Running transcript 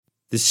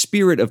The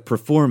spirit of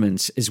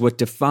performance is what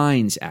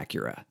defines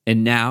Acura,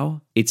 and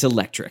now it's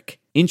electric.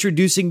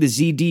 Introducing the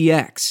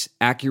ZDX,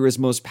 Acura's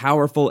most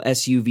powerful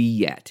SUV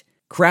yet.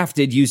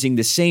 Crafted using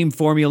the same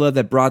formula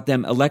that brought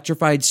them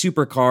electrified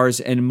supercars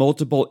and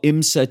multiple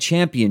IMSA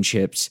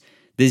championships,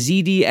 the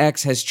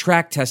ZDX has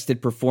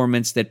track-tested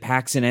performance that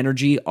packs an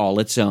energy all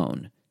its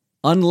own.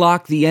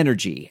 Unlock the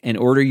energy and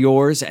order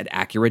yours at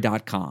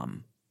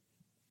Acura.com.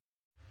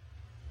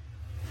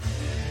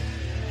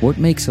 What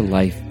makes a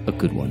life a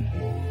good one?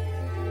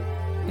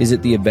 Is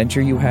it the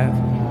adventure you have?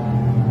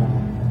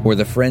 Or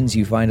the friends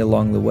you find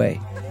along the way?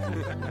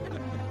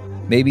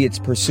 Maybe it's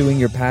pursuing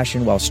your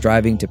passion while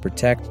striving to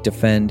protect,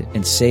 defend,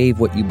 and save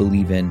what you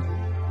believe in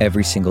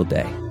every single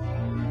day.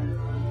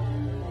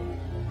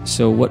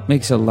 So what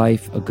makes a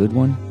life a good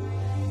one?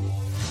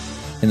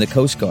 In the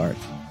Coast Guard,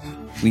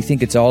 we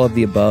think it's all of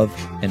the above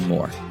and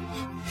more.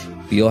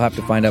 But you'll have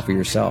to find out for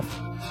yourself.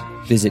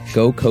 Visit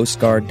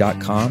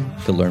gocoastguard.com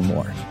to learn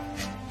more.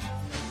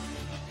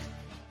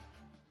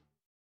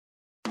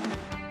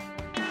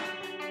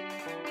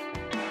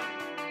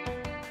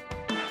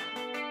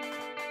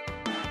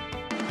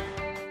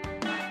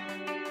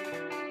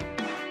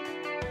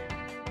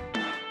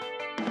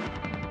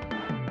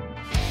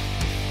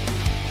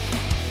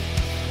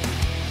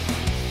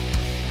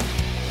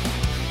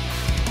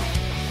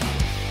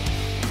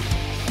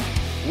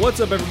 What's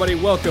up, everybody?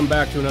 Welcome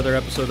back to another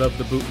episode of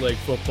the Bootleg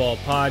Football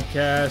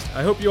Podcast.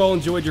 I hope you all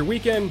enjoyed your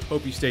weekend.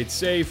 Hope you stayed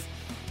safe.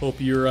 Hope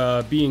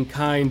you're being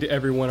kind to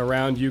everyone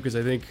around you, because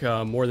I think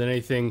more than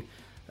anything,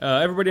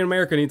 everybody in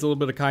America needs a little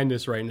bit of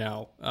kindness right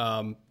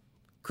now.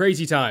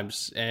 Crazy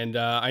times, and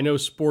I know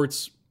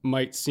sports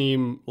might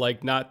seem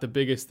like not the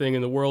biggest thing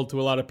in the world to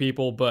a lot of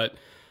people, but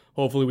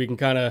hopefully we can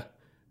kind of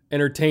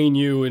entertain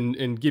you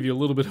and give you a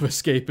little bit of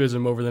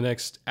escapism over the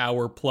next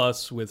hour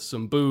plus with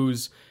some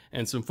booze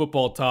and some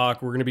football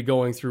talk. We're going to be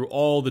going through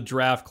all the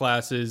draft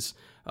classes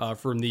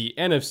from the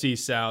NFC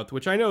South,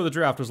 which I know the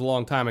draft was a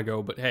long time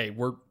ago, but hey,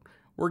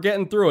 we're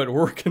getting through it.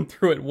 We're working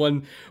through it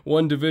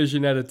one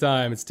division at a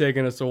time. It's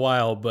taken us a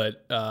while,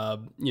 but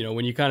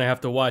when you kind of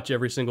have to watch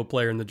every single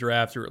player in the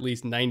draft, or at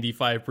least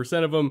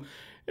 95% of them,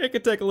 it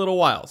could take a little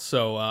while.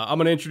 So I'm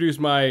going to introduce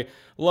my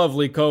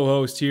lovely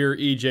co-host here,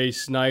 EJ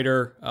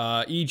Snyder.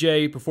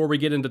 EJ, before we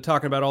get into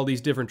talking about all these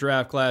different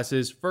draft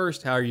classes,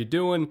 first, how are you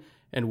doing,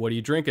 and what are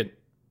you drinking?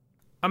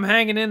 I'm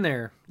hanging in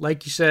there.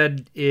 Like you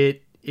said,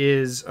 it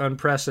is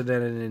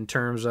unprecedented in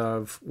terms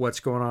of what's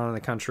going on in the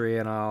country,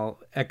 and I'll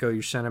echo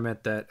your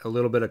sentiment that a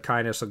little bit of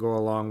kindness will go a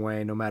long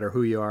way, no matter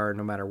who you are,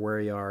 no matter where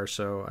you are.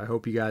 So I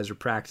hope you guys are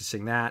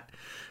practicing that.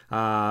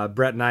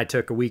 Brett and I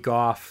took a week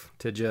off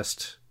to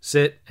just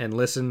sit and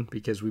listen,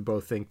 because we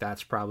both think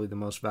that's probably the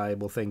most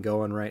valuable thing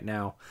going right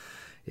now,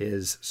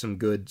 is some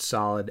good,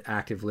 solid,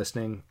 active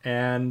listening.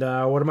 And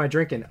what am I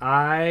drinking?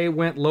 I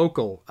went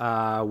local.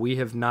 We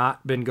have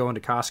not been going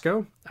to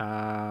Costco.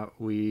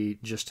 We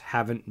just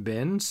haven't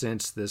been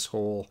since this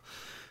whole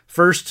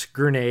first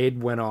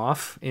grenade went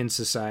off in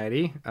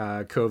society,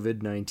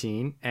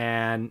 COVID-19.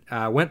 And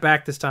went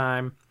back this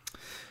time.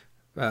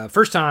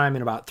 First time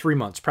in about 3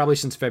 months, probably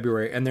since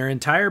February, and their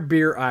entire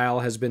beer aisle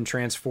has been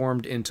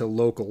transformed into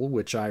local,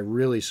 which I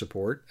really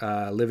support.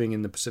 Living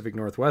in the Pacific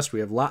Northwest,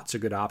 we have lots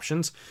of good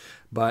options,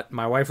 but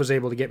my wife was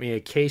able to get me a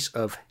case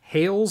of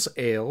Hales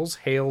Ales.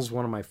 Hales,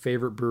 one of my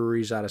favorite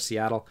breweries out of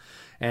Seattle,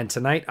 and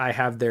tonight I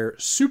have their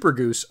Super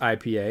Goose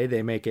IPA.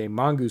 They make a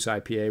Mongoose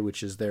IPA,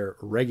 which is their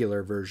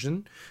regular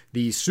version.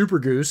 The Super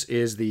Goose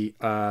is the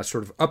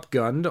sort of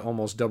upgunned,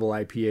 almost double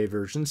IPA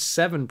version,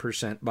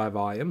 7% by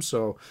volume,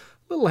 so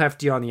little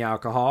hefty on the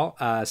alcohol,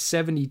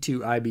 72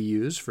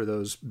 IBUs for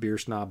those beer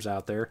snobs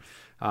out there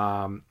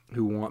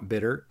who want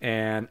bitter,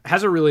 and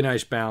has a really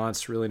nice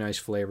balance, really nice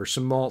flavor,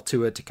 some malt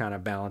to it to kind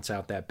of balance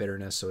out that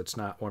bitterness, so it's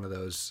not one of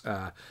those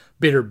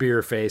bitter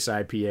beer face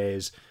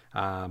IPAs,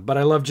 but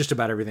I love just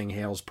about everything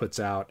Hales puts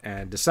out,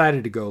 and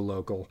decided to go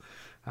local,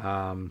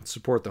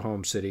 support the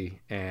home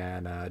city,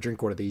 and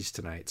drink one of these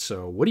tonight.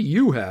 So what do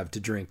you have to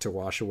drink to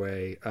wash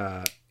away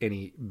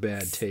any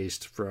bad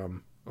taste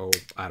from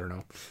I don't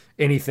know,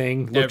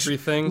 anything.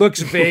 Everything.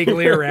 Looks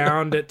vaguely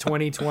around at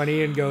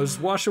 2020 and goes,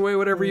 wash away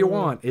whatever you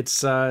want.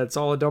 It's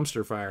all a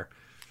dumpster fire.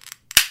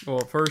 Well,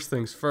 first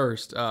things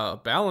first,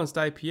 balanced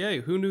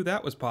IPA. Who knew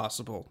that was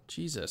possible?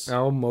 Jesus.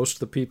 Oh, most of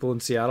the people in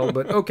Seattle,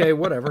 but okay,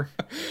 whatever.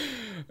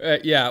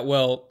 Yeah,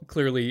 well,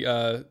 clearly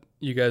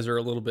you guys are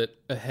a little bit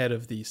ahead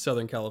of the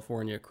Southern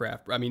California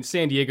craft. I mean,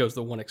 San Diego's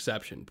the one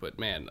exception, but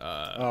man.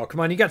 Oh, come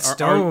on. You got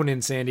Stone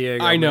in San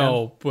Diego. I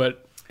know,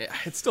 but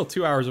it's still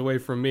 2 hours away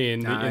from me,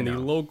 and the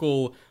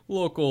local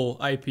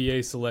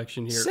IPA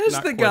selection here. Says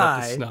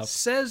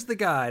the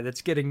guy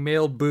that's getting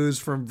mailed booze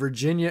from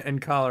Virginia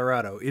and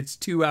Colorado. It's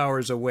 2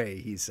 hours away,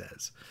 he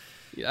says.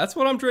 Yeah, that's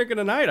what I'm drinking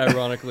tonight,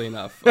 ironically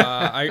enough.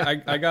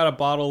 I got a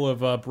bottle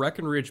of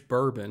Breckenridge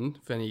bourbon.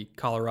 If any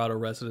Colorado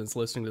residents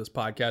listening to this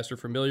podcast are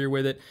familiar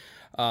with it,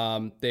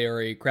 they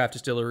are a craft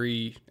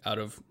distillery out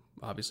of,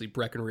 obviously,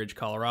 Breckenridge,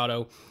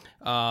 Colorado.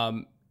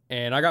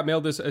 And I got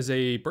mailed this as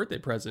a birthday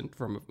present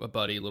from a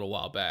buddy a little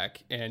while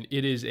back. And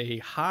it is a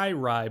high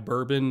rye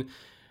bourbon.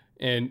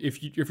 And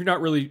if you're not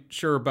really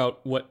sure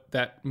about what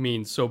that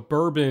means, so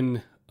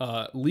bourbon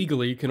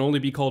legally can only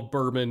be called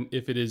bourbon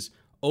if it is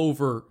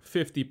over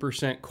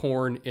 50%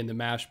 corn in the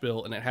mash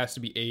bill, and it has to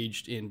be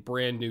aged in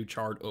brand new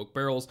charred oak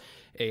barrels.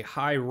 A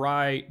high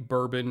rye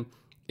bourbon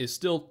is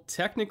still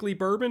technically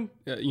bourbon.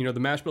 The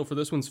mash bill for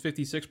this one's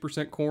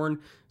 56%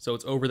 corn, so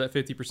it's over that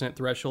 50%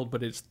 threshold,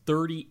 but it's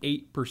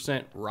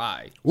 38%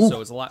 rye. Ooh.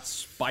 So it's a lot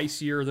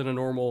spicier than a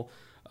normal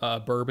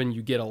bourbon.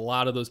 You get a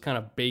lot of those kind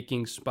of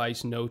baking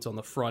spice notes on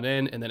the front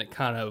end, and then it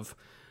kind of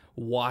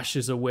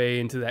washes away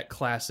into that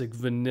classic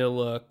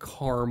vanilla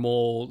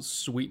caramel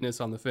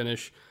sweetness on the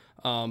finish.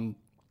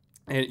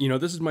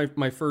 This is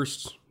my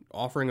first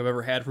offering I've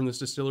ever had from this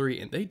distillery,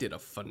 and they did a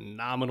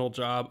phenomenal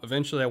job.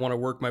 Eventually, I want to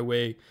work my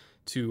way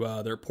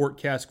to their port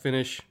cask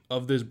finish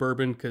of this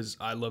bourbon, because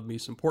I love me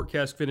some port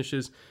cask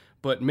finishes.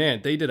 But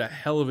man, they did a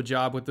hell of a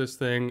job with this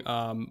thing.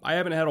 I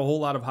haven't had a whole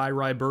lot of high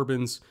rye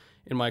bourbons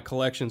in my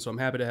collection, so I'm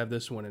happy to have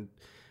this one. And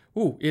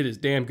it is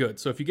damn good.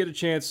 So if you get a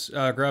chance,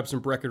 grab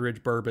some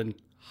Breckenridge bourbon.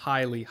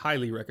 Highly,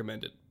 highly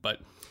recommend it. But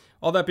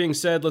all that being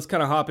said, let's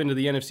kind of hop into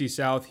the NFC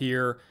South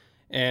here.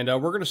 And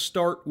we're going to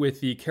start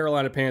with the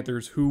Carolina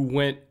Panthers, who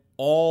went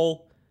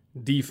all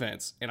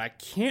defense. And I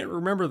can't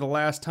remember the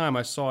last time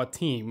I saw a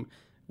team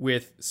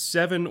with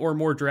 7 or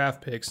more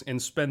draft picks and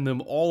spend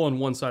them all on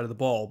one side of the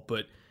ball.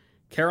 But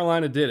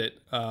Carolina did it.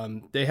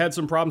 They had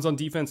some problems on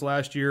defense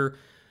last year,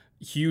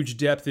 huge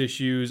depth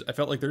issues. I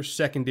felt like their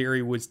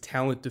secondary was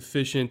talent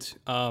deficient.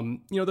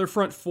 Their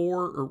front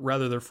 4, or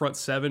rather their front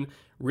 7,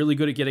 really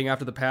good at getting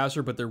after the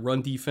passer, but their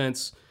run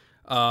defense,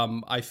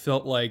 I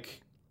felt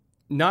like,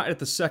 not at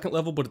the second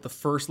level, but at the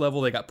first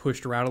level, they got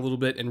pushed around a little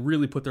bit and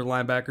really put their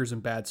linebackers in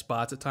bad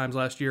spots at times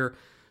last year.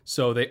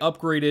 So they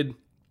upgraded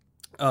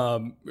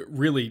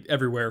really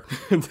everywhere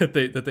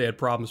that they had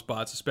problem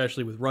spots,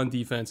 especially with run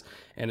defense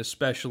and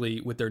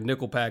especially with their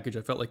nickel package.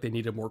 I felt like they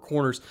needed more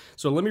corners.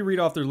 So let me read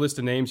off their list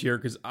of names here,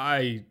 because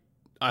I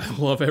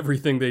love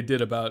everything they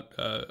did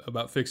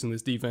about fixing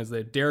this defense. They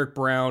had Derek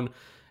Brown,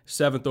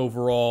 7th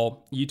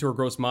overall, Yetur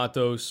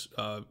Gross-Matos,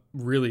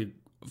 really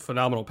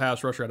phenomenal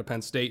pass rusher out of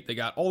Penn State. They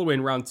got all the way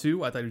in round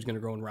 2. I thought he was going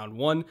to go in round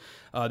 1.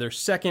 Their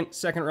second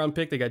round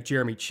pick, they got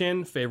Jeremy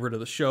Chin, favorite of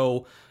the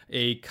show,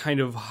 a kind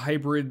of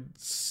hybrid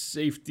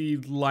safety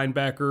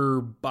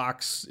linebacker,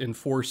 box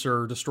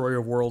enforcer, destroyer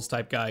of worlds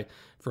type guy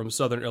from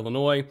Southern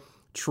Illinois.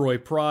 Troy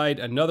Pride,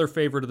 another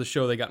favorite of the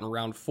show, they got in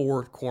round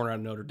 4, corner out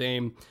of Notre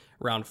Dame.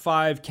 Round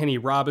 5, Kenny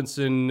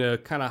Robinson,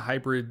 kind of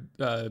hybrid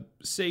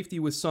safety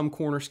with some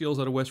corner skills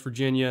out of West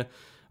Virginia.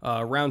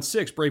 Round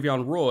 6,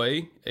 Bravion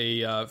Roy,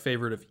 a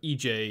favorite of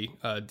EJ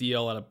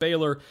DL out of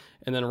Baylor.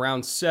 And then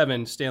round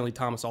 7, Stanley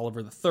Thomas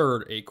Oliver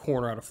III, a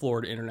corner out of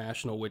Florida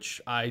International, which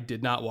I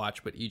did not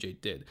watch, but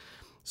EJ did.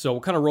 So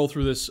we'll kind of roll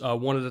through this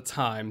one at a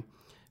time.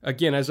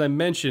 Again, as I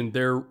mentioned,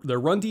 their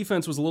run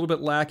defense was a little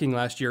bit lacking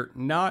last year,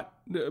 not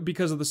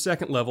because of the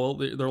second level.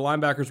 Their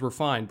linebackers were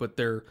fine, but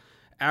their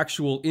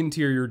actual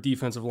interior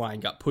defensive line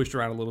got pushed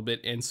around a little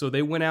bit. And so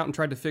they went out and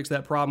tried to fix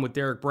that problem with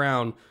Derek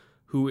Brown,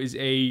 who is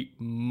a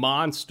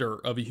monster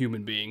of a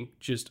human being,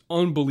 just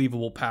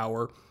unbelievable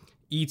power,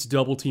 eats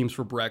double teams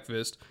for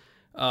breakfast.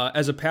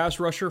 As a pass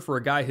rusher, for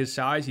a guy his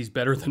size, he's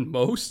better than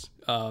most.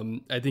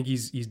 I think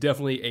he's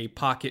definitely a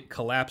pocket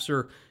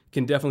collapser,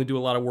 can definitely do a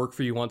lot of work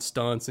for you on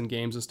stunts and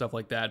games and stuff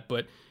like that.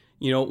 But,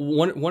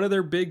 one of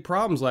their big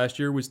problems last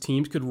year was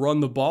teams could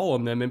run the ball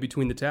on them in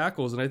between the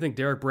tackles, and I think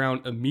Derek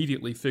Brown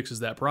immediately fixes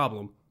that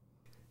problem.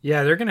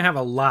 Yeah, they're going to have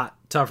a lot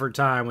tougher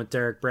time with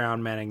Derek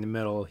Brown manning the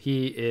middle.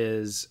 He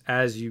is,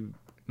 as you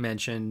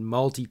mentioned,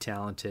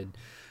 multi-talented,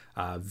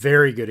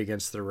 very good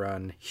against the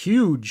run,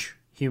 huge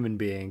human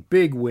being,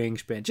 big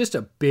wingspan, just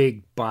a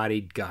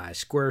big-bodied guy,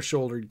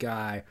 square-shouldered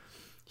guy,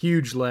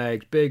 huge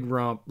legs, big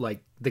rump,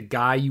 like the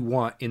guy you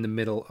want in the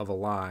middle of a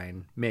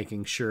line,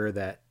 making sure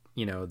that,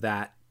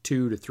 that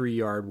 2 to 3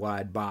 yard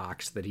wide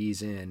box that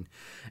he's in,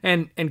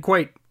 and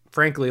quite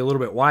frankly, a little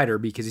bit wider,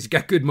 because he's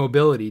got good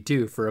mobility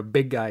too. For a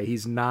big guy,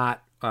 he's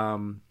not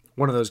one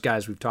of those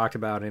guys we've talked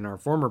about in our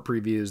former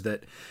previews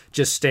that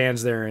just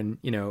stands there and,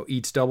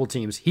 eats double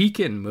teams. He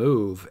can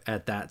move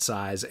at that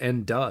size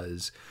and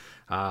does.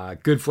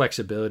 Good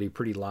flexibility,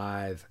 pretty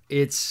live.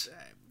 It's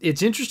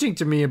interesting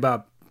to me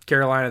about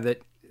Carolina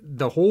that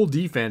the whole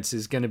defense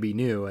is going to be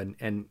new,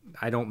 and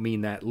I don't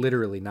mean that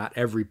literally, not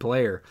every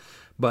player,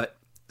 but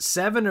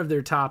 7 of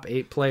their top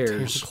 8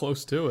 players.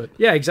 Close to it.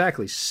 Yeah,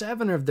 exactly.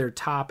 7 of their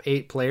top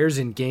 8 players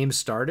in games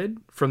started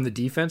from the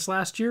defense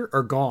last year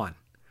are gone.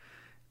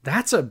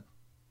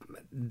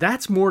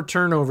 That's more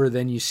turnover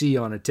than you see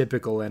on a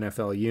typical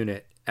NFL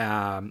unit.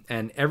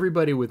 And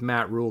everybody with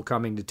Matt Rule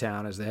coming to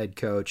town as the head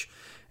coach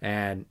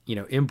and,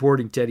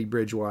 importing Teddy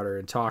Bridgewater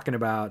and talking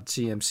about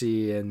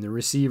CMC and the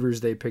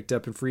receivers they picked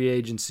up in free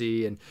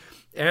agency, and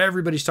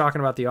everybody's talking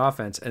about the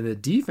offense, and the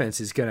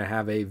defense is going to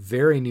have a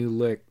very new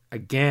look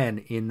again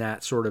in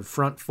that sort of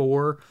front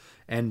 4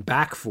 and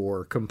back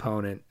 4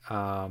 component.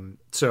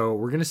 So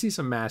we're going to see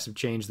some massive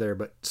change there,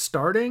 but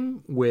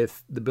starting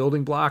with the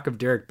building block of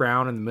Derek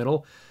Brown in the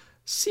middle,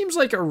 seems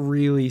like a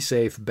really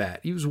safe bet.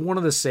 He was one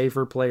of the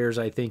safer players,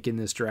 I think, in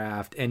this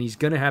draft, and he's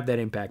going to have that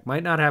impact.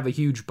 Might not have a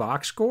huge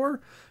box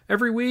score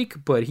every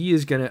week, but he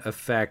is going to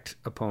affect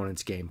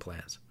opponents' game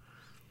plans.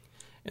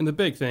 And the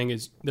big thing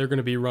is they're going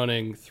to be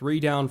running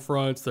 3 down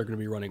fronts. They're going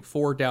to be running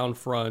 4 down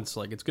fronts.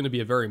 Like, it's going to be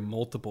a very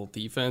multiple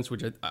defense,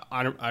 which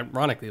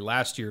ironically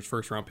last year's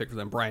first-round pick for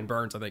them, Brian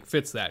Burns, I think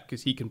fits that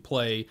because he can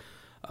play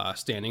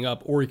standing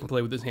up or he can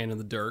play with his hand in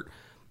the dirt.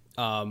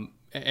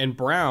 And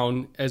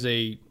Brown, as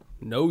a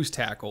nose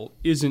tackle,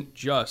 isn't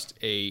just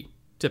a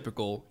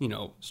typical,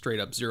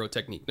 straight-up zero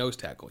technique nose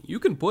tackle. You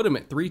can put him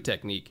at 3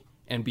 technique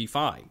and be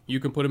fine. You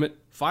can put him at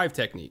 5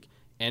 technique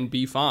and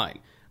be fine.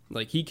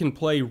 Like, he can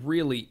play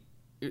really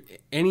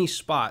any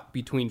spot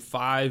between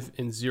 5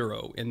 and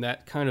 0, and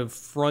that kind of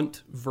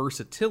front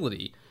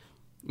versatility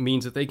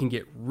means that they can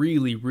get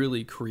really,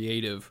 really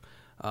creative.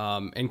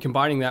 And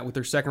combining that with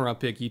their second-round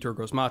pick, Yetur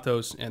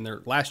Gross-Matos, and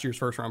their last year's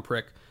first-round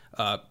pick,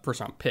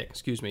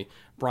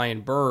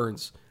 Brian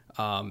Burns,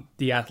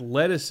 the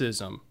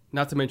athleticism,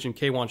 not to mention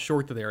K'Wan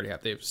Short that they already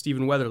have. They have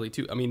Stephen Weatherly,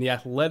 too. I mean, the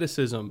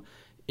athleticism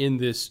in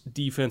this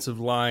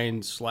defensive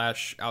line /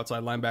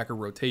 outside linebacker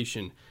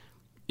rotation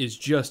is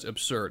just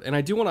absurd. And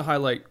I do want to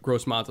highlight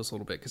Gross-Matos a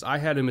little bit because I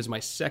had him as my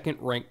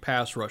second-ranked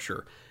pass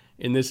rusher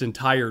in this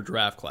entire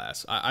draft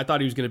class. I thought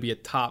he was going to be a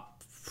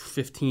top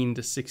 15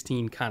 to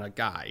 16 kind of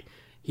guy.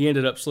 He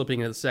ended up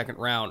slipping into the second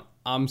round.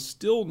 I'm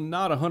still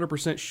not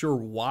 100% sure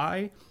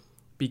why,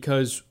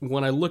 because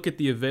when I look at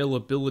the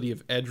availability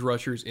of edge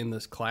rushers in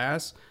this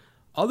class,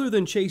 other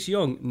than Chase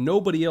Young,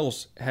 nobody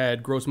else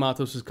had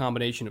Gross-Matos'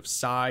 combination of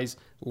size,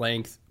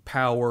 length,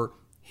 power,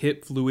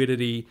 hip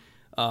fluidity,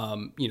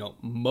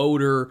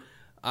 motor.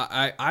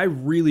 I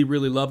really,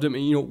 really loved him.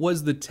 And,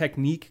 was the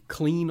technique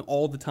clean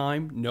all the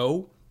time?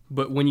 No.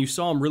 But when you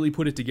saw him really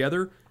put it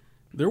together,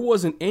 there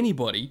wasn't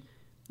anybody,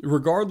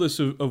 regardless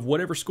of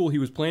whatever school he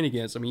was playing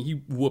against. I mean,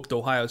 he whooped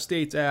Ohio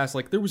State's ass.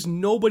 Like, there was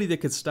nobody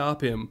that could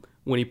stop him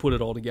when he put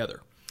it all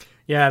together.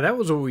 Yeah, that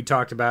was what we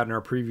talked about in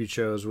our preview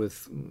shows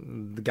with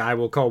the guy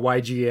we'll call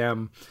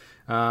YGM.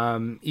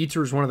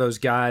 Yetur is one of those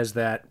guys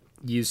that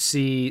you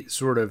see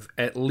sort of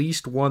at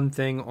least one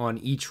thing on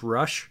each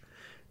rush,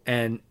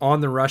 and on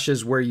the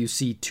rushes where you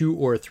see 2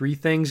 or 3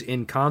 things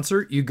in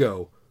concert, you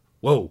go,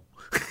 whoa.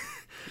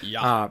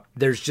 Yeah.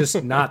 There's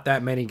just not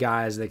that many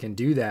guys that can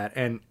do that.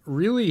 And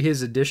really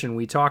his addition,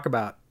 we talk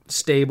about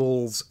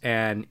stables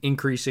and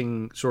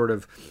increasing sort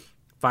of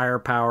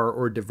firepower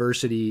or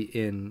diversity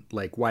in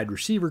like wide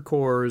receiver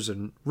cores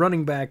and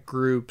running back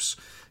groups,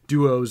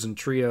 duos and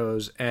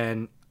trios.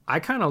 And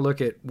I kind of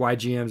look at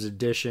YGM's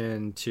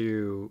addition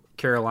to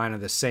Carolina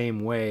the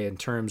same way in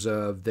terms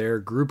of their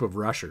group of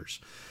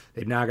rushers.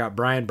 They've now got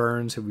Brian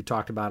Burns, who we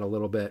talked about a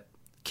little bit,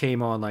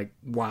 came on like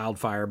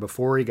wildfire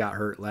before he got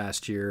hurt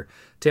last year,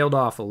 tailed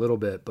off a little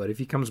bit, but if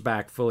he comes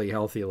back fully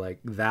healthy, like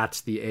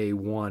that's the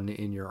A1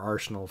 in your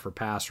arsenal for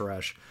pass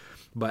rush.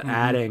 But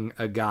adding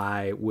a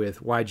guy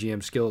with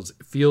YGM skills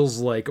feels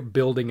like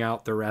building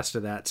out the rest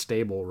of that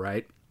stable,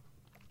 right?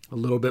 A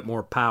little bit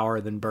more power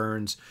than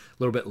Burns, a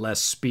little bit less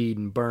speed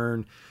and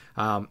burn.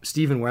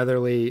 Stephen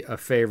Weatherly, a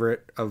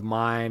favorite of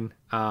mine,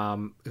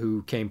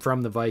 who came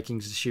from the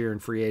Vikings this year in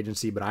free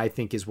agency, but I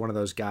think is one of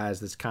those guys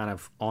that's kind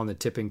of on the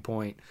tipping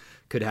point,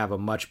 could have a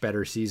much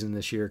better season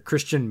this year.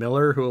 Christian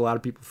Miller, who a lot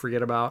of people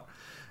forget about.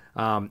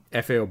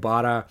 F.A.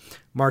 Obata.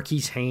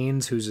 Marquise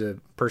Haynes, who's a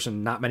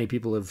person not many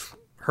people have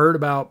heard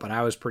about, but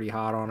I was pretty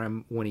hot on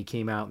him when he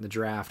came out in the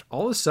draft.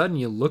 All of a sudden,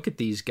 you look at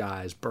these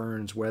guys,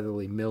 Burns,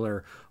 Weatherly,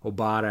 Miller,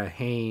 Obata,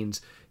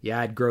 Haynes, you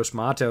add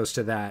Gross-Matos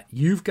to that,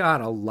 you've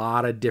got a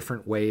lot of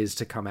different ways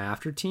to come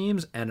after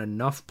teams and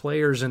enough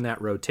players in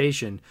that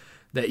rotation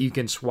that you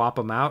can swap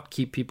them out,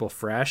 keep people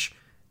fresh,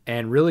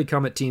 and really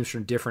come at teams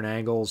from different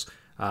angles,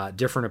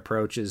 different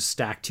approaches,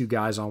 stack 2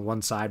 guys on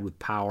one side with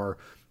power,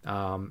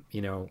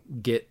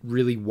 get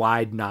really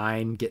wide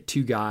 9, get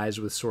 2 guys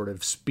with sort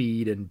of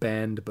speed and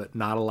bend, but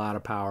not a lot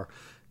of power.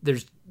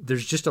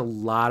 There's just a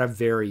lot of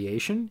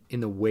variation in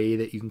the way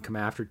that you can come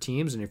after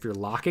teams. And if you're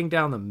locking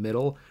down the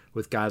middle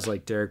with guys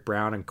like Derek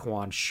Brown and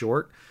K'Wan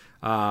Short,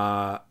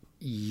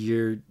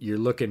 you're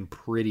looking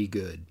pretty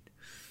good.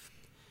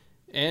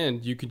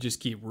 And you could just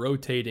keep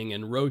rotating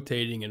and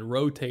rotating and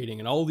rotating,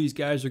 and all these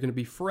guys are going to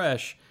be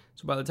fresh.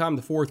 So by the time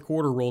the fourth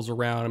quarter rolls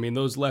around, I mean,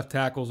 those left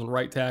tackles and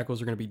right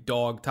tackles are going to be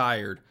dog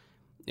tired.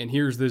 And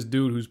here's this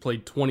dude who's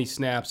played 20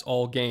 snaps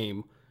all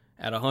game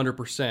at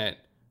 100%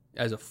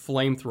 as a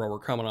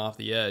flamethrower coming off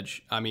the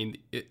edge. I mean,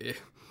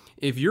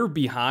 if you're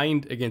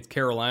behind against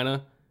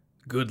Carolina,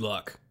 good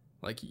luck.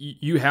 Like,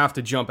 you have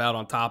to jump out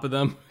on top of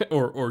them,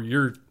 or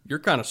you're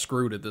kind of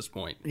screwed at this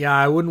point. Yeah,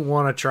 I wouldn't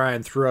want to try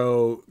and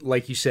throw,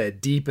 like you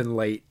said, deep and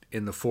late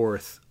in the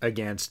fourth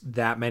against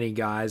that many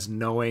guys,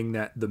 knowing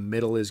that the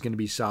middle is going to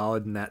be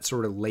solid and that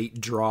sort of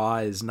late draw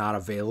is not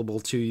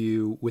available to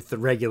you with the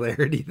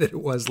regularity that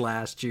it was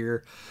last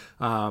year.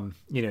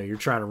 You're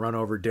trying to run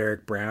over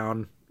Derek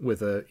Brown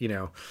with a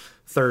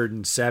 3rd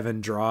and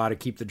 7 draw to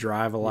keep the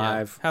drive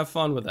alive. Yeah, have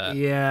fun with that.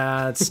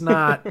 Yeah, it's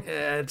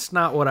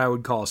not what I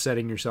would call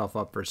setting yourself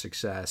up for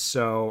success.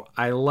 So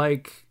I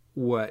like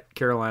what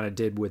Carolina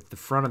did with the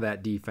front of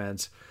that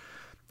defense.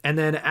 And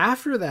then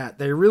after that,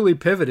 they really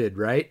pivoted,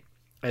 right?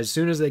 As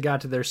soon as they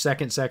got to their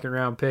second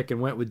round pick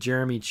and went with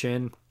Jeremy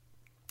Chin.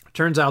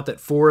 Turns out that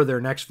 4 of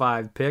their next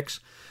 5 picks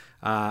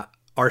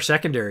are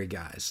secondary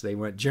guys. They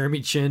went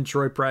Jeremy Chin,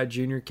 Troy Pride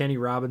Jr., Kenny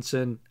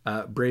Robinson,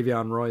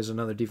 Bravion Roy is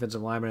another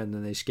defensive lineman, and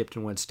then they skipped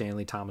and went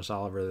Stanley Thomas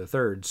Oliver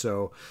III.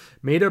 So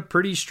made a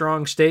pretty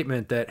strong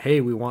statement that, hey,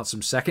 we want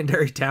some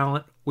secondary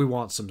talent. We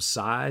want some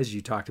size.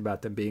 You talked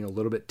about them being a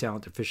little bit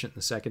talent deficient in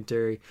the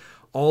secondary.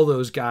 All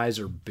those guys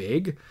are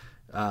big,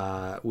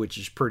 which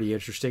is pretty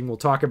interesting. We'll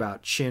talk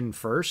about Chin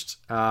first.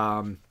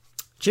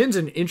 Chin's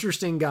an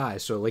interesting guy.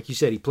 So like you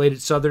said, he played at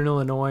Southern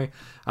Illinois.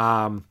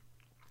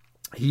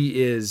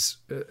 He is,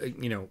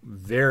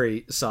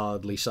 very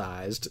solidly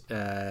sized,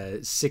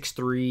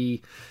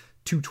 6'3",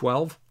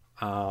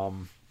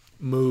 212,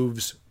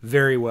 moves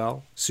very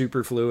well,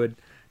 super fluid,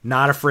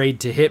 not afraid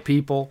to hit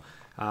people.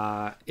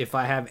 If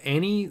I have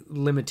any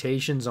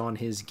limitations on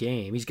his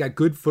game, he's got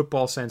good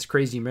football sense,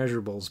 crazy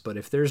measurables, but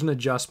if there's an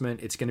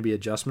adjustment, it's going to be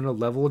adjustment of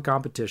level of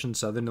competition.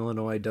 Southern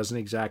Illinois doesn't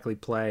exactly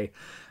play,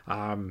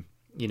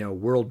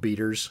 world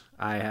beaters.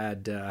 I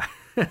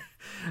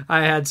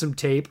had some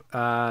tape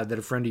that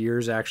a friend of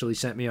yours actually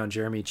sent me on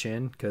Jeremy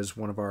Chin because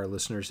one of our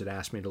listeners had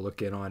asked me to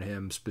look in on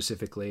him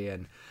specifically,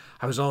 and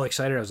I was all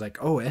excited. I was like,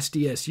 "Oh,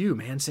 SDSU,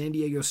 man, San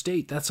Diego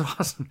State, that's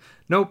awesome."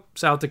 Nope,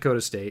 South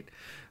Dakota State.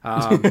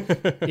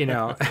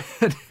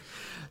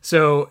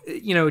 So,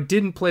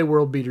 didn't play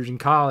world beaters in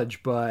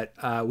college, but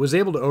was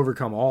able to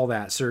overcome all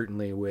that,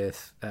 certainly,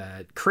 with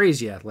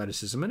crazy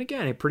athleticism. And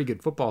again, a pretty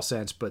good football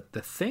sense. But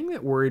the thing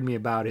that worried me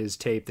about his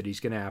tape that he's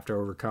going to have to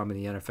overcome in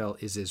the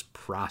NFL is his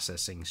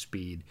processing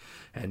speed.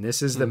 And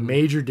this is the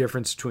major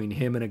difference between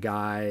him and a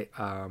guy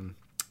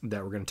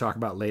that we're going to talk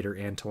about later,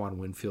 Antoine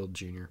Winfield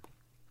Jr.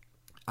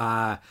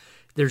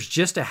 There's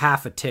just a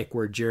half a tick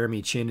where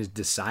Jeremy Chin is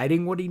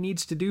deciding what he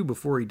needs to do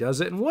before he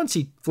does it. And once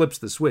he flips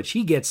the switch,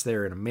 he gets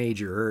there in a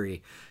major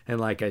hurry. And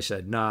like I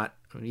said,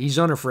 he's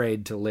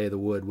unafraid to lay the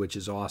wood, which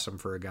is awesome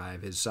for a guy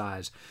of his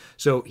size.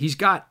 So he's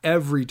got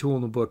every tool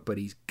in the book, but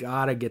he's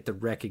got to get the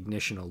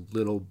recognition a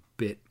little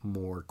bit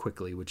more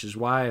quickly, which is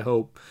why I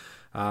hope,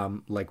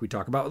 like we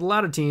talk about with a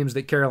lot of teams,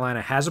 that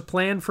Carolina has a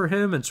plan for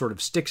him and sort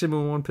of sticks him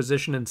in one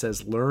position and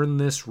says, learn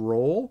this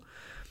role.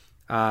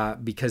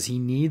 Because he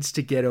needs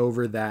to get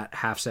over that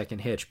half-second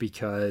hitch,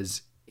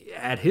 because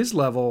at his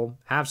level,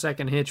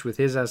 half-second hitch with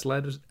his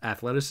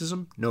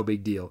athleticism, no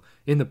big deal.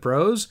 In the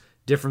pros,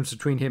 difference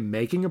between him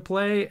making a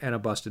play and a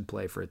busted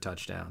play for a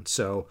touchdown.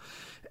 So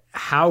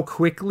how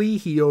quickly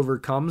he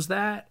overcomes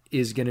that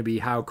is going to be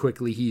how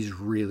quickly he's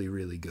really,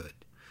 really good.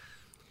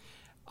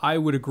 I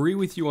would agree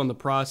with you on the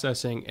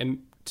processing.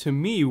 And to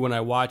me, when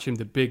I watch him,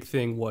 the big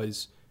thing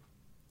was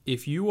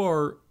if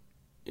you're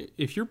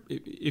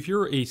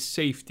a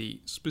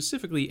safety,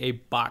 specifically a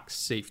box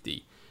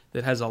safety,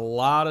 that has a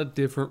lot of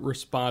different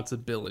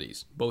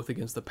responsibilities, both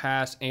against the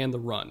pass and the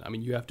run. I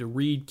mean, you have to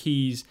read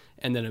keys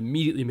and then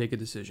immediately make a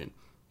decision.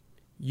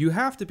 You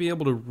have to be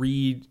able to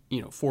read,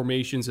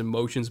 formations and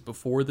motions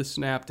before the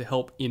snap to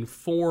help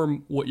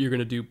inform what you're going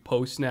to do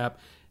post-snap.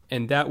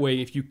 And that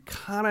way, if you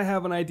kind of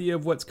have an idea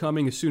of what's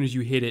coming, as soon as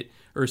you hit it,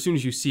 or as soon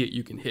as you see it,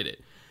 you can hit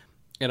it.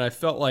 And I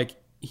felt like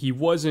he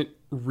wasn't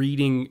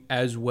reading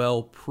as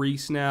well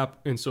pre-snap,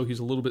 and so he's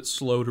a little bit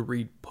slow to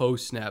read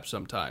post-snap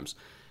sometimes.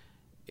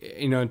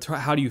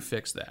 How do you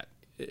fix that?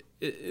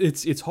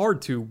 It's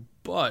hard to,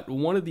 but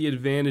one of the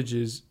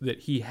advantages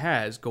that he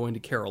has going to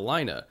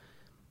Carolina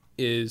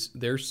is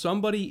there's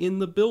somebody in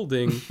the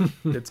building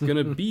that's going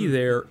to be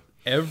there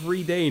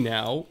every day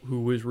now,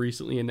 who was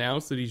recently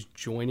announced that he's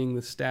joining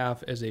the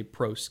staff as a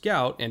pro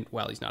scout, and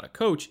while he's not a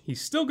coach,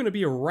 he's still going to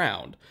be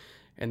around,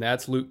 and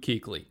that's Luke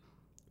Kuechly.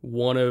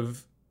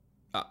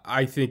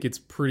 I think it's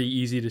pretty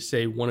easy to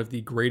say one of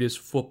the greatest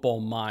football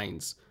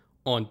minds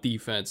on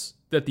defense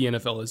that the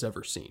NFL has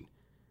ever seen.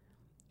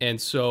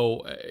 And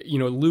so,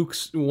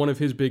 Luke's, one of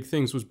his big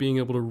things was being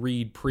able to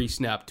read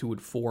pre-snap to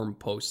inform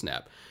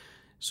post-snap.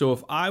 So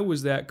if I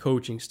was that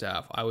coaching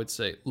staff, I would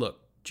say, look,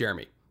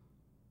 Jeremy,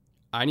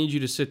 I need you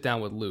to sit down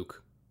with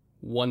Luke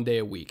one day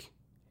a week,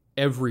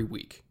 every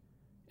week,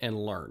 and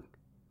learn.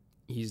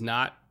 He's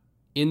not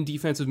in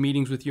defensive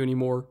meetings with you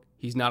anymore.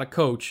 He's not a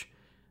coach.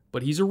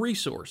 But he's a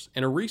resource,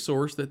 and a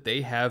resource that they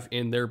have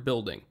in their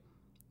building.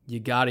 You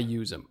got to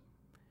use him.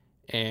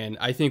 And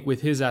I think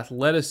with his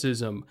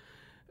athleticism,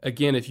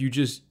 again, if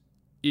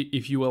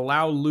you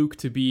allow Luke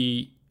to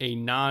be a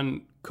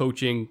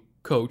non-coaching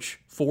coach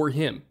for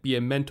him, be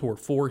a mentor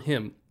for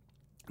him,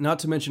 not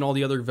to mention all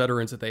the other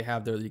veterans that they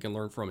have there that you can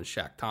learn from, is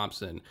Shaq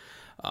Thompson,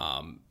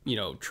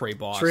 Trey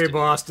Boston. Trey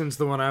Boston's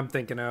the one I'm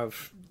thinking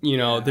of.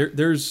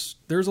 There's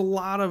a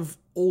lot of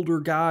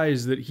older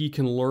guys that he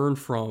can learn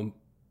from.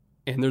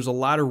 And there's a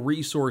lot of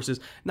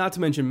resources, not to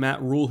mention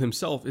Matt Rule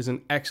himself is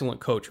an excellent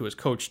coach who has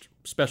coached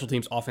special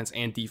teams, offense,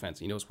 and defense.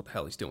 He knows what the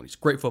hell he's doing. He's a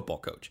great football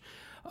coach.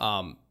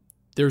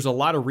 There's a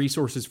lot of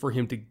resources for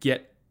him to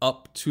get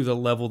up to the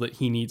level that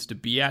he needs to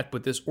be at,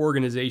 but this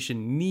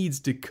organization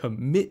needs to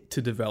commit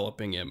to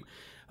developing him.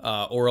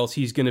 or else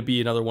he's going to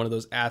be another one of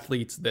those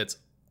athletes that's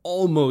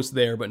almost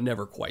there but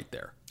never quite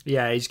there.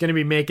 Yeah, he's going to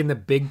be making the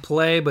big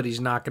play, but he's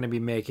not going to be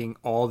making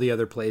all the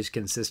other plays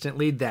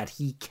consistently that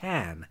he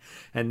can.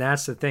 And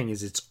that's the thing,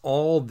 is it's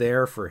all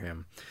there for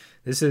him.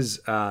 This is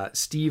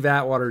Steve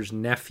Atwater's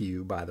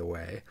nephew, by the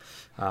way.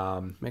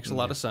 Makes a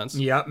lot of sense.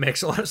 Yeah,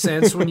 makes a lot of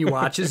sense when you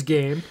watch his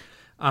game.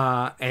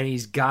 And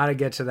he's got to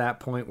get to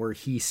that point where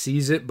he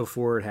sees it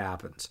before it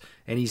happens.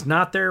 And he's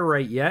not there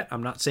right yet.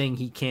 I'm not saying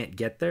he can't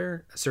get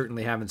there. I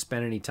certainly haven't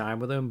spent any time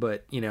with him.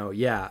 But,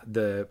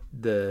 the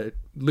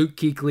Luke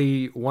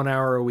Kuechly 1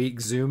 hour a week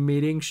Zoom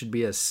meeting should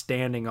be a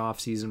standing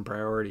off-season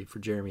priority for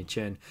Jeremy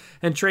Chinn.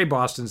 And Trey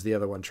Boston's the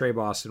other one. Trey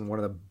Boston, one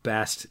of the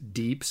best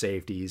deep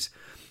safeties.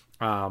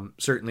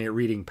 Certainly at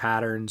reading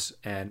patterns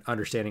and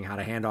understanding how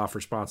to hand off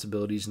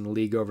responsibilities in the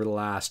league over the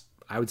last,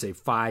 I would say,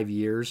 5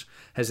 years,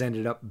 has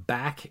ended up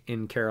back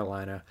in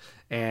Carolina.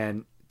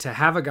 And to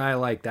have a guy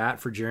like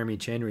that for Jeremy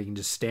Chinn, where you can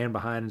just stand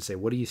behind and say,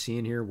 what are you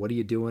seeing here? What are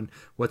you doing?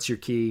 What's your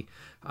key?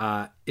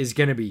 Is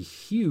going to be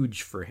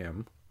huge for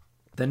him.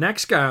 The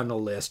next guy on the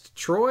list,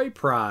 Troy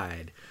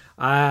Pride.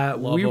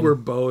 We were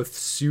both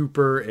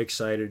super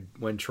excited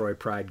when Troy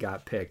Pride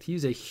got picked.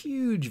 He's a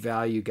huge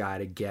value guy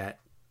to get.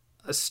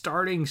 A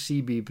starting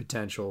CB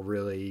potential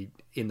really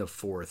in the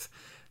fourth.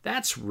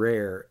 That's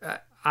rare.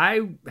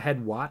 I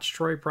had watched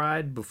Troy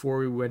Pride before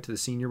we went to the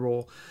Senior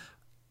Bowl.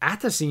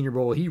 At the Senior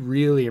Bowl, he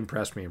really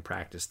impressed me in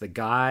practice. The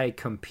guy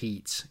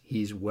competes.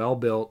 He's well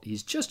built.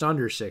 He's just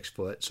under 6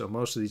 foot. So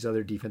most of these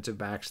other defensive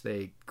backs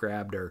they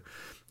grabbed are,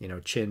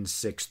 Chinn's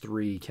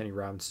 6'3", Kenny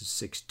Robinson's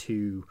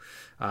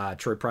 6'2",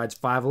 Troy Pride's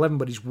 5'11",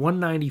 but he's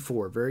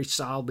 194. Very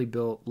solidly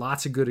built.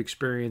 Lots of good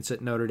experience at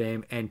Notre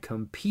Dame, and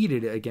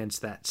competed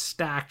against that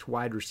stacked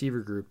wide receiver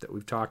group that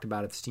we've talked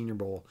about at the Senior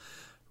Bowl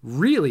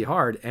really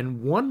hard,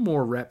 and won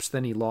more reps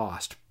than he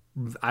lost.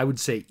 I would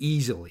say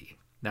easily.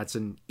 That's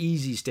an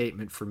easy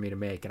statement for me to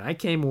make. And I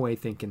came away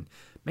thinking,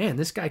 man,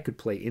 this guy could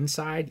play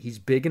inside. He's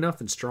big enough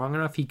and strong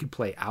enough. He could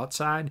play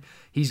outside.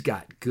 He's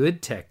got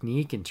good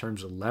technique in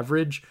terms of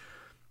leverage.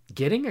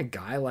 Getting a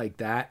guy like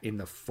that in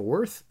the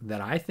fourth, that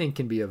I think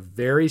can be a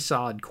very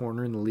solid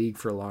corner in the league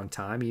for a long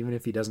time, even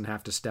if he doesn't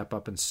have to step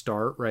up and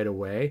start right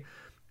away,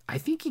 I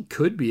think he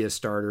could be a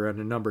starter and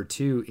a number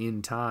 2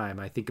 in time.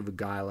 I think of a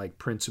guy like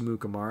Prince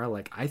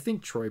Amukamara. I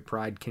think Troy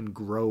Pride can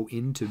grow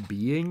into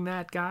being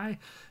that guy.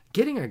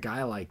 Getting a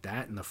guy like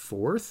that in the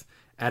fourth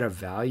at a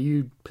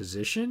valued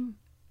position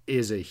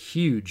is a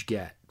huge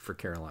get for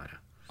Carolina.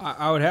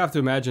 I would have to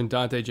imagine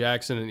Dante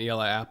Jackson and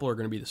Eli Apple are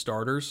going to be the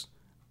starters,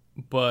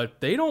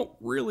 but they don't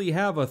really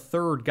have a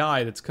third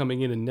guy that's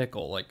coming in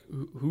nickel.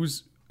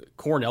 Who's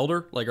Corn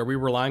Elder? Are we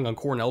relying on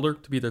Corn Elder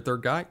to be their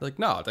third guy?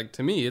 No,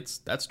 to me,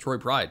 that's Troy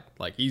Pride.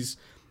 He's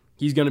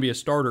going to be a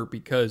starter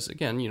because,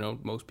 again,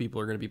 most people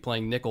are going to be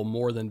playing nickel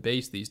more than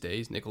base these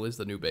days. Nickel is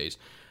the new base.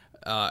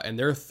 And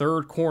their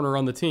third corner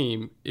on the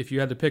team, if you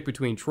had to pick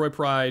between Troy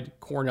Pride,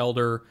 Corn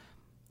Elder,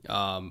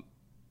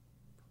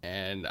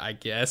 and I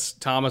guess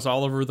Thomas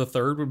Oliver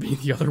III would be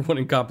the other one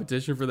in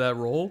competition for that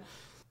role.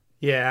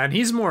 Yeah, and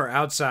he's more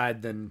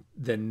outside than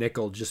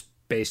nickel just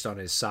based on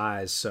his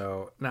size.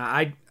 So,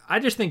 I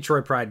just think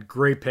Troy Pride,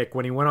 great pick.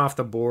 When he went off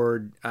the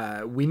board,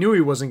 we knew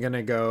he wasn't going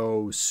to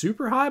go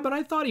super high, but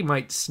I thought he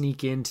might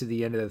sneak into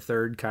the end of the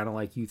third, kind of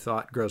like you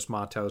thought Gross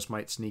Matos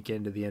might sneak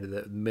into the end of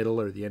the middle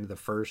or the end of the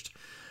first.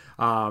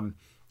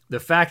 The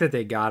fact that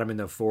they got him in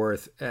the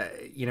fourth,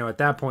 at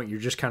that point, you're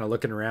just kind of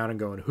looking around and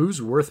going, who's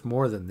worth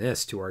more than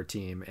this to our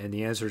team? And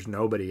the answer is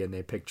nobody, and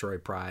they picked Troy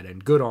Pride,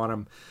 and good on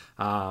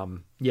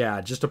him.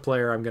 Just a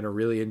player I'm going to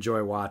really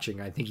enjoy watching.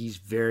 I think he's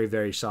very,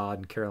 very solid,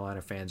 and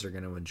Carolina fans are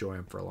going to enjoy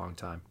him for a long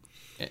time.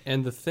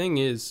 And the thing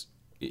is,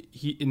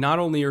 he not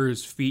only are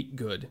his feet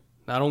good,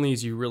 not only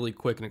is he really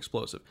quick and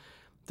explosive,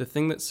 the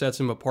thing that sets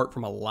him apart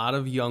from a lot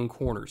of young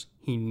corners,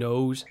 he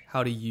knows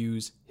how to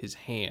use his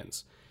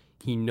hands.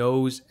 He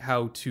knows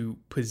how to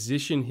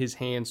position his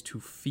hands to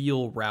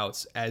feel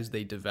routes as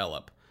they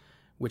develop,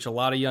 which a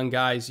lot of young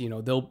guys,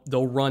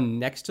 they'll run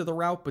next to the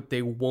route, but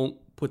they won't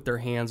put their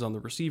hands on the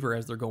receiver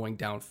as they're going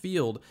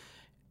downfield.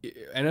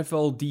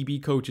 NFL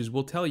DB coaches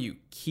will tell you,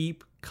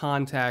 keep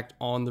contact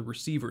on the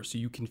receiver so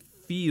you can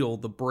feel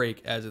the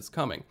break as it's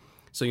coming.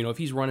 So, if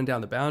he's running down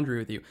the boundary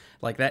with you,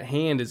 that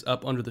hand is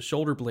up under the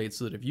shoulder blade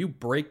so that if you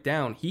break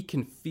down, he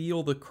can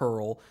feel the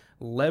curl,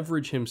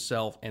 leverage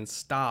himself, and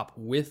stop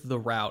with the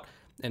route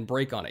and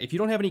break on it. If you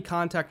don't have any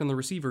contact on the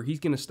receiver, he's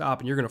going to stop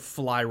and you're going to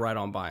fly right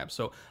on by him.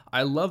 So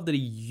I love that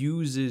he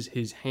uses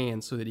his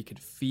hands so that he can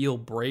feel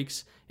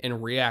breaks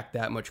and react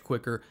that much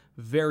quicker.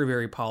 Very,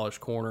 very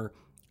polished corner.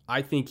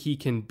 I think he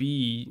can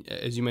be,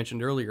 as you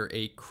mentioned earlier,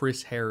 a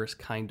Chris Harris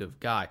kind of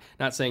guy.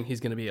 Not saying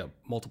he's going to be a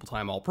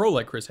multiple-time All-Pro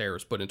like Chris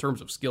Harris, but in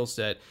terms of skill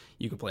set,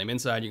 you can play him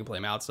inside, you can play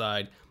him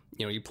outside.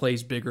 He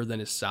plays bigger than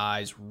his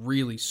size,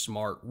 really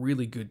smart,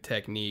 really good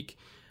technique.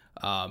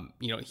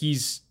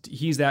 He's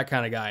that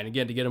kind of guy. And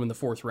again, to get him in the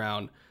fourth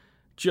round,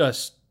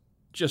 just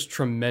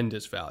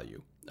tremendous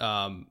value.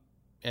 And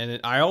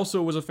I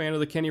also was a fan of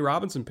the Kenny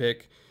Robinson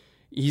pick.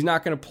 He's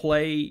not going to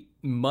play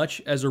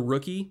much as a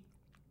rookie.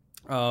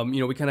 We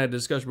kind of had a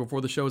discussion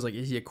before the show. Is like,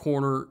 is he a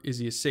corner? Is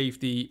he a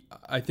safety?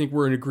 I think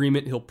we're in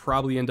agreement. He'll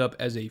probably end up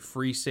as a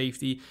free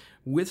safety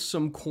with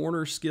some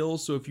corner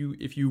skills. So if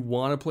you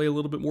want to play a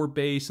little bit more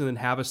base and then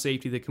have a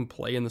safety that can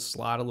play in the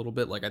slot a little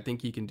bit, like I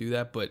think he can do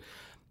that. But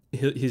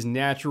his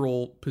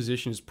natural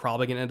position is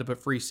probably going to end up at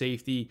free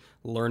safety,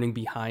 learning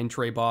behind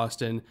Trey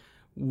Boston.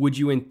 Would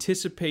you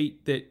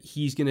anticipate that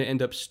he's going to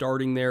end up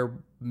starting there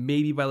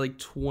maybe by like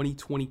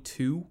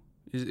 2022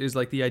 is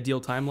like the ideal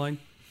timeline?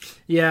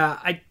 Yeah,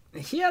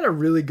 he had a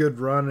really good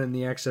run in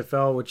the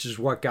XFL, which is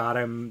what got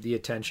him the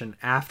attention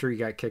after he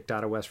got kicked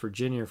out of West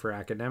Virginia for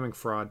academic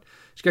fraud.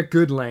 He's got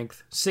good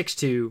length,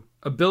 6'2",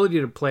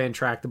 ability to play and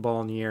track the ball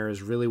in the air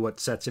is really what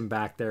sets him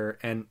back there.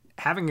 And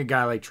having a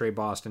guy like Trey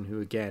Boston, who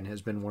again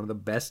has been one of the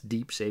best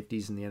deep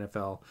safeties in the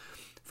NFL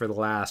for the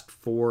last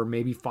 4,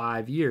 maybe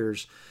 5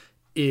 years,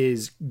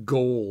 is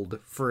gold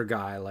for a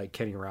guy like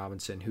Kenny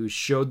Robinson, who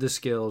showed the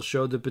skills,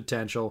 showed the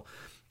potential.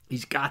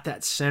 He's got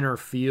that center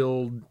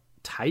field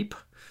type.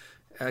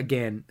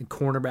 Again, the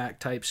cornerback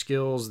type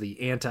skills,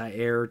 the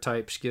anti-air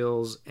type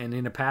skills, and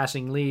in a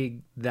passing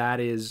league, that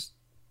is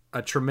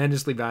a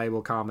tremendously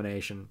valuable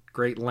combination.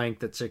 Great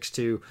length at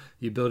 6'2",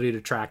 the ability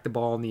to track the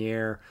ball in the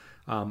air,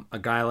 a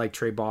guy like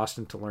Trey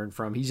Boston to learn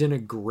from. He's in a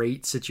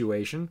great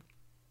situation.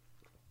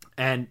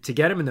 And to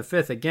get him in the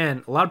 5th,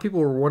 again, a lot of people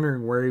were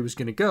wondering where he was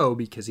going to go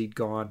because he'd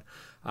gone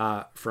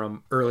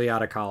from early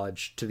out of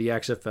college to the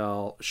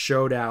XFL,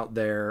 showed out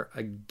there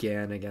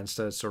again against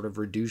a sort of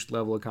reduced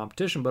level of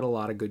competition, but a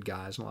lot of good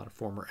guys, a lot of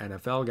former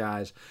NFL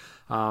guys.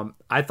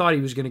 I thought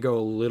he was going to go a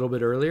little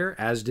bit earlier,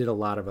 as did a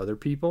lot of other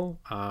people.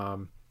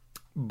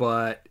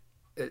 But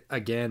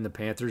again, the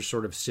Panthers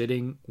sort of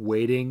sitting,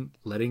 waiting,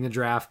 letting the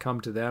draft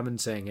come to them and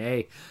saying,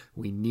 hey,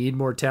 we need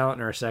more talent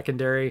in our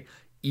secondary.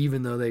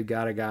 Even though they've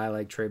got a guy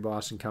like Trey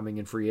Boston coming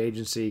in free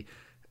agency,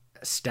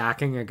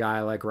 stacking a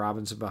guy like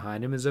Robinson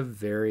behind him is a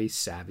very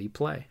savvy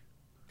play.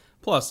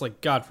 Plus,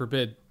 like, God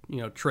forbid,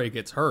 Trey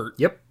gets hurt.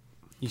 Yep.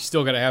 You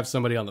still got to have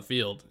somebody on the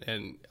field.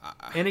 And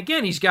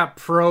again, he's got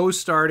pro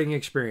starting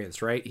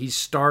experience, right? He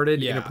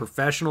started in a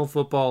professional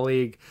football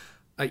league.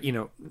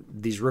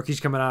 These rookies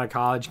coming out of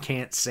college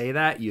can't say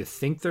that. You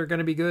think they're going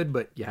to be good,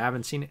 but you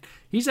haven't seen it.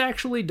 He's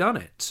actually done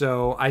it.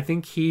 So I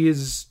think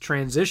his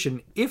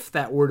transition, if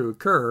that were to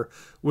occur,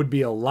 would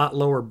be a lot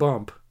lower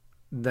bump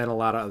than a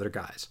lot of other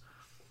guys.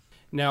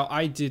 Now,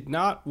 I did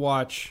not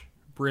watch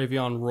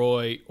Bravion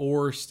Roy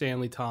or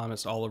Stanley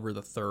Thomas Oliver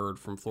III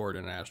from Florida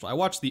International. I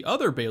watched the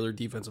other Baylor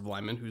defensive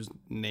lineman, whose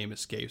name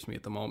escapes me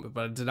at the moment,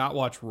 but I did not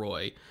watch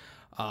Roy.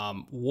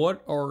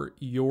 What are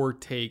your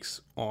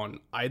takes on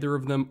either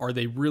of them? Are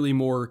they really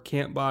more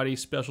camp body,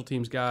 special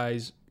teams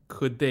guys?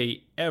 Could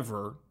they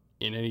ever,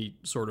 in any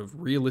sort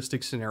of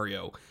realistic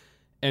scenario,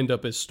 end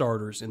up as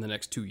starters in the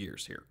next 2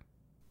 years here?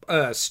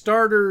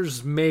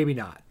 Starters, maybe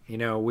not.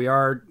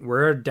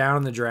 We're down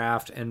in the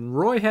draft, and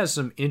Roy has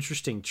some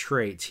interesting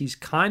traits. He's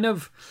kind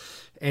of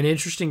an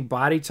interesting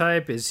body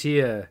type. Is he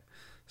a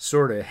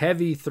sort of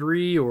heavy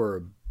 3 or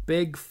a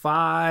big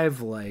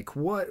 5? Like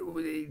what?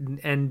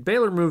 And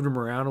Baylor moved him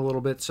around a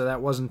little bit, so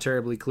that wasn't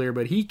terribly clear,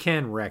 but he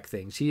can wreck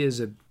things. He is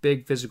a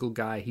big physical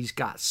guy. He's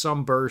got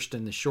some burst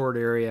in the short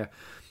area.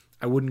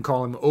 I wouldn't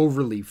call him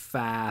overly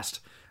fast.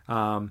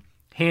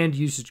 Hand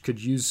usage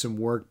could use some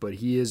work, but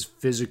he is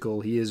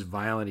physical. He is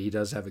violent. He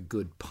does have a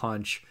good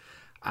punch.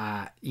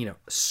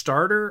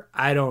 Starter,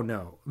 I don't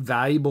know.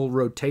 Valuable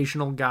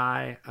rotational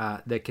guy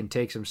that can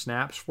take some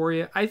snaps for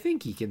you. I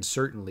think he can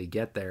certainly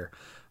get there.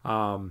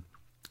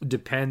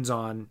 Depends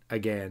on,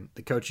 again,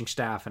 the coaching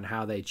staff and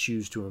how they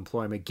choose to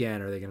employ him.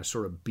 Again, are they going to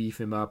sort of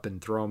beef him up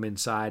and throw him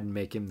inside and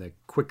make him the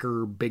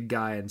quicker big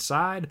guy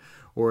inside?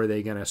 Or are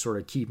they going to sort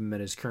of keep him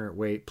at his current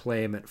weight,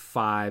 play him at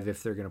 5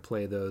 if they're going to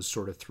play those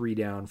sort of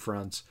 3-down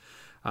fronts?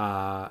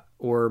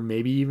 Or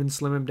maybe even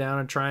slim him down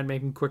and try and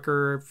make him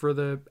quicker for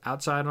the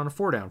outside on a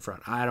 4-down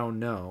front. I don't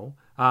know.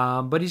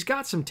 But he's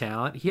got some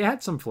talent. He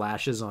had some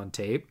flashes on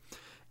tape.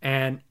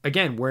 And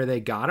again, where they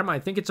got him, I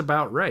think it's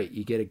about right.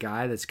 You get a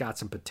guy that's got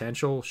some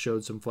potential,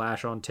 showed some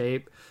flash on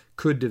tape,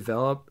 could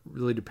develop,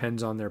 really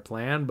depends on their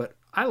plan. But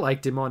I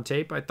liked him on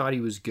tape. I thought he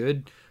was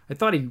good. I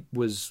thought he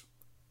was,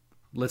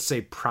 let's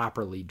say,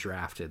 properly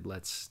drafted.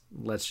 Let's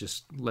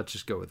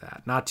just go with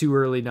that. Not too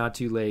early, not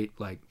too late.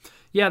 Like,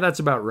 yeah, that's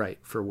about right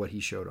for what he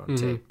showed on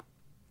tape.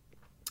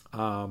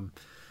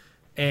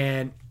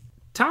 And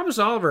Thomas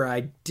Oliver, I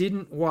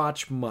didn't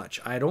watch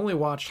much. I'd only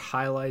watched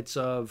highlights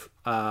of.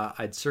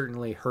 I'd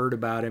certainly heard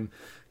about him.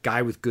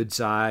 Guy with good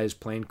size,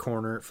 playing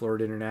corner at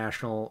Florida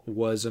International,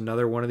 was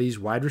another one of these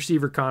wide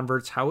receiver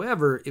converts.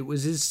 However, it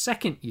was his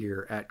second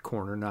year at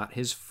corner, not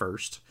his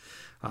first.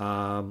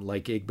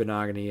 Like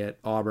Igbenogany at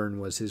Auburn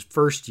was his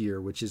first year,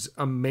 which is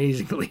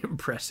amazingly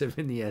impressive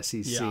in the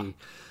SEC.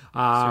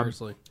 Yeah,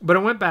 seriously. But I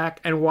went back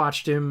and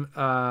watched him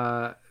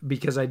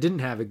because I didn't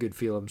have a good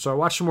feel of him. So I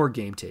watched some more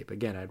game tape.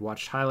 Again, I'd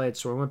watched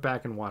highlights, so I went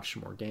back and watched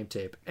some more game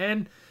tape.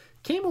 And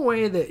came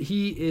away that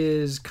he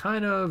is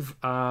kind of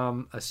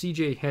a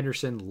CJ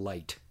Henderson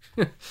light.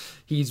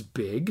 He's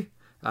big.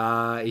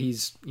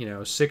 He's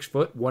 6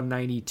 foot,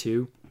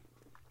 192.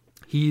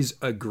 He's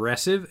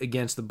aggressive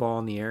against the ball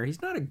in the air.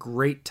 He's not a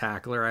great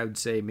tackler. I would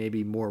say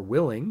maybe more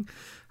willing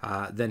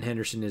than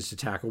Henderson is to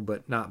tackle,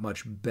 but not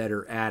much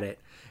better at it.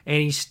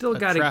 And he's still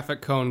got a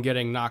traffic cone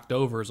getting knocked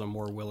over is a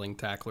more willing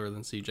tackler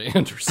than C.J.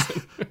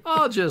 Henderson.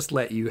 I'll just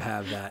let you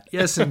have that.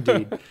 Yes,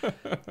 indeed.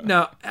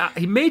 Now,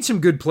 he made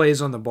some good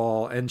plays on the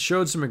ball and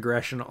showed some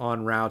aggression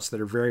on routes that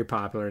are very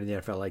popular in the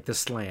NFL, like the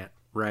slant,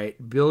 right?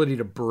 Ability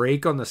to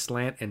break on the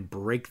slant and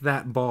break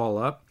that ball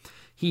up.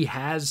 He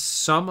has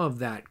some of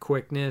that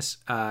quickness.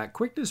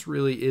 Quickness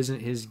really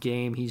isn't his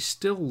game. He's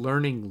still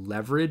learning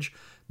leverage.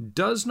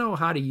 Does know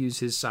how to use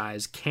his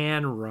size,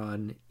 can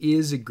run,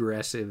 is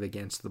aggressive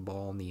against the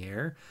ball in the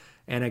air,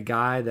 and a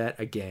guy that,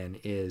 again,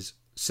 is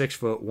 6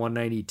 foot,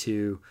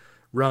 192,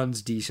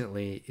 runs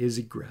decently, is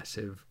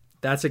aggressive.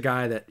 That's a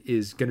guy that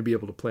is going to be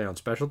able to play on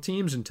special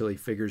teams until he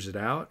figures it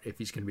out, if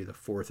he's going to be the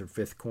 4th or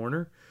 5th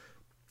corner.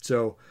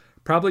 So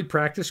probably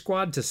practice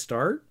squad to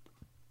start,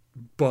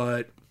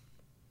 but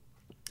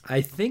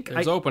I think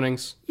there's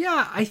openings.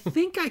 Yeah, I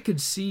think I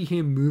could see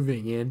him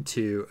moving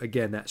into,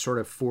 again, that sort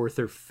of 4th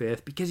or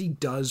 5th, because he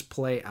does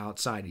play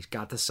outside. He's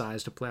got the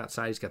size to play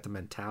outside. He's got the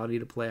mentality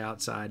to play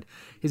outside.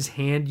 His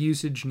hand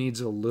usage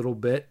needs a little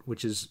bit,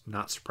 which is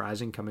not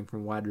surprising coming from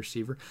a wide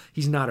receiver.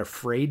 He's not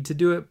afraid to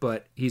do it,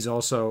 but he's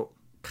also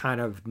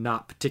kind of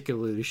not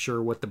particularly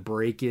sure what the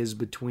break is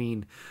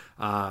between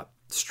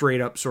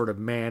straight up sort of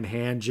man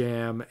hand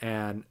jam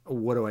and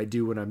what do I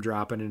do when I'm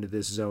dropping into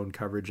this zone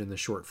coverage and the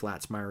short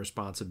flat's my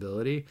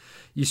responsibility.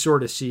 You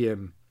sort of see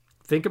him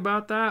think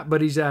about that,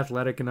 but he's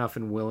athletic enough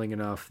and willing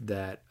enough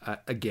that,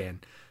 again,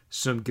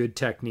 some good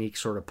technique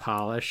sort of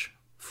polish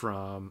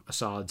from a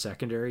solid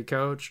secondary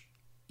coach.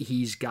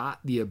 He's got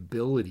the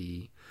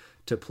ability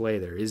to play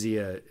there. Is he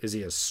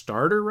a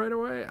starter right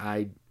away?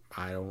 I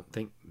don't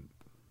think,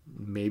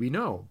 maybe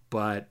no,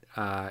 but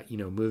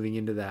moving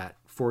into that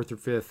 4th or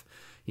 5th,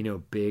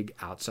 big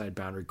outside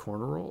boundary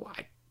corner role,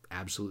 I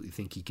absolutely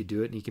think he could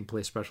do it, and he can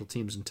play special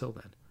teams until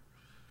then.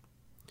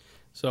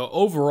 So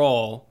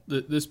overall,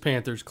 this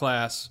Panthers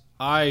class,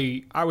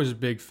 I was a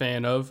big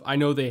fan of. I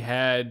know they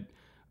had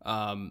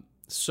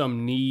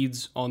some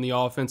needs on the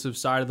offensive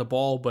side of the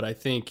ball, but I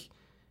think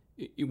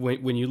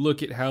when you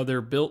look at how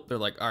they're built, they're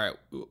like, all right,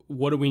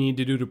 what do we need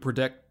to do to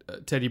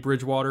protect Teddy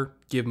Bridgewater?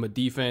 Give him a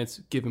defense,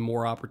 give him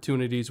more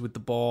opportunities with the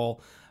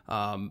ball.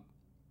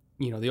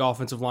 The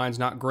offensive line's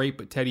not great,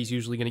 but Teddy's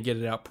usually going to get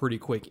it out pretty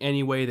quick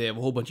anyway. They have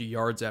a whole bunch of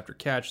yards after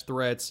catch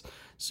threats.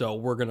 So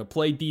we're going to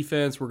play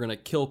defense. We're going to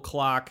kill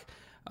clock.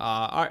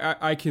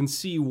 I can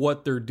see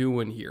what they're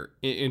doing here.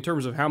 In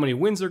terms of how many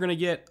wins they're going to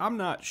get, I'm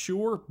not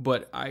sure,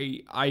 but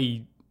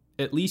I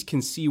at least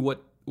can see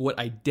what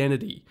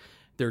identity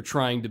they're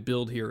trying to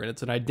build here, and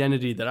it's an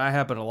identity that I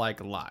happen to like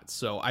a lot.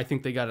 So I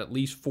think they got at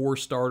least 4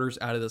 starters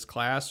out of this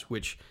class,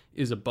 which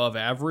is above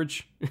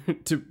average,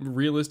 to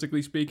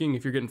realistically speaking.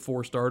 If you're getting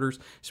 4 starters,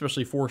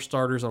 especially 4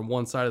 starters on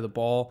one side of the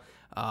ball,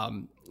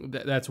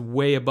 that's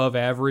way above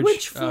average.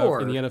 Which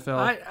 4? In the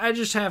NFL. I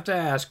just have to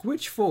ask,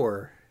 which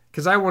 4?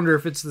 Because I wonder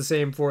if it's the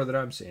same 4 that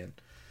I'm seeing.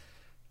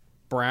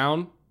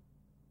 Brown,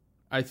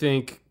 I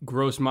think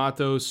Gross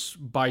Matos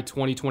by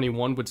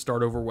 2021 would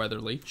start over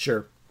Weatherly.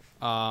 Sure.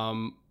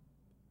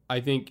 I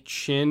think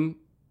Chin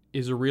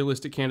is a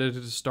realistic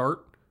candidate to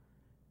start.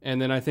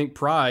 And then I think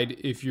Pride,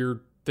 if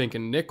you're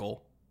thinking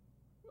nickel,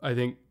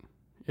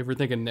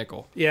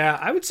 Yeah,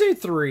 I would say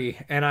 3.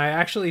 And I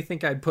actually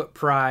think I'd put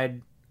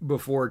Pride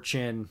before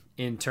Chin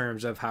in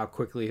terms of how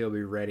quickly he'll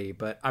be ready.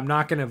 But I'm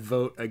not going to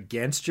vote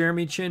against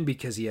Jeremy Chin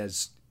because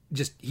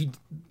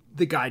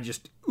the guy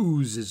just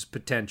oozes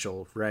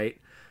potential, right?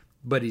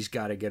 But he's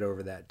got to get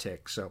over that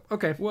tick. So,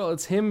 okay. Well,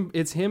 it's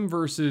him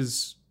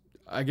versus,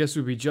 I guess it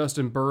would be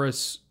Justin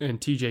Burris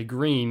and TJ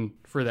Green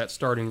for that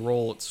starting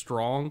role at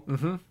strong.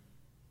 Mm-hmm.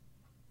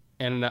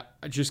 And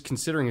just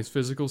considering his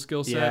physical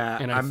skill set, yeah,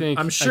 and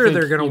I'm sure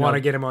they're going to want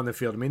to get him on the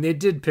field. I mean, they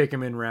did pick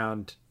him in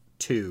round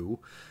 2,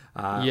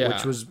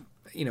 which was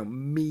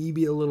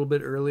maybe a little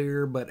bit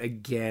earlier, but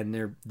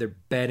again, they're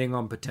betting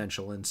on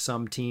potential, and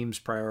some teams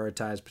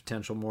prioritize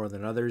potential more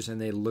than others,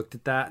 and they looked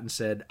at that and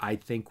said, I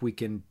think we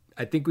can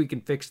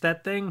fix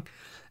that thing.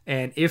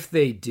 And if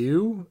they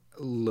do,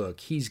 look,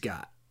 he's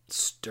got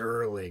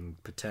sterling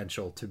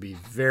potential to be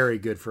very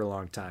good for a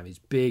long time. He's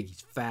big, he's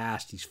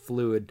fast, he's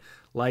fluid,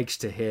 likes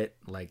to hit.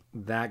 Like,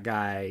 that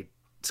guy,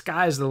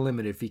 sky's the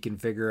limit if he can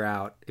figure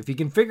out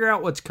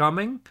what's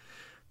coming.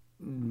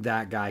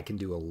 That guy can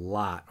do a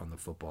lot on the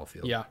football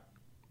field. Yeah,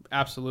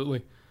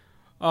 absolutely.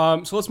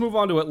 So let's move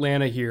on to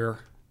Atlanta here,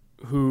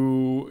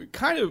 who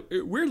kind of,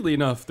 weirdly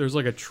enough, there's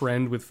like a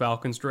trend with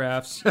Falcons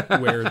drafts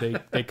where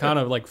they kind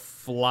of like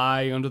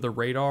fly under the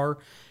radar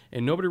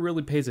and nobody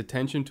really pays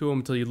attention to them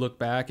until you look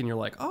back and you're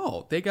like,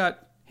 oh, they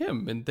got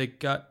him and they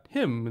got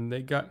him and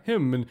they got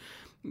him. And,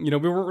 we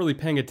weren't really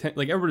paying attention.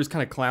 Like, everybody's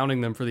kind of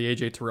clowning them for the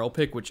AJ Terrell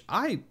pick, which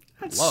I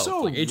love.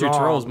 So like, AJ wrong.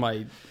 Terrell's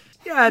my...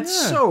 Yeah, it's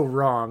so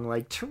wrong.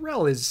 Like,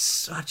 Terrell is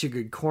such a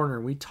good corner.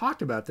 We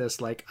talked about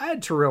this. Like, I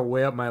had Terrell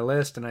way up my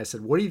list, and I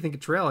said, what do you think of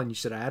Terrell? And you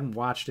said, I hadn't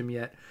watched him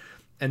yet.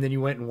 And then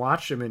you went and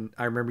watched him, and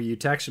I remember you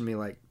texting me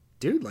like,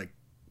 dude, like,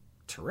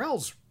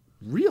 Terrell's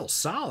real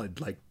solid.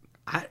 Like,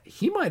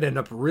 he might end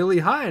up really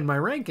high in my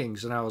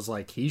rankings. And I was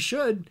like, he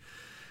should,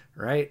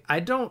 right? I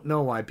don't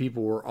know why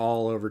people were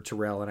all over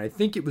Terrell, and I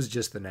think it was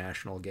just the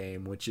national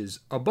game, which is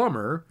a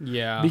bummer.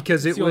 Yeah,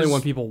 because it's the only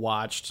one people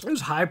watched. It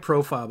was high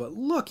profile, but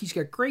look, he's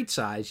got great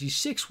size. He's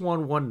 6'1",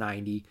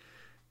 190.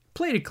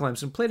 Played at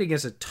Clemson, played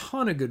against a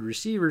ton of good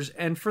receivers,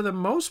 and for the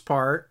most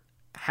part,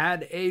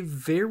 had a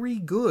very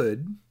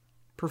good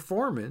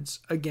performance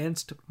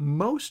against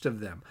most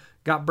of them.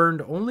 Got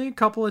burned only a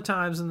couple of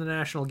times in the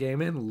national game,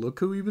 and look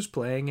who he was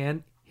playing.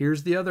 And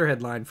here's the other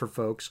headline for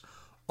folks: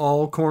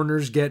 all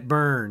corners get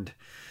burned.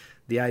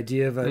 The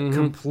idea of a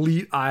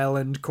complete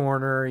island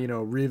corner,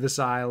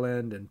 Revis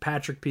Island, and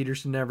Patrick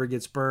Peterson never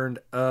gets burned.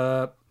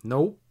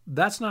 Nope,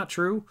 that's not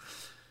true.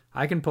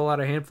 I can pull out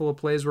a handful of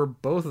plays where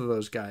both of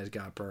those guys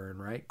got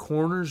burned, right?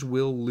 Corners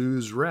will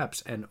lose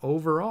reps. And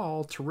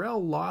overall,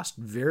 Terrell lost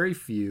very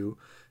few,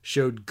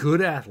 showed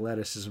good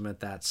athleticism at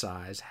that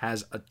size,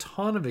 has a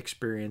ton of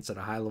experience at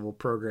a high-level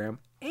program,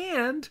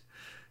 and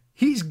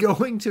he's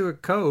going to a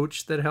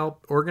coach that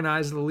helped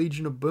organize the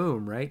Legion of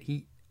Boom, right?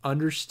 He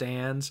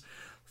understands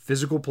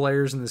physical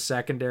players in the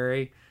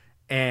secondary,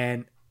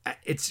 and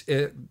it's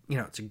a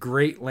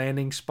great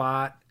landing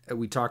spot.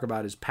 We talk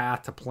about his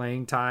path to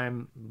playing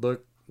time.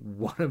 Look,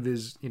 one of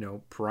his,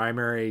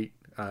 primary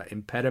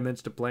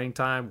impediments to playing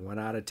time, went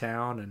out of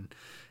town and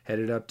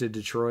headed up to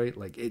Detroit.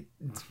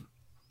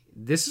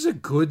 This is a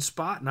good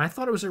spot, and I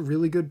thought it was a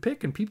really good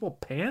pick, and people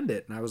panned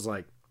it, and I was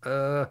like,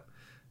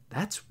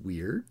 that's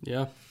weird.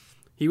 Yeah.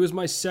 He was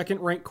my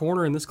second-ranked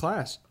corner in this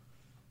class.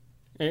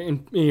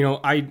 And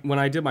when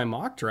I did my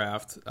mock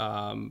draft,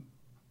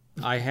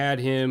 I had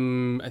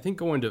him, I think,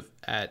 going to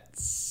at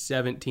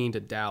 17 to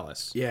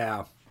Dallas.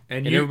 Yeah.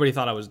 And everybody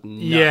thought I was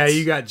nuts. Yeah,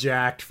 you got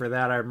jacked for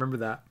that. I remember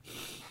that.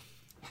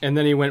 And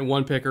then he went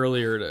one pick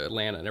earlier to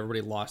Atlanta, and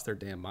everybody lost their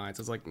damn minds.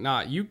 It's like,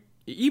 nah,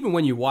 even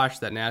when you watch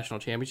that national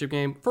championship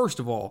game,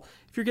 first of all,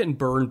 if you're getting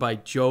burned by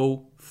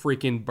Joe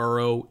freaking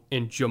Burrow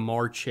and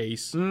Jamar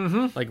Chase,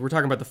 like we're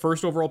talking about the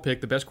first overall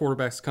pick, the best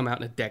quarterbacks to come out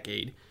in a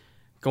decade,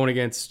 going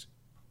against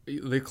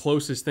the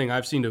closest thing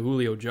I've seen to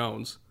Julio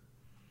Jones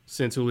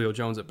since Julio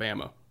Jones at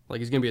Bama. Like,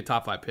 he's going to be a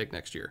top 5 pick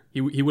next year.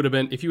 He would have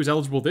been, if he was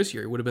eligible this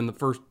year, he would have been the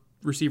first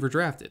receiver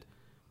drafted.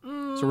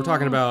 So we're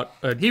talking about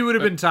he would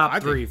have been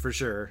top 3 for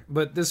sure,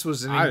 but this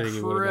was an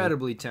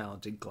incredibly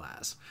talented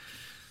class.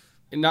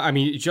 And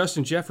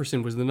Justin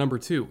Jefferson was the number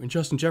 2, and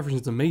Justin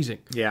Jefferson's amazing.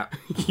 Yeah.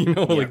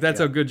 That's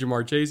how good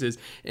Jamar Chase is.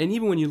 And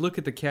even when you look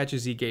at the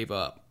catches he gave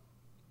up,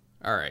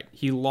 all right,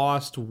 he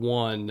lost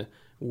one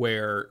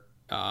where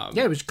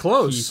it was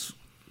close.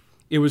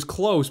 It was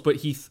close, but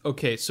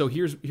so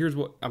here's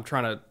what I'm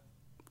trying to,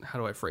 how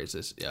do I phrase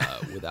this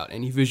without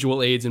any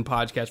visual aids in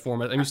podcast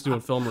format? I'm used to doing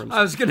film rooms.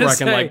 I was going to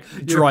say, where I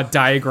can draw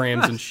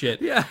diagrams and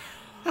shit. Yeah.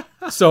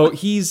 So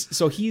he's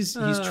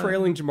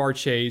trailing Jamar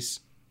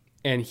Chase,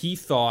 and he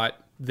thought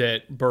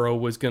that Burrow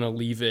was going to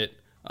leave it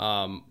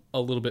a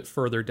little bit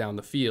further down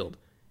the field,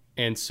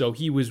 and so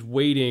he was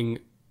waiting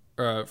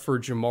for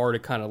Jamar to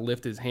kind of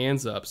lift his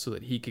hands up so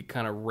that he could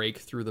kind of rake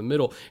through the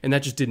middle, and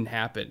that just didn't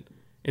happen.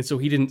 And so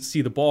he didn't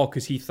see the ball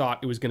because he thought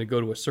it was going to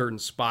go to a certain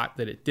spot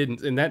that it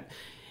didn't, and that.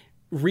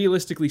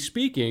 Realistically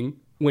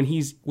speaking, when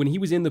he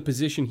was in the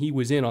position he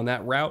was in on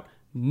that route,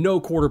 no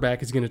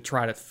quarterback is going to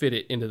try to fit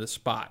it into the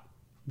spot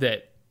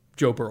that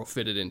Joe Burrow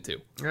fitted into.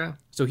 Yeah.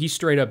 So he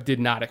straight up did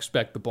not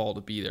expect the ball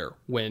to be there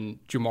when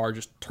Jamar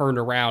just turned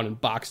around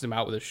and boxed him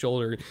out with his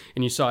shoulder,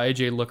 and you saw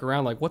AJ look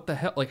around like, what the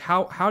hell? Like,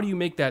 how do you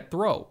make that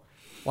throw?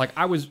 Like,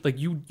 I was like,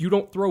 you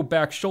don't throw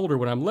back shoulder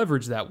when I'm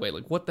leveraged that way.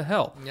 Like, what the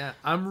hell? Yeah,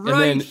 I'm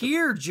right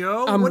here,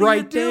 Joe. I'm what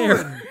right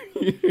are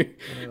you there.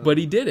 But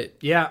he did it.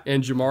 Yeah.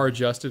 And Jamar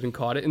adjusted and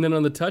caught it. And then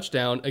on the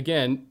touchdown,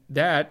 again,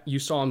 that you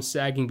saw him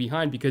sagging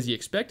behind because he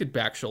expected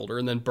back shoulder,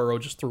 and then Burrow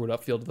just threw it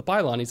upfield to the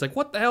pylon. He's like,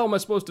 what the hell am I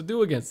supposed to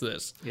do against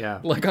this? Yeah.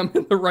 Like, I'm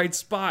in the right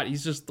spot.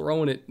 He's just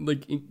throwing it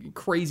like in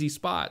crazy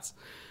spots.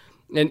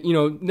 And,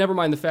 never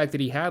mind the fact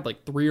that he had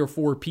like 3 or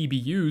 4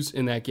 PBUs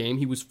in that game.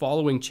 He was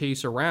following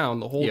Chase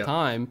around the whole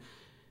time.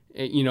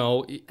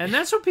 And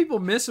that's what people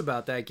miss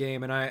about that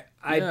game. And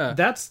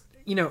that's,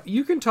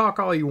 you can talk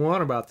all you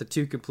want about the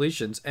 2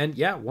 completions. And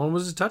yeah, one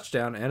was a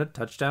touchdown and a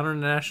touchdown in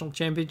a national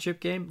championship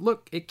game.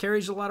 Look, it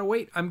carries a lot of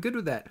weight. I'm good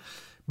with that.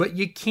 But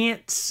you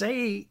can't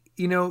say,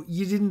 you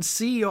didn't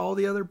see all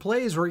the other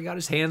plays where he got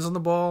his hands on the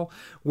ball,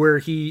 where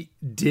he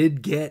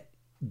did get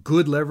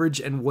good leverage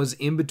and was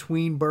in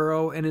between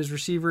Burrow and his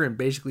receiver, and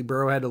basically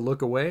Burrow had to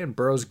look away, and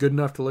Burrow's good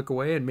enough to look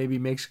away and maybe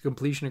makes a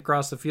completion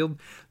across the field.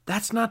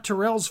 That's not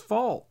Terrell's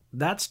fault.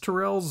 That's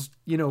Terrell's,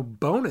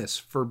 bonus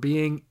for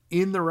being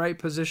in the right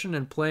position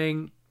and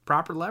playing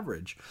proper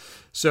leverage.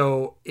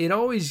 So it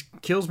always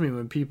kills me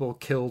when people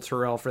kill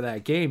Terrell for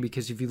that game,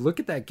 because if you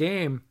look at that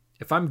game,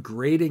 if I'm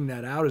grading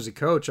that out as a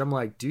coach, I'm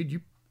like, dude,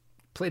 you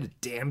played a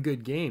damn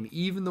good game.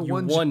 Even the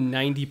ones won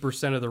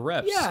 90% of the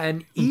reps. Yeah,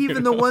 and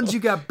even the ones you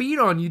got beat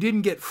on, you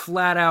didn't get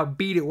flat out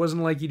beat. It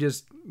wasn't like you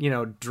just,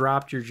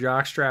 dropped your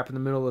jockstrap in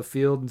the middle of the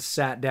field and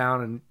sat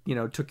down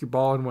and, took your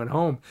ball and went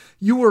home.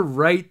 You were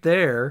right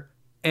there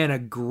and a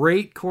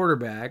great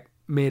quarterback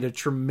made a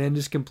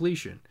tremendous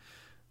completion,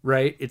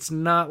 right? It's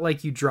not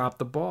like you drop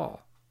the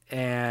ball.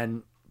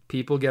 And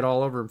people get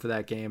all over him for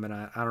that game, and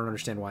I don't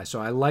understand why.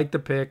 So I like the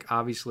pick,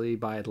 obviously,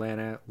 by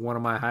Atlanta. One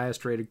of my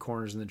highest-rated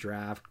corners in the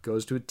draft.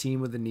 Goes to a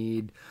team with a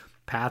need.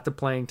 Path to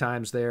playing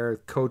time's there.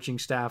 Coaching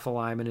staff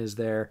alignment is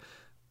there.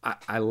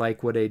 I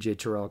like what A.J.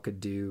 Terrell could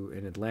do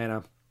in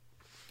Atlanta.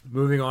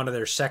 Moving on to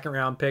their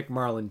second-round pick,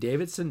 Marlon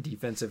Davidson,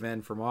 defensive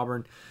end from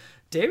Auburn.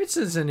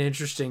 Davidson's an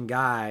interesting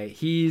guy.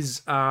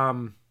 He's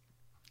got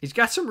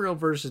some real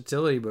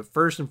versatility, but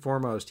first and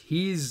foremost,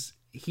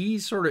 he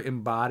sort of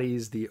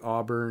embodies the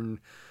Auburn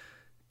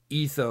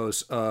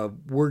ethos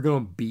of we're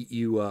going to beat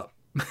you up.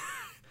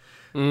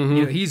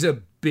 He's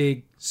a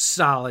big,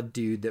 solid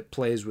dude that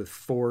plays with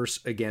force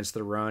against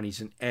the run.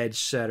 He's an edge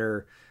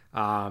setter.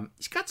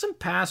 He's got some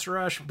pass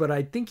rush, but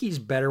I think he's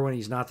better when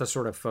he's not the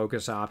sort of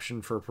focus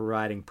option for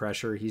providing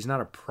pressure. He's not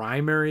a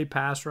primary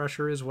pass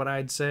rusher is what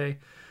I'd say.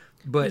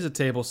 But he's a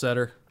table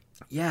setter.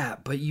 Yeah,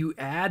 but you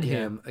add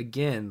him,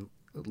 again,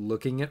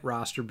 looking at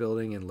roster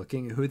building and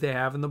looking at who they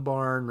have in the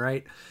barn,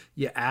 right?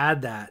 You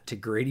add that to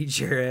Grady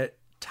Jarrett,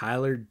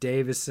 Tyler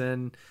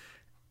Davison,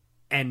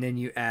 and then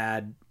you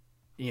add,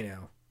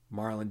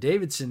 Marlon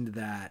Davidson to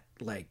that.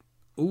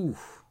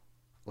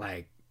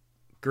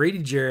 Grady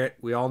Jarrett,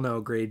 we all know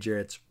Grady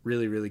Jarrett's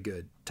really, really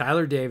good.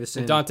 Tyler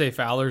Davison. And Dante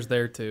Fowler's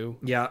there too.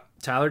 Yeah,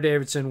 Tyler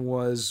Davison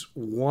was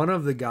one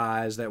of the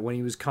guys that when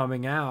he was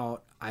coming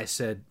out, I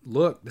said,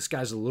 look, this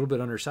guy's a little bit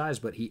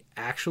undersized, but he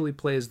actually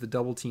plays the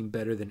double team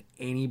better than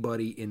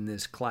anybody in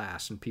this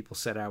class. And people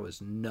said I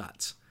was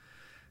nuts.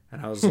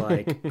 And I was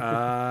like,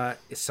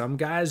 some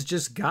guys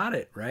just got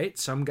it, right?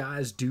 Some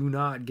guys do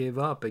not give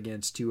up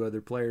against two other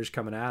players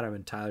coming at him.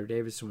 And Tyler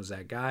Davison was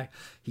that guy.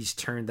 He's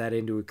turned that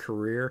into a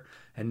career.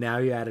 And now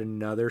you add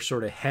another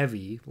sort of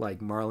heavy like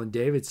Marlon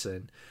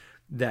Davidson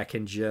that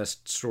can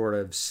just sort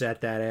of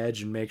set that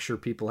edge and make sure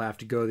people have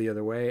to go the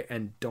other way.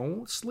 And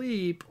don't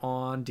sleep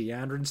on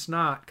DeAndre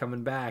Snott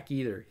coming back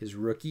either. His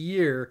rookie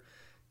year,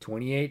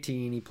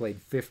 2018, he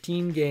played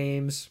 15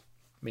 games,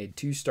 made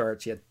 2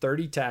 starts. He had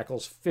 30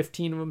 tackles,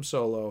 15 of them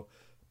solo,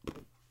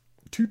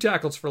 2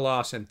 tackles for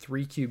loss, and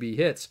 3 QB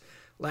hits.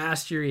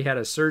 Last year he had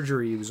a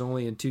surgery. He was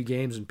only in 2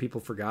 games, and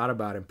people forgot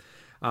about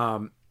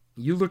him.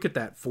 You look at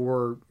that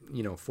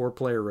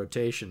 4-player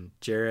rotation,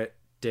 Jarrett,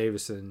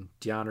 Davison,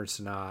 DeAndre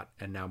Snott,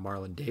 and now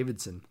Marlon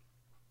Davidson.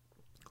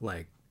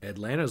 Like,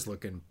 Atlanta's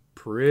looking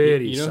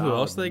pretty solid. You know who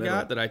else they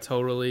got that I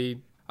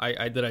totally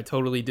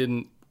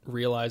didn't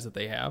realize that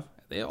they have?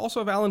 They also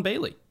have Alan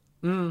Bailey.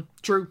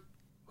 True.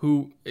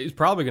 Who is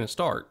probably going to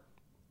start.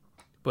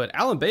 But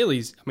Alan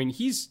Bailey's,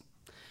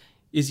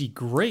 is he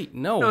great?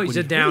 No, he's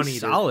a down really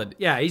eater. Solid.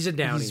 Yeah, he's a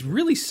down eater. He's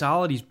really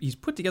solid. He's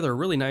put together a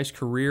really nice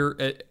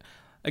career.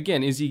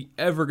 Again, is he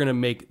ever going to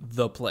make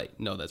the play?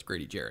 No, that's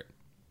Grady Jarrett.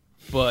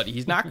 But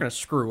he's not going to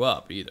screw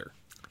up either.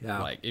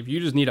 Yeah. Like, if you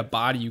just need a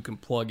body you can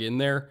plug in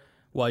there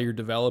while you're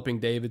developing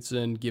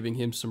Davidson, giving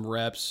him some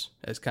reps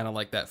as kind of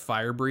like that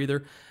fire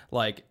breather,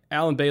 like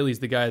Alan Bailey's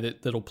the guy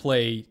that'll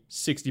play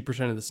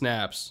 60% of the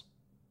snaps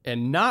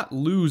and not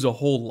lose a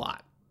whole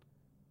lot.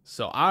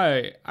 So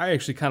I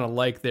actually kind of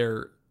like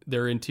their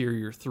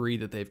interior 3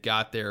 that they've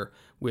got there,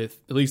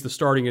 with at least the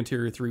starting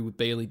interior 3 with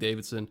Bailey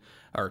Davidson,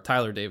 or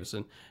Tyler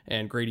Davison,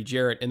 and Grady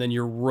Jarrett, and then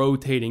you're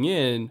rotating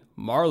in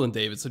Marlon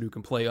Davidson, who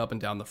can play up and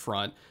down the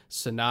front.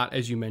 Sanat,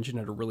 as you mentioned,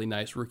 had a really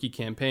nice rookie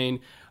campaign.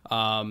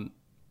 Man,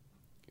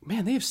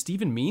 they have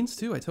Steven Means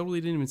too. I totally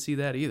didn't even see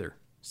that either.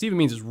 Steven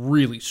Means is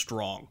really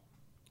strong,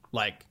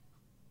 like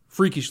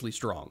freakishly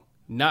strong.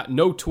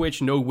 No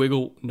twitch, no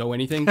wiggle, no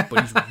anything, but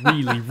he's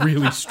really,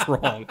 really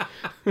strong.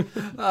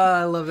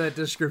 I love that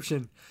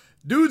description.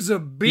 Dude's a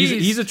beast.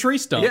 He's a tree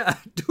stump. Yeah,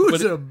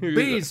 dude's a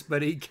beast,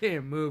 but he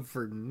can't move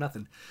for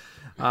nothing.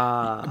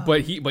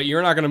 But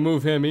you're not going to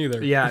move him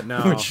either. Yeah,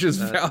 no. Which is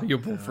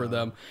valuable for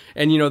them.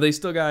 And, they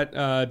still got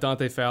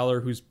Dante Fowler,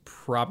 who's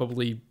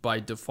probably by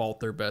default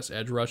their best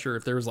edge rusher.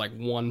 If there's like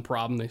one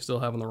problem they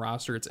still have on the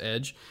roster, it's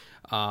edge.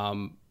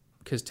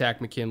 Because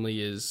Tack McKinley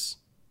is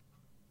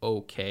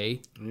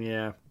okay.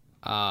 Yeah.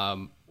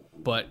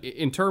 But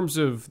in terms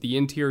of the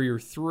interior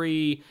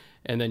 3,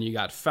 and then you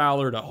got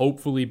Fowler to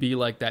hopefully be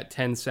like that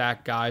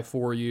 10-sack guy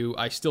for you.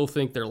 I still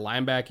think their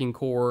linebacking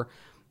core,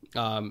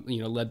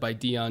 led by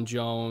Deion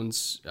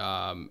Jones,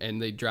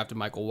 and they drafted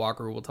Michael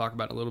Walker, who we'll talk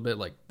about in a little bit.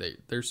 Like,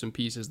 there's some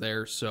pieces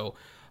there. So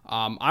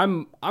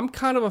I'm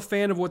kind of a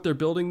fan of what they're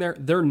building there.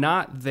 They're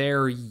not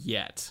there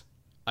yet.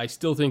 I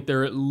still think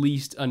they're at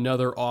least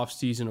another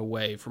offseason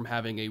away from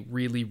having a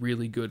really,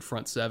 really good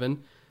front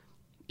 7,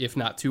 if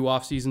not 2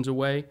 off seasons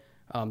away.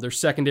 Their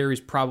secondary is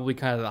probably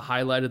kind of the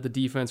highlight of the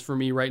defense for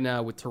me right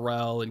now, with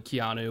Terrell and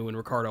Keanu and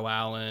Ricardo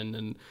Allen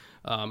and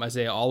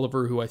Isaiah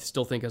Oliver, who I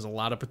still think has a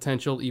lot of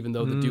potential, even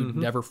though the dude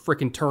never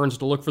freaking turns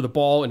to look for the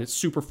ball, and it's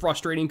super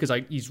frustrating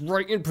because he's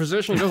right in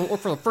position. He doesn't look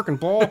for the freaking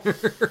ball.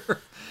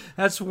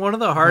 That's one of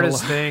the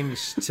hardest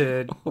things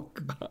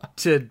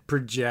to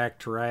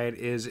project, right?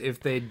 Is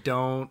if they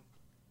don't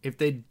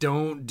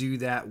do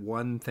that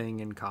one thing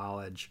in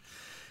college.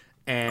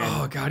 And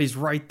oh, God, he's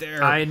right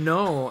there. I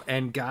know.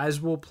 And guys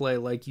will play,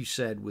 like you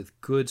said, with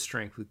good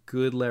strength, with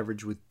good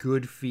leverage, with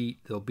good feet.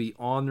 They'll be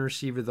on the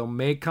receiver. They'll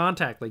make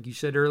contact, like you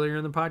said earlier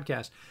in the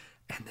podcast,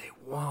 and they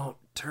won't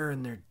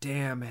turn their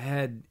damn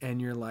head.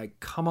 And you're like,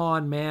 come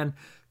on, man.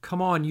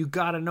 Come on. You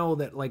got to know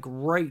that, like,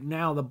 right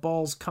now the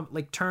ball's come,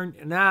 like, turn,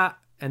 nah.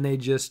 And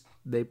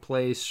they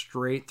play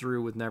straight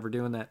through with never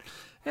doing that.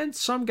 And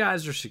some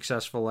guys are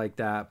successful like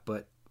that,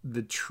 but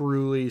the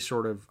truly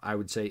sort of, I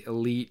would say,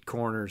 elite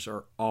corners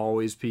are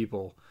always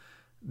people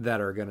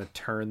that are going to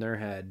turn their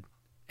head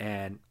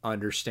and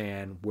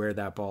understand where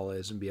that ball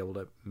is and be able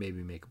to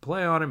maybe make a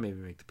play on it, maybe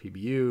make the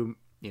PBU.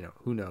 You know,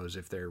 who knows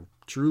if they're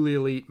truly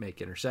elite, make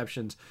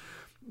interceptions.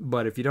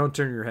 But if you don't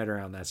turn your head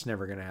around, that's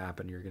never going to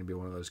happen. You're going to be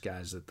one of those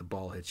guys that the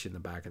ball hits you in the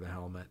back of the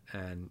helmet.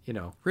 And, you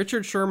know.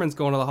 Richard Sherman's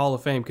going to the Hall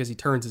of Fame because he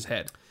turns his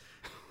head.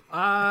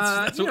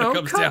 That's what it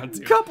comes down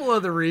to. A couple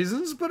other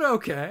reasons, but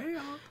okay.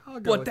 I'll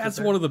go But that's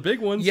one of the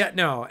big ones. Yeah,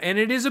 no, and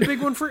it is a big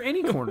one for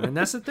any corner, and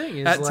that's the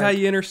thing. That's how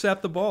you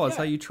intercept the ball. That's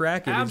how you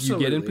track it. Is you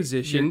get in absolutely.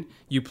 position,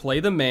 you play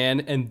the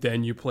man, and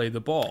then you play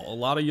the ball. A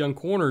lot of young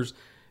corners,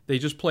 they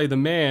just play the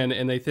man,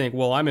 and they think,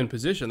 well, I'm in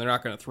position. They're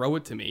not going to throw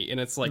it to me. And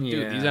it's like,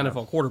 dude, these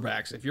NFL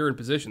quarterbacks, if you're in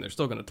position, they're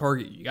still going to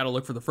target you. You got to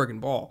look for the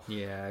friggin' ball.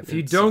 Yeah, if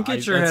you don't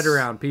get your head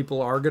around,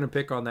 people are going to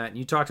pick on that. And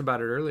you talked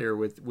about it earlier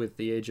with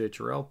the A.J.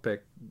 Terrell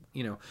pick.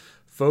 You know,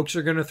 folks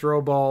are going to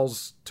throw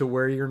balls to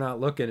where you're not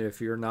looking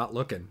if you're not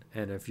looking.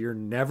 And if you're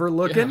never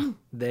looking,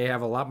 they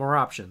have a lot more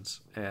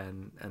options.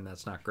 And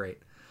that's not great.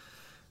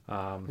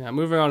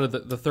 Moving on to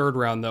the third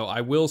round, though,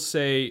 I will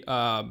say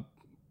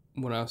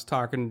when I was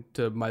talking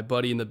to my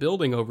buddy in the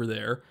building over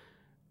there,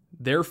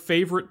 their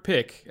favorite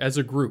pick as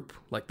a group,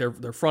 like their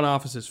front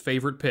office's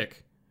favorite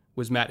pick,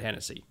 was Matt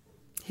Hennessy.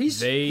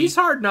 He's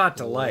hard not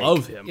to like.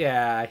 Love him.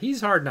 Yeah,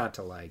 he's hard not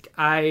to like.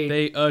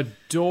 They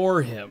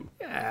adore him.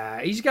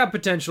 Yeah, he's got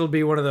potential to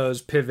be one of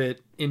those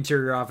pivot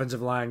interior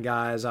offensive line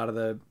guys out of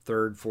the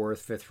third,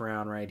 fourth, fifth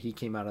round, right? He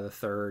came out of the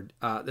third.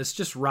 That's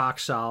just rock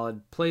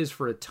solid. Plays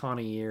for a ton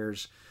of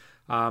years.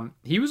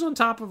 He was on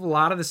top of a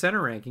lot of the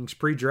center rankings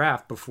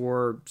pre-draft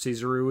before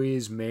Cesar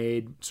Ruiz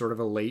made sort of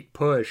a late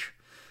push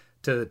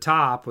to the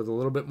top with a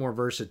little bit more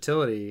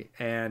versatility.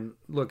 And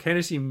look,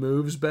 Hennessy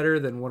moves better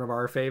than one of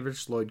our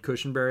favorites, Lloyd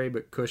Cushenberry,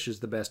 but Cush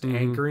is the best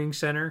anchoring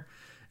center.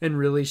 And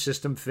really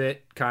system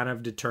fit kind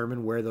of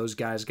determined where those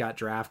guys got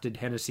drafted.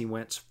 Hennessy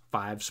went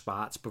 5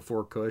 spots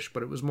before Cush,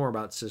 but it was more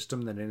about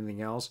system than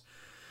anything else.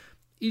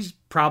 He's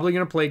probably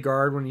going to play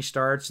guard when he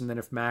starts, and then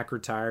if Mack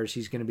retires,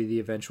 he's going to be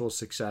the eventual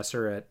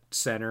successor at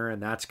center,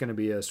 and that's going to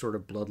be a sort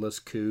of bloodless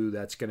coup.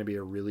 That's going to be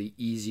a really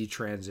easy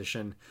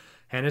transition.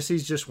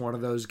 Hennessy's just one of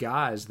those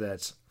guys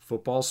that's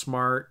football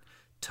smart,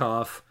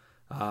 tough,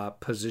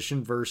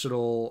 position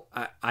versatile.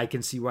 I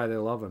can see why they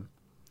love him.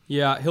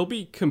 Yeah, he'll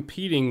be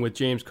competing with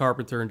James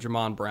Carpenter and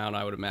Jamon Brown,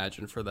 I would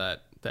imagine, for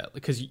that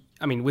because,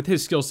 I mean, with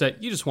his skill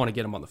set, you just want to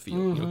get him on the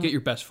field. You know, get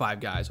your best 5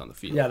 guys on the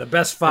field. Yeah, the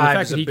best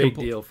 5 is a big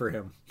deal for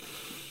him.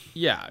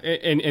 Yeah,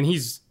 and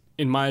he's,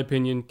 in my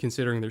opinion,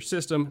 considering their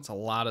system, it's a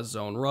lot of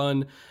zone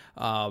run.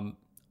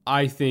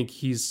 I think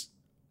he's,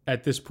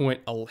 at this point,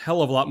 a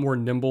hell of a lot more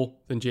nimble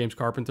than James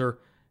Carpenter.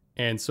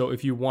 And so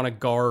if you want to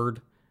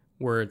guard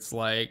where it's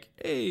like,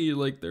 hey,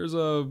 like there's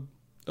a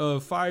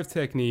 5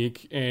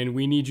 technique and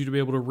we need you to be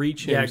able to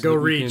reach him. Yeah, go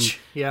reach.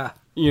 Yeah.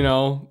 You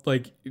know,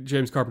 like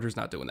James Carpenter's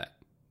not doing that.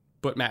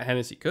 But Matt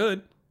Hennessy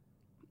could.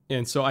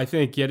 And so I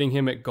think getting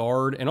him at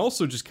guard and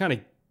also just kind of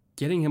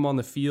getting him on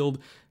the field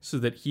so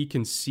that he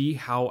can see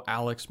how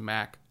Alex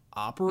Mack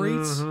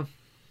operates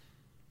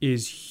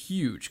is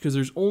huge, because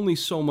there's only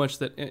so much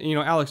that, you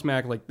know, Alex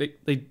Mack, like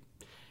they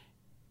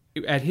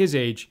at his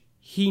age,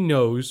 he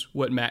knows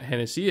what Matt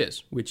Hennessy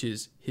is, which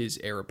is his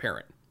heir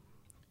apparent.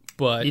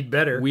 But he'd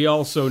better. We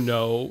also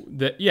know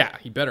that,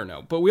 he better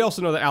know. But we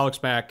also know that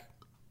Alex Mack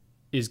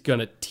is going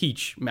to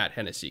teach Matt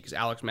Hennessy, because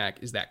Alex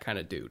Mack is that kind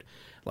of dude.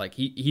 Like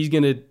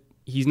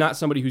he's not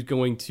somebody who's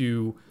going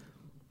to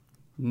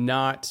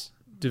not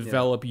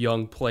develop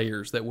young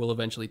players that will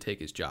eventually take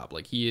his job.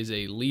 Like, he is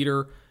a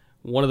leader,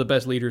 one of the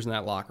best leaders in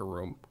that locker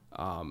room.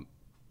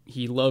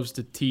 He loves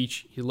to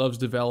teach. He loves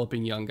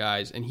developing young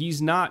guys, and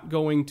he's not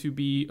going to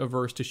be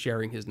averse to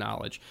sharing his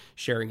knowledge,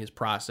 sharing his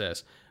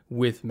process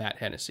with Matt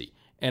Hennessy.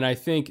 And I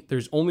think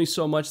there's only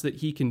so much that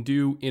he can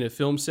do in a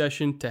film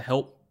session to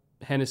help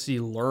Hennessy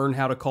learn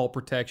how to call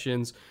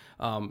protections,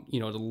 to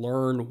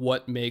learn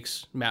what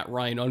makes Matt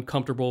Ryan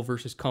uncomfortable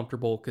versus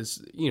comfortable.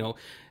 Because,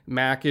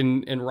 Mac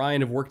and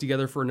Ryan have worked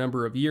together for a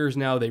number of years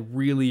now. They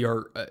really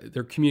are,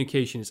 their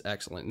communication is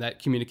excellent. And that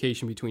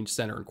communication between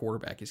center and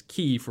quarterback is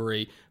key for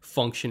a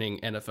functioning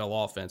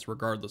NFL offense,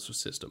 regardless of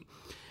system.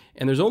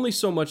 And there's only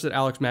so much that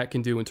Alex Mack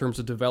can do in terms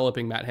of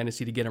developing Matt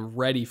Hennessy to get him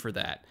ready for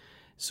that.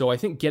 So I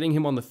think getting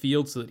him on the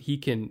field so that he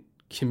can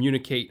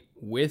communicate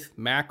with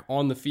Mac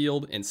on the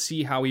field and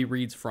see how he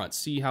reads front,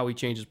 see how he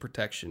changes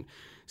protection,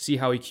 see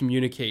how he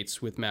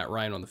communicates with Matt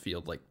Ryan on the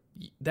field. Like,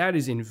 that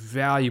is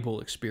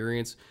invaluable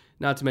experience,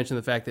 not to mention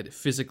the fact that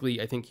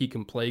physically I think he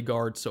can play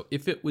guard. So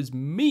if it was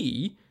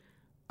me,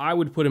 I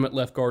would put him at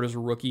left guard as a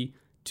rookie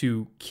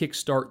to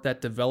kickstart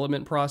that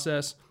development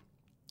process,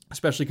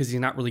 especially because he's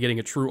not really getting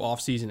a true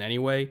offseason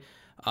anyway.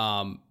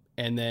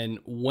 And then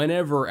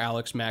whenever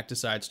Alex Mack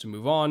decides to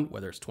move on,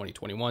 whether it's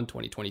 2021,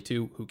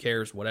 2022, who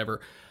cares,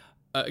 whatever,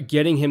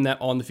 getting him that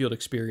on-the-field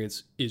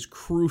experience is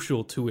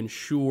crucial to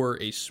ensure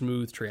a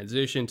smooth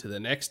transition to the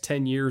next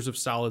 10 years of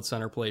solid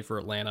center play for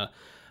Atlanta.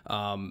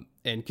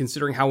 And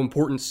considering how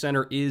important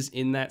center is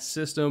in that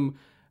system,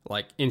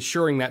 like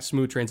ensuring that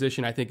smooth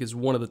transition, I think is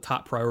one of the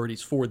top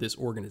priorities for this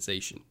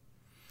organization.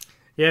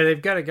 Yeah,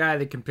 they've got a guy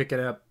that can pick it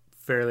up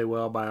fairly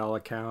well by all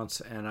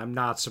accounts, and I'm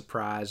not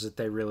surprised that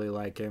they really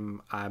like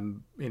him.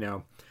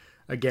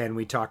 Again,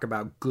 we talk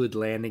about good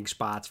landing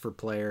spots for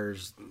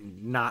players,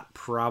 not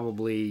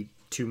probably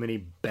too many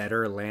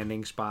better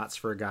landing spots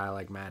for a guy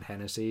like Matt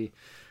Hennessy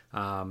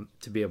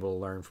to be able to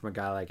learn from a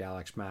guy like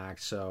Alex Mack.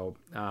 So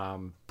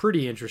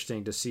pretty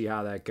interesting to see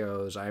how that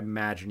goes. I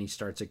imagine he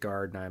starts at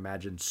guard, and I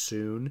imagine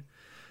soon.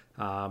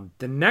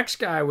 The next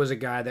guy was a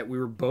guy that we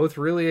were both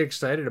really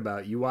excited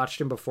about. You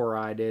watched him before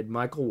I did,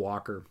 Michael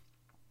Walker.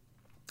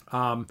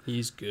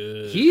 He's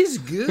good. He's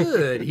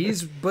good.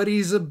 But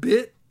he's a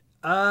bit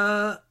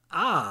odd.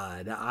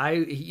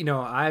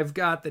 I've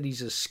got that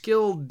he's a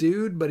skilled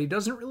dude, but he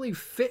doesn't really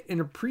fit in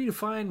a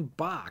predefined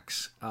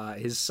box.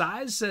 His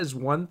size says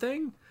one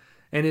thing,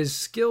 and his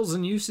skills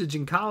and usage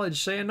in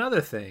college say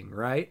another thing,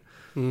 right?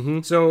 Mm-hmm.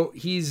 So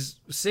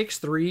he's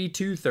 6'3",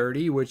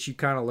 230, which you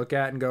kind of look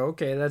at and go,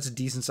 okay, that's a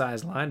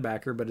decent-sized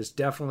linebacker, but it's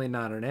definitely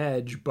not an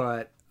edge.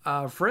 But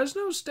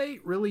Fresno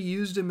State really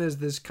used him as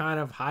this kind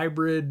of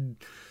hybrid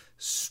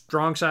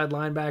strong side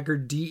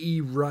linebacker,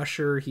 DE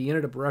rusher. He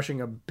ended up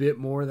rushing a bit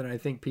more than I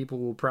think people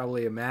will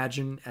probably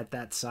imagine at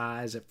that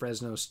size at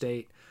Fresno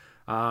State.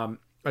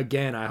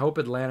 Again, I hope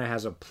Atlanta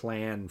has a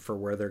plan for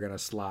where they're going to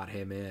slot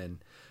him in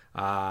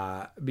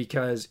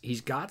because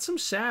he's got some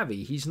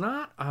savvy. He's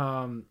not,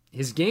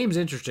 his game's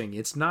interesting.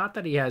 It's not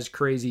that he has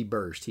crazy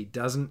burst. He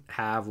doesn't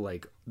have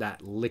like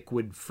that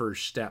liquid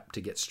first step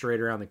to get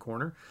straight around the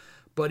corner.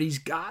 But he's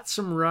got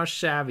some rush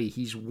savvy.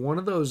 He's one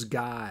of those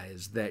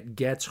guys that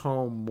gets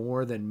home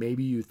more than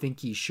maybe you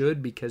think he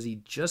should because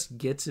he just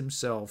gets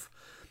himself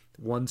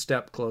one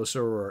step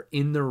closer or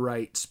in the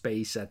right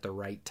space at the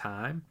right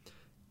time.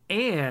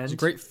 And he's a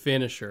great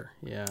finisher,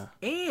 yeah.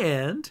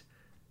 And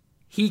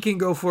he can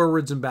go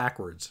forwards and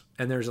backwards.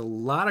 And there's a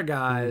lot of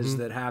guys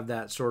that have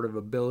that sort of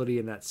ability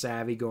and that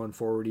savvy going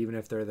forward, even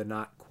if they're the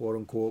not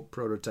quote-unquote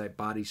prototype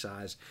body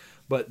size.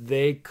 But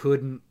they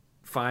couldn't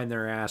find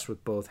their ass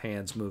with both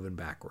hands moving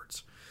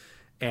backwards.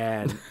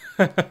 And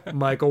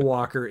Michael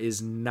Walker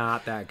is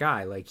not that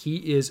guy. Like,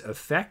 he is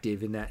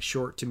effective in that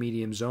short to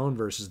medium zone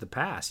versus the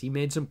pass. He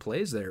made some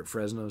plays there at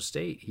Fresno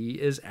State. He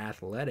is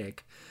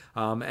athletic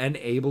and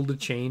able to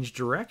change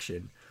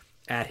direction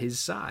at his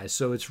size.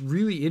 So it's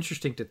really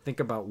interesting to think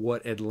about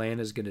what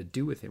Atlanta's going to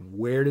do with him.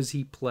 Where does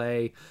he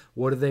play?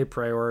 What do they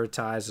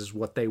prioritize as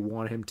what they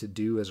want him to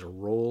do as a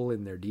role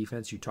in their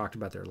defense? You talked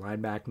about their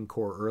linebacking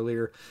core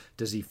earlier.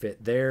 Does he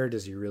fit there?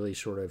 Does he really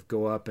sort of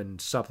go up and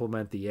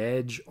supplement the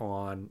edge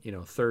on,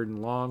 third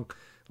and long?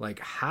 Like,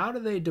 how do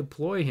they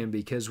deploy him?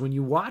 Because when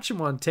you watch him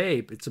on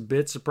tape, it's a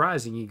bit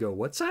surprising. You go,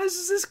 what size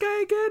is this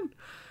guy again?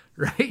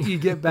 Right? You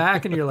get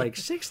back and you're like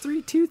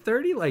 6'3",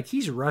 230. Like,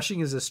 he's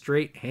rushing as a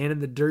straight hand in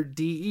the dirt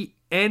DE.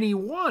 And he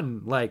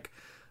won. Like,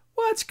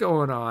 what's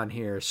going on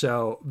here?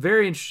 So,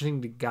 very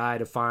interesting guy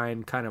to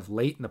find kind of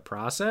late in the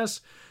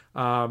process.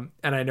 And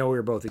I know we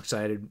were both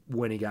excited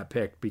when he got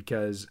picked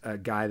because a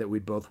guy that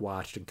we'd both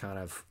watched and kind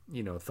of,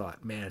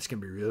 thought, man, it's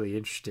going to be really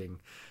interesting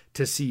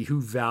to see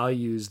who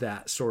values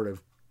that sort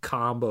of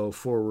combo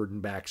forward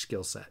and back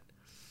skill set.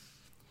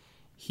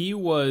 He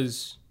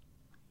was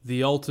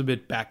the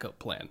ultimate backup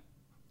plan.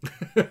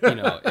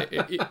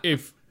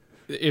 If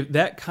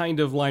that kind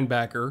of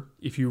linebacker,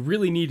 if you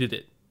really needed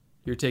it,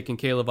 you're taking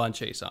Caleb on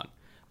Chase on.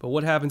 But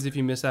what happens if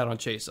you miss out on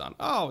Chase on?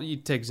 Oh, you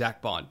take Zach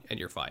Bond and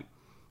you're fine.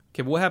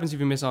 Okay, but what happens if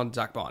you miss out on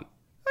Zach Bond?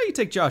 Oh, you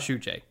take Josh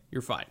Uche.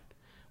 You're fine.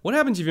 What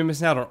happens if you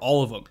miss out on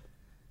all of them?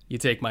 You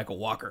take Michael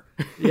Walker.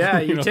 Yeah,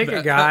 you take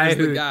a guy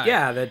who,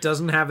 that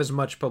doesn't have as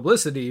much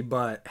publicity,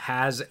 but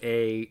has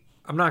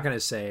I'm not going to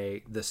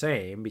say the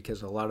same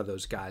because a lot of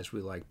those guys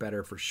we like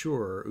better for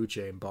sure,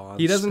 Uche and Bond.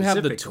 He doesn't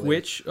have the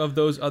twitch of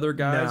those other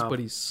guys, but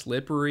he's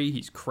slippery,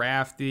 he's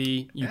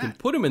crafty. You can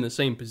put him in the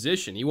same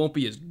position. He won't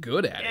be as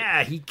good at it.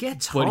 Yeah, he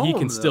gets but home, he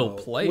can still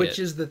play which it.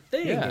 is the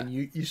thing. Yeah. And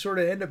you sort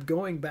of end up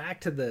going back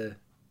to the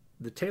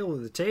tail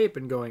of the tape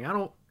and going, I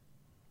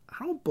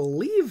don't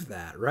believe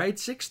that, right?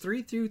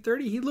 6'3",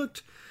 230. He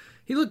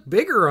looked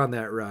bigger on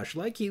that rush.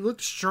 Like, he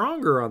looked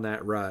stronger on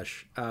that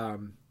rush.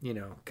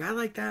 Guy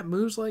like that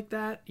moves like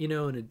that, in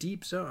a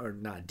deep zone, or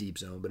not deep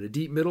zone, but a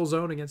deep middle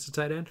zone against the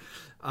tight end.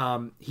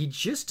 He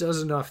just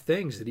does enough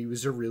things that he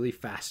was a really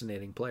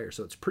fascinating player.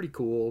 So it's pretty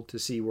cool to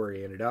see where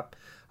he ended up.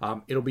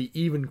 It'll be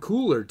even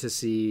cooler to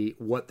see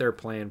what their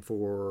plan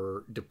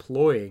for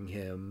deploying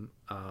him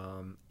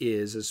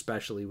is,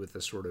 especially with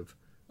the sort of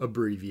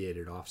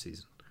abbreviated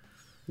offseason.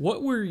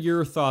 What were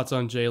your thoughts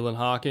on Jalen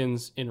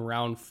Hawkins in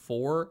round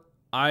 4?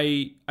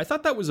 I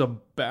thought that was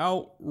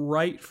about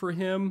right for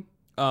him.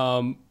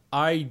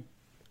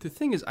 The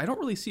thing is, I don't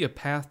really see a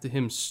path to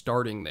him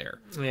starting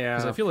there. Yeah.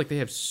 Because I feel like they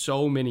have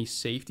so many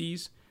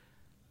safeties.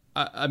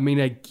 I mean,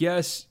 I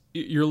guess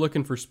you're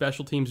looking for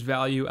special teams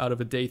value out of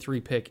a day 3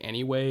 pick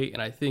anyway,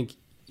 and I think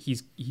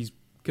he's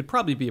could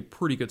probably be a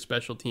pretty good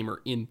special teamer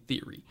in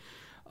theory.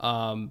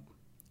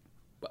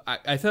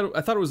 I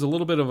thought it was a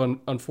little bit of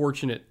an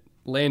unfortunate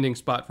landing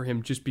spot for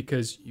him just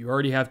because you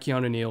already have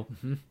Keanu Neal,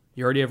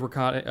 you already have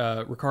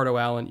Ricardo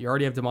Allen, you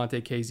already have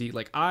DeMonte Casey.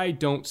 Like, I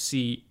don't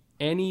see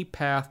any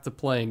path to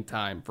playing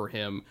time for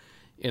him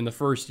in the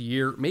first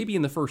year, maybe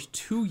in the first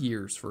 2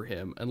 years for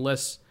him,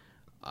 unless,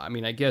 I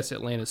mean, I guess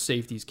Atlanta's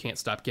safeties can't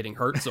stop getting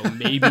hurt, so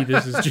maybe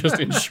this is just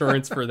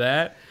insurance for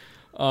that.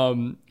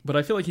 But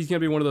I feel like he's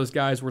going to be one of those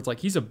guys where it's like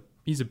he's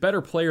a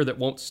better player that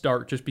won't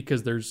start just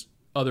because there's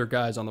other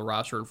guys on the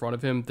roster in front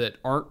of him that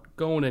aren't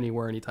going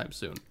anywhere anytime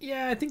soon.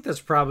 Yeah, I think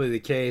that's probably the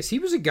case. He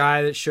was a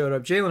guy that showed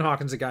up. Jalen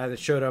Hawkins, a guy that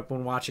showed up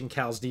when watching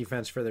Cal's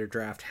defense for their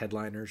draft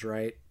headliners,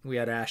 right? We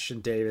had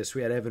Ashton Davis.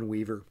 We had Evan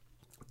Weaver.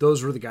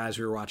 Those were the guys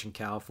we were watching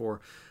Cal for.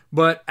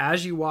 But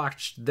as you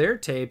watched their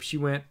tapes, you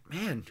went,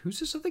 man, who's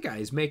this other guy?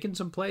 He's making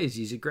some plays.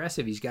 He's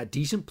aggressive. He's got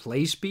decent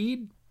play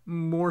speed,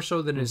 more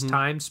so than his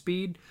time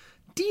speed.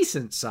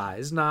 Decent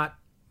size, not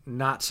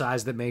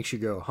size that makes you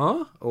go,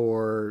 huh?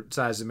 Or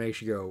size that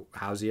makes you go,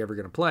 how's he ever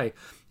going to play?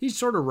 He's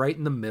sort of right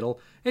in the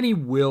middle, and he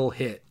will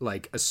hit,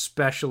 like,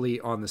 especially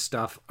on the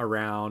stuff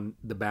around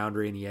the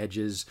boundary and the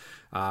edges,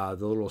 the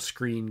little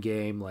screen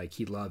game. Like,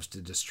 he loves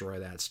to destroy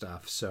that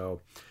stuff.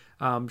 So,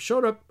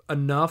 showed up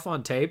enough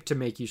on tape to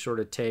make you sort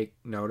of take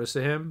notice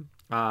of him.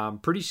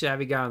 Pretty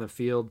savvy guy on the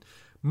field.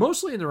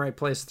 Mostly in the right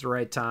place at the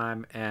right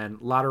time, and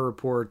a lot of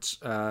reports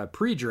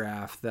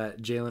pre-draft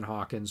that Jalen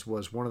Hawkins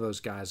was one of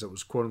those guys that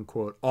was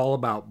quote-unquote all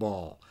about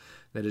ball,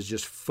 that is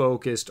just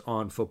focused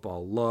on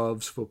football,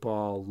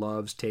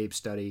 loves tape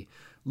study,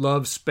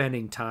 loves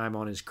spending time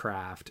on his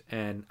craft,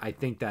 and I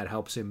think that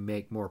helps him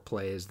make more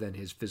plays than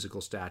his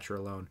physical stature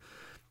alone.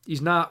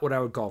 He's not what I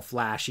would call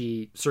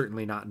flashy,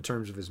 certainly not in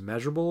terms of his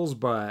measurables,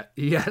 but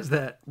he has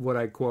that what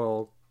I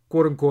call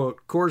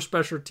quote-unquote core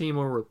special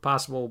teamer with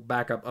possible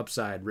backup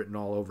upside written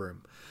all over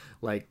him.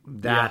 Like,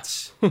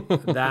 that's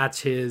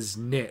his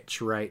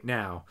niche right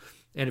now.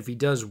 And if he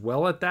does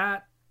well at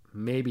that,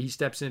 maybe he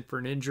steps in for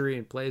an injury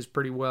and plays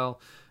pretty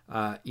well.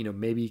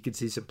 Maybe you could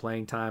see some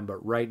playing time,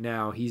 but right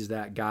now he's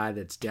that guy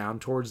that's down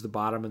towards the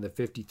bottom of the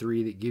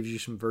 53 that gives you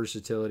some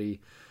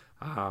versatility,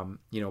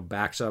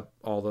 backs up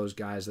all those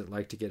guys that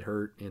like to get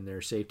hurt in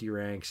their safety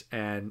ranks,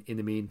 and in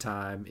the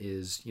meantime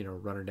is,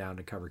 running down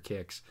to cover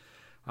kicks.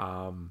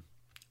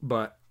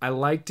 But I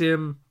liked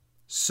him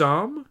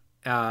some,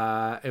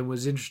 and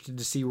was interested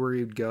to see where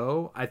he'd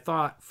go. I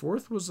thought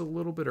 4th was a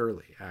little bit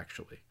early,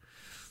 actually.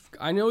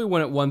 I know he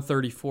went at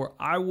 134.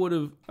 I would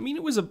have. I mean,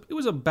 it was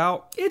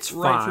about it's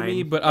right fine for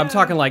me, but I'm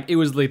talking like it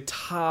was the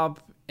top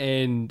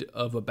end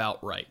of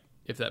about right,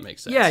 if that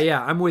makes sense.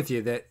 Yeah, I'm with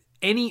you. That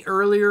any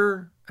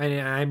earlier, and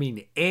I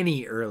mean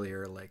any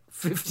earlier, like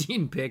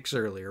 15 picks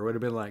earlier, would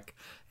have been like,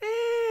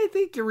 I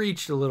think you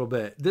reached a little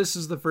bit. This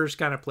is the first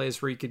kind of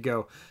place where you could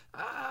go,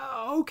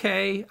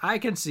 okay, I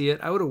can see it.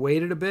 I would have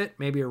waited a bit,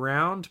 maybe a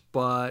round,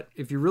 but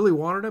if you really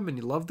wanted him and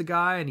you love the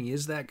guy and he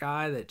is that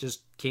guy that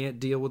just can't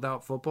deal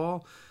without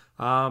football,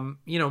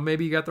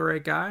 maybe you got the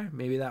right guy.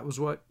 Maybe that was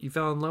what you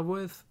fell in love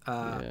with.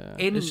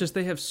 And it's just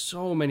they have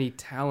so many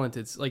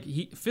talented, like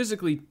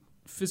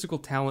physical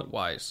talent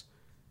wise,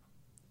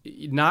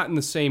 not in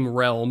the same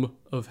realm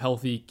of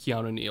healthy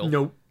Keanu Neal.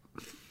 Nope.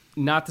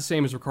 Not the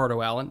same as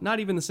Ricardo Allen. Not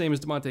even the same as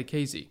DeMonte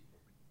Casey.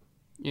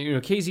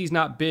 Casey's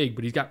not big,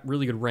 but he's got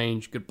really good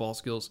range, good ball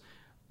skills.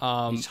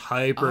 He's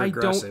hyper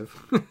aggressive.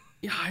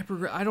 I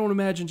don't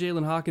imagine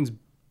Jalen Hawkins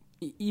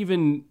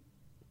even.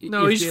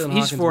 No, he's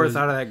 4th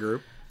out of that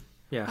group.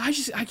 Yeah,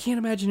 I can't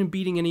imagine him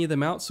beating any of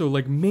them out. So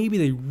like maybe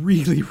they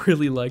really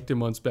really liked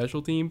him on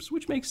special teams,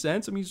 which makes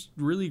sense. I mean, he's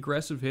a really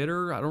aggressive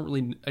hitter. I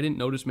didn't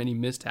notice many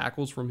missed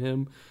tackles from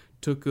him.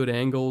 Took good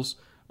angles.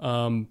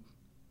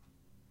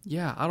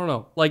 Yeah, I don't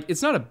know. Like,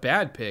 it's not a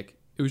bad pick.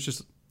 It was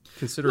just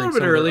considering a little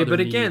bit early, but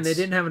again, needs. they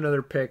didn't have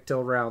another pick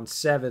till round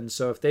 7.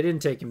 So if they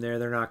didn't take him there,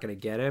 they're not going to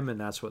get him, and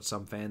that's what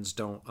some fans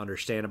don't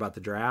understand about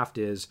the draft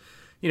is,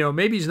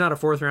 maybe he's not a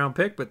 4th round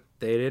pick, but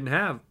they didn't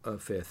have a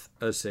 5th,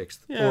 a 6th,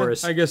 or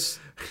I guess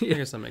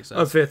that makes sense.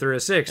 A 5th or a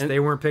 6th.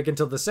 They weren't picking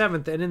until the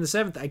 7th, and in the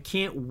 7th, I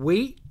can't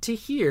wait to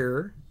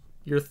hear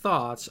your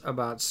thoughts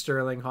about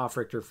Sterling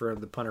Hoffrichter for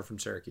the punter from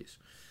Syracuse.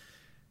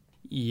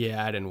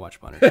 Yeah, I didn't watch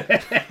punter.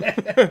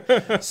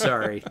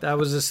 Sorry, that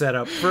was a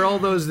setup. For all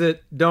those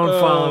that don't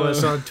follow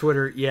us on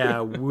Twitter,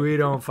 we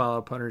don't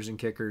follow punters and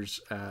kickers,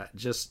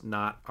 just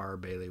not our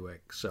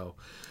bailiwick. So,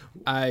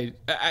 I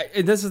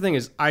that's the thing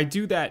is, I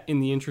do that in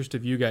the interest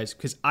of you guys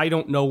because I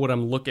don't know what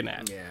I'm looking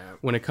at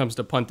when it comes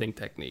to punting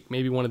technique.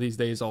 Maybe one of these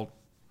days I'll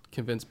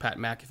convince Pat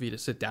McAfee to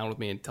sit down with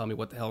me and tell me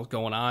what the hell is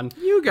going on.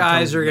 You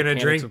guys are going to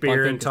drink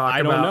beer and talk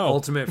about know.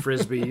 Ultimate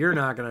Frisbee. You're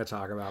not going to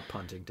talk about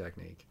punting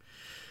technique.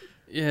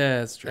 Yeah,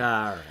 that's true.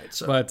 All right.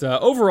 So. But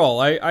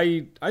overall,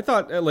 I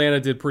thought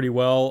Atlanta did pretty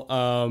well.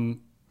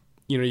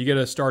 You get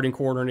a starting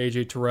corner in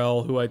A.J.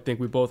 Terrell, who I think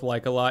we both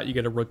like a lot. You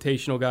get a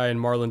rotational guy in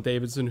Marlon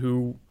Davidson,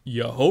 who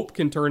you hope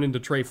can turn into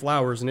Trey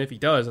Flowers, and if he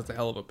does, that's a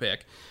hell of a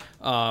pick.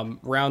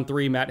 Round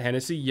 3, Matt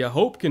Hennessy, you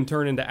hope can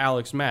turn into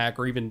Alex Mack,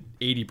 or even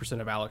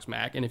 80% of Alex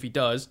Mack, and if he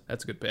does,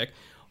 that's a good pick.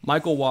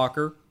 Michael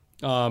Walker,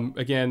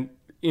 again,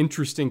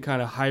 interesting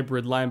kind of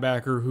hybrid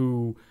linebacker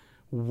who,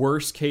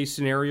 worst case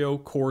scenario,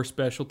 core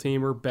special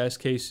teamer, best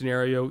case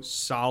scenario,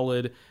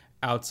 solid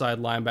outside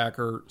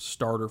linebacker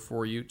starter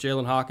for you.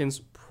 Jalen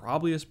Hawkins,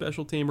 probably a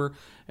special teamer,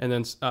 and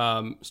then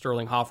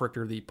Sterling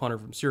Hoffrichter, the punter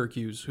from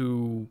Syracuse,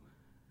 who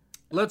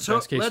let's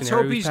hope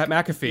he's Pat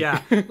McAfee.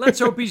 Yeah, let's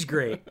hope he's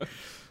great.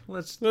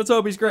 Let's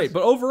hope he's great.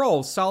 But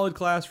overall, solid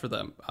class for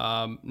them.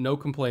 No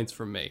complaints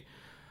from me.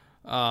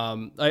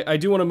 I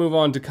do want to move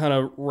on to kind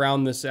of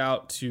round this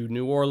out to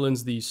New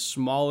Orleans, the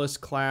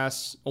smallest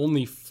class,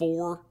 only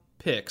 4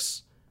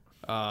 picks.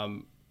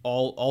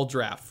 All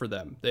draft for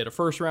them. They had a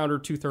first rounder,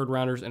 2 third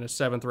rounders, and a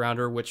 7th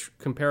rounder, which,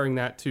 comparing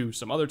that to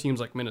some other teams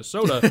like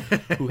Minnesota,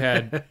 who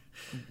had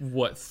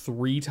 4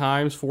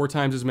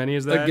 times as many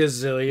as that, a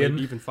gazillion,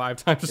 even 5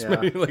 times as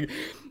many.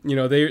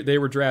 They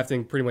were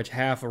drafting pretty much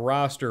half a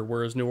roster,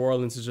 whereas New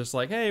Orleans is just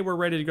like, hey, we're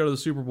ready to go to the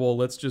Super Bowl.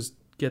 Let's just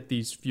get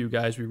these few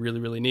guys we really,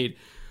 really need.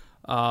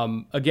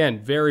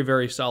 Again, very,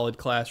 very solid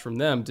class from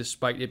them,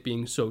 despite it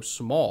being so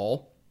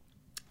small.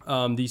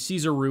 The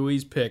Cesar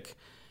Ruiz pick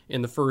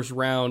in the first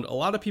round, a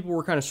lot of people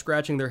were kind of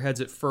scratching their heads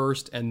at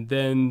first, and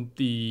then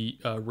the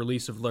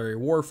release of Larry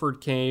Warford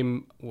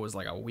came, was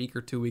like a week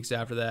or 2 weeks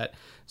after that.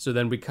 So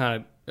then we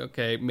kind of,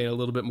 made a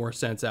little bit more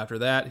sense after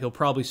that. He'll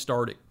probably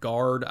start at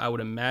guard, I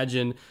would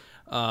imagine,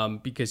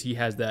 because he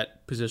has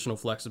that positional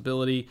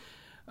flexibility.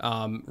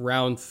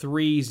 Round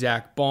 3,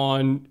 Zach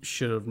Bond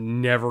should have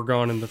never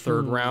gone in the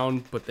third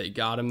round, but they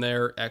got him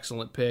there.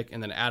 Excellent pick.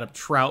 And then Adam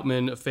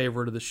Troutman, a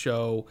favorite of the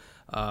show,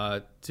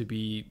 to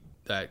be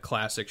that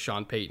classic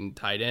Sean Payton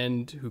tight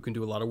end who can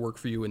do a lot of work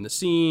for you in the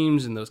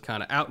seams and those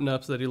kind of out and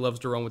ups that he loves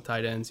to run with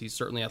tight ends. He's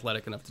certainly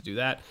athletic enough to do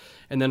that.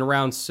 And then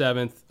round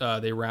 7,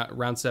 they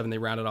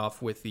rounded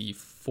off with the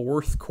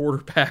 4th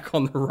quarterback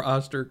on the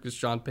roster because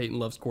Sean Payton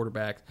loves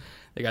quarterbacks.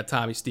 They got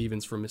Tommy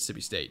Stevens from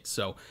Mississippi State.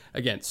 So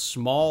again,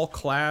 small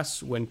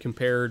class when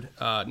compared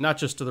not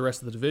just to the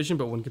rest of the division,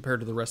 but when compared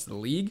to the rest of the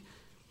league.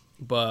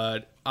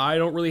 But I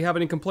don't really have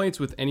any complaints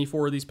with any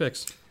 4 of these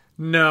picks.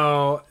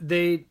 No,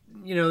 they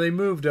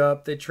moved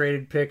up. They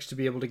traded picks to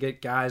be able to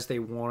get guys they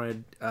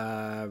wanted.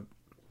 Sean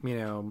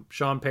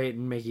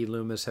Payton, Mickey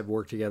Loomis have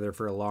worked together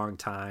for a long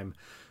time.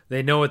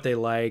 They know what they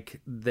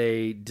like.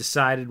 They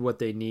decided what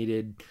they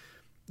needed.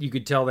 You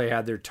could tell they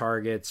had their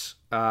targets.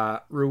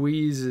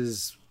 Ruiz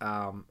is,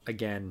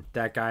 again,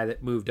 that guy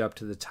that moved up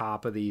to the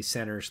top of the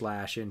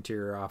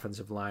center/interior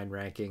offensive line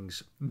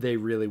rankings. They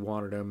really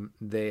wanted him.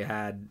 They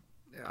had,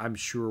 I'm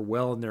sure,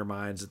 well in their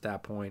minds at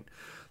that point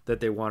that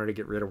they wanted to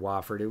get rid of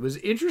Wofford. It was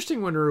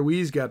interesting when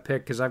Ruiz got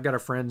picked because I've got a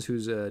friend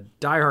who's a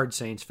diehard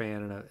Saints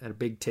fan and a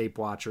big tape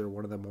watcher,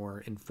 one of the more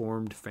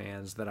informed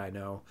fans that I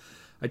know.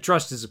 I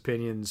trust his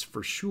opinions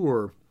for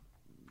sure.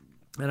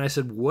 And I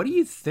said, what do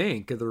you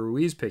think of the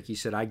Ruiz pick? He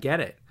said, I get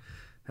it.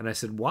 And I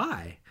said,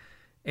 why?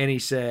 And he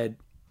said,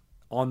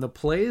 on the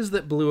plays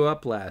that blew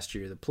up last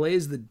year, the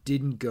plays that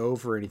didn't go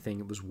for anything,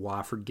 it was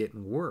Wofford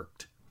getting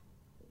worked.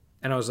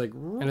 And I was like,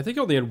 and I think he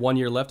only had 1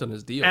 year left on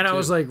his deal. And too. I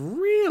was like,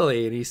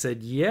 really? And he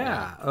said,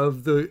 yeah.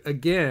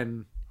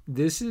 Again,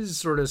 this is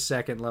sort of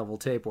second level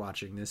tape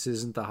watching. This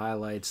isn't the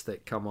highlights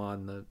that come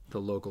on the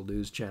local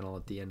news channel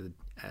at the end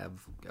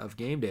of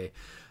game day.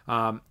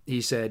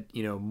 He said,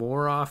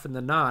 more often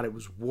than not, it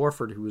was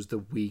Warford who was the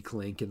weak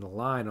link in the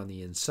line on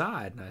the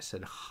inside. And I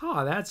said,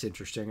 that's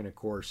interesting. And of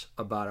course,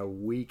 about a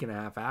week and a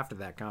half after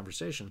that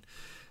conversation,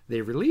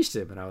 they released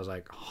him. And I was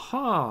like,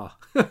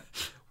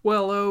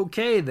 well,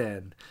 okay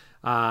then.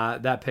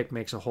 That pick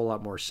makes a whole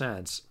lot more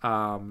sense.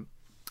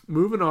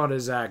 Moving on to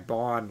Zach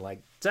Bond,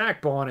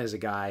 Zach Bond is a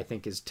guy I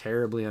think is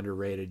terribly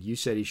underrated. You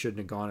said he shouldn't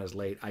have gone as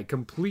late. I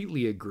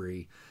completely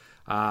agree.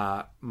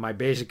 My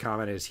basic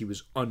comment is he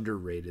was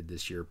underrated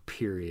this year,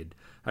 period.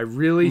 I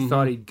really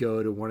thought he'd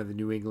go to one of the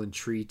New England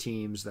tree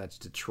teams. That's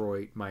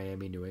Detroit,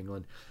 Miami, New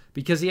England,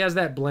 because he has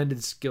that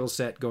blended skill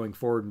set going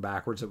forward and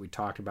backwards that we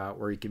talked about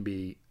where he can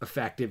be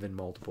effective in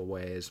multiple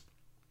ways.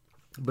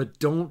 But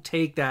don't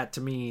take that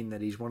to mean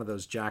that he's one of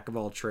those jack of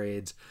all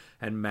trades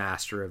and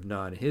master of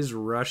none. His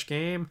rush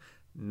game,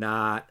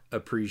 not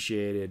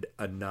appreciated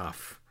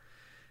enough.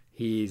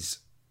 He's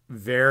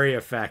very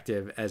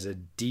effective as a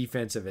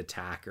defensive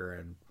attacker.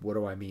 And what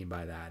do I mean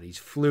by that? He's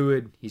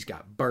fluid. He's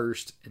got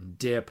burst and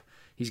dip.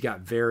 He's got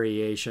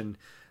variation,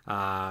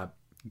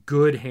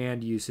 good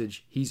hand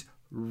usage. He's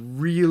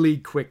really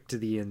quick to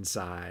the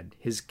inside.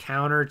 His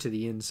counter to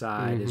the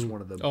inside is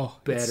one of the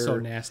better, it's so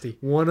nasty.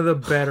 One of the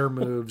better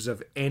moves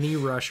of any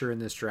rusher in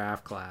this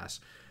draft class.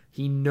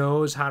 He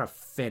knows how to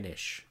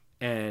finish.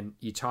 And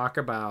you talk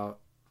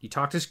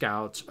to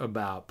scouts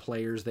about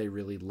players they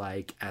really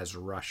like as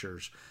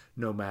rushers,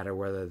 no matter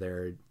whether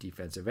they're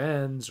defensive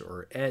ends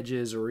or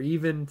edges or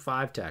even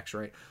 5-techs,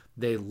 right?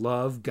 They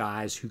love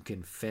guys who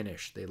can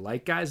finish. They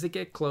like guys that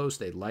get close.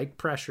 They like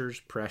pressures.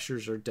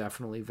 Pressures are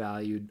definitely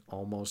valued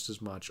almost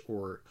as much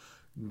or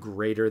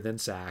greater than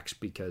sacks,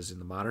 because in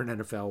the modern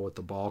NFL, with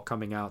the ball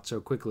coming out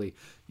so quickly,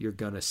 you're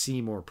going to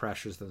see more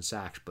pressures than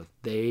sacks. But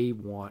they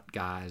want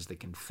guys that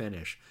can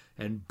finish.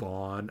 And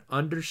Bond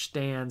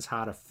understands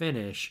how to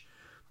finish,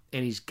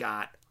 and he's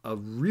got a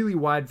really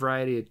wide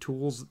variety of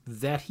tools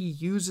that he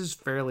uses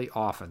fairly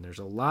often. There's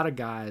a lot of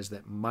guys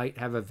that might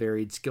have a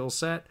varied skill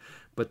set,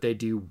 but they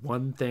do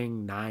one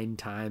thing 9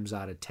 times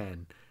out of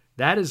 10.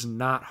 That is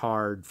not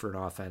hard for an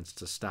offense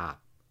to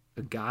stop.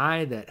 A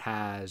guy that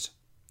has,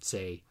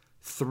 say,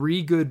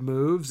 3 good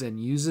moves and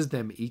uses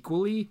them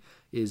equally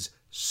is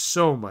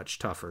so much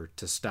tougher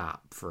to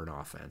stop for an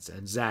offense,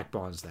 and Zach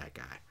Bond's that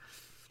guy.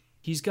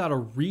 He's got a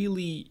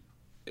really...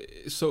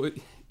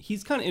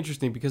 he's kind of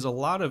interesting because a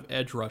lot of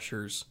edge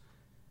rushers,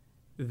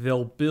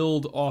 they'll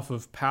build off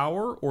of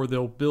power or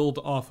they'll build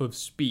off of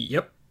speed.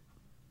 Yep.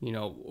 You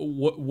know,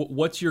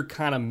 what's your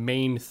kind of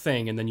main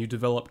thing, and then you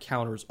develop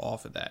counters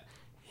off of that.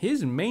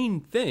 His main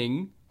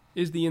thing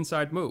is the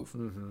inside move.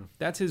 Mm-hmm.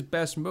 That's his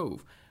best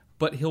move.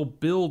 But he'll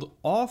build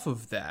off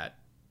of that.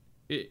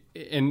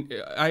 And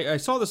I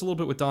saw this a little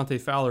bit with Dante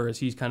Fowler as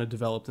he's kind of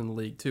developed in the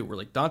league too. Where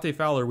like Dante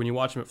Fowler, when you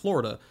watch him at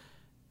Florida,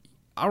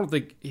 I don't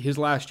think his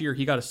last year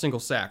he got a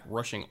single sack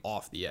rushing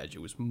off the edge.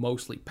 It was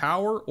mostly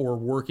power or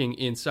working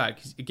inside.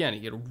 Because again,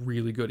 he had a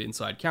really good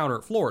inside counter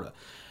at Florida.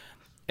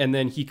 And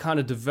then he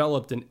kind of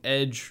developed an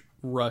edge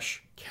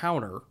rush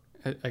counter,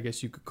 I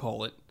guess you could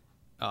call it,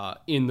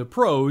 in the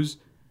pros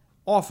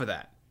off of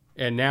that.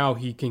 And now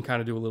he can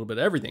kind of do a little bit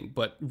of everything.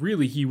 But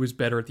really, he was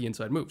better at the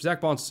inside move. Zach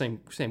Bond's the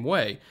same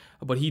way,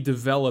 but he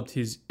developed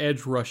his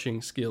edge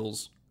rushing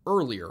skills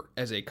earlier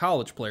as a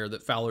college player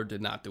that Fowler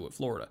did not do at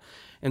Florida.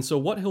 And so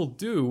what he'll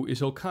do is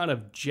he'll kind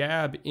of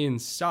jab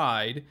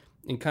inside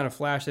and kind of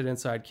flash that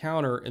inside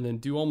counter and then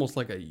do almost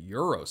like a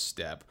Euro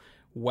step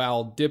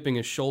while dipping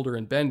his shoulder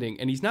and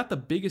bending. And he's not the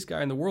biggest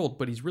guy in the world,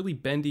 but he's really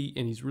bendy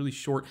and he's really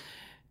short,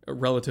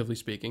 relatively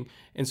speaking.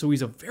 And so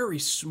he's a very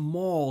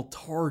small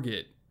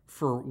target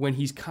for when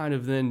he's kind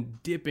of then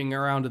dipping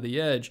around to the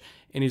edge,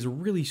 and he's a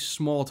really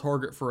small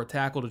target for a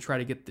tackle to try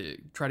to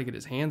get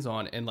his hands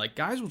on. And like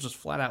guys will just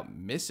flat out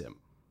miss him.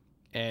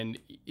 And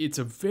it's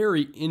a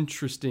very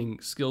interesting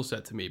skill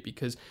set to me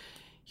because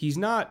he's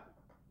not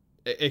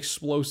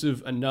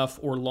explosive enough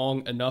or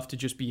long enough to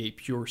just be a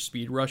pure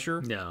speed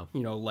rusher. No.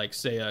 You know, like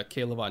say a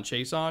Caleb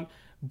Chason.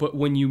 But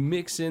when you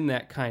mix in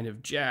that kind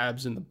of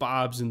jabs and the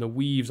bobs and the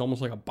weaves,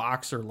 almost like a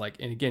boxer,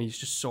 and again, he's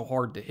just so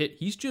hard to hit.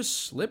 He's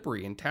just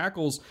slippery, and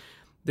tackles,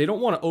 they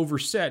don't want to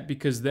overset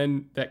because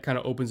then that kind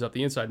of opens up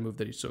the inside move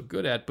that he's so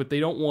good at. But they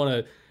don't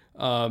want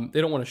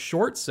to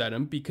short set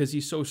him because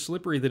he's so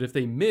slippery that if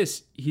they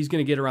miss, he's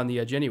going to get around the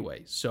edge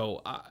anyway.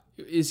 So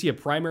is he a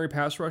primary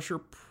pass rusher?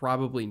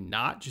 Probably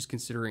not, just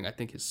considering I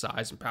think his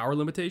size and power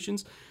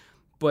limitations.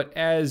 But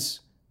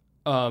as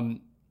an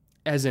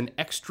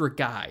extra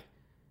guy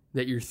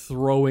that you're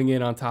throwing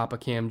in on top of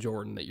Cam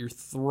Jordan, that you're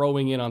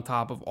throwing in on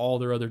top of all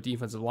their other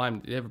defensive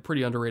linemen. They have a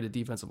pretty underrated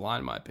defensive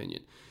line, in my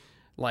opinion.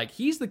 Like,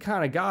 he's the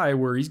kind of guy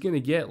where he's going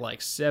to get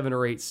like 7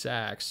 or 8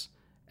 sacks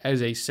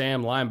as a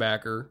Sam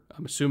linebacker.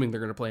 I'm assuming they're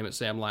going to play him at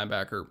Sam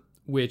linebacker,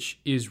 which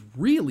is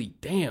really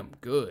damn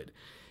good.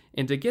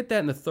 And to get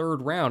that in the 3rd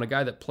round, a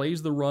guy that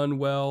plays the run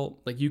well,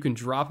 like you can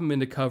drop him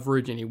into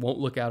coverage and he won't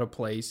look out of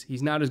place.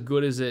 He's not as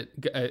good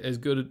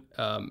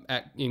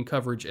in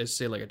coverage as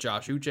say like a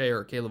Josh Uche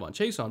or a Caleb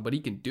Chason, but he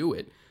can do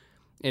it.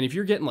 And if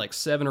you're getting like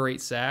 7 or 8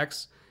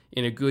 sacks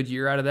in a good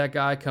year out of that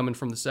guy coming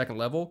from the 2nd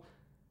level,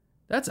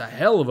 that's a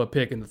hell of a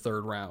pick in the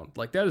 3rd round.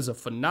 Like that is a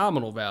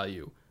phenomenal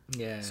value.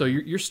 Yeah. So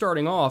you're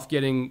starting off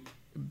getting,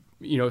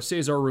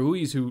 Cesar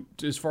Ruiz, who,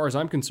 as far as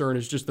I'm concerned,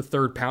 is just the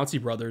 3rd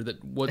Pouncey brother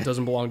that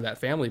doesn't belong to that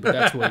family, but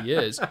that's what he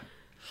is.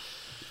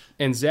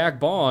 And Zach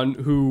Bond,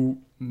 who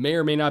may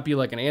or may not be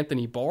like an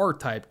Anthony Barr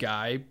type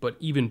guy, but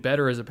even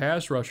better as a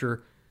pass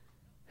rusher.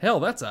 Hell,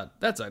 that's a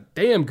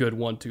damn good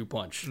 1-2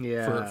 punch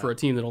for a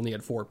team that only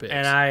had 4 picks.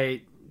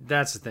 And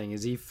that's the thing,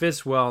 is he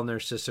fits well in their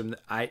system.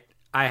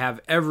 I have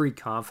every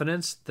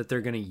confidence that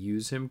they're going to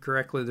use him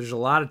correctly. There's a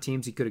lot of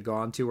teams he could have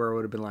gone to where I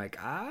would have been like,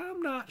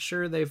 I'm not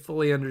sure they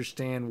fully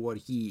understand what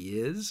he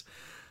is.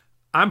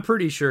 I'm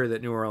pretty sure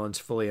that New Orleans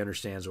fully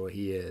understands what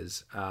he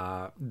is.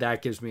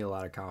 That gives me a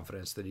lot of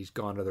confidence that he's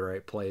gone to the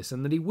right place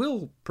and that he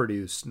will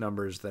produce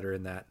numbers that are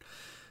in that,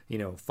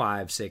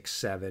 5, 6,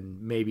 7,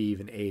 maybe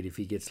even 8 if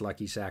he gets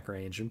lucky sack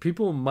range. And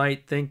people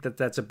might think that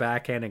that's a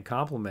backhanded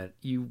compliment.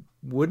 You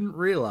wouldn't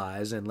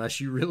realize, unless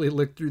you really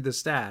look through the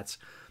stats,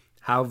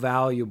 how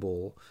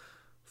valuable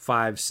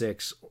 5,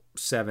 6,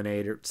 7,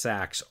 8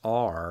 sacks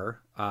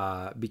are,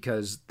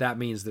 because that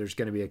means there's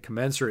going to be a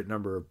commensurate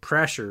number of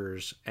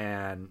pressures,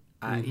 and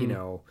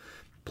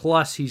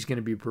plus he's going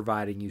to be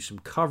providing you some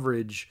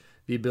coverage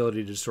the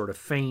ability to sort of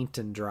feint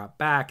and drop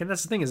back. And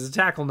that's the thing, is the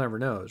tackle never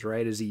knows,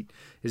 right? Is he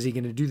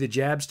going to do the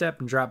jab step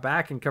and drop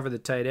back and cover the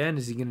tight end?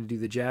 Is he going to do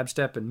the jab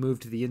step and move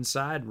to the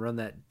inside and run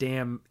that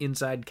damn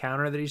inside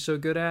counter that he's so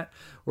good at?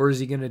 Or is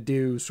he going to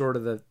do sort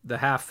of the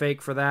half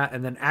fake for that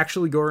and then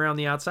actually go around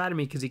the outside of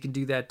me, because he can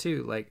do that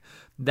too? Like,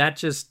 that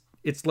just,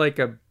 it's like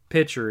a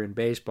pitcher in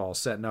baseball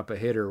setting up a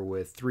hitter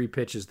with 3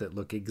 pitches that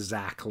look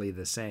exactly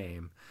the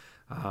same.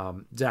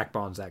 Zach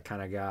Bond's that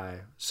kind of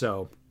guy.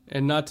 So,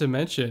 and not to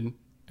mention,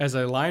 as a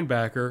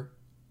linebacker,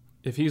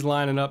 if he's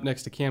lining up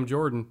next to Cam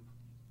Jordan,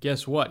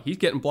 guess what? He's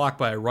getting blocked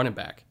by a running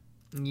back.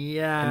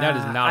 Yeah, and that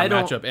is not a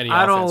matchup any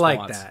I offense don't like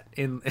wants. that.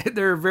 And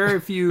there are very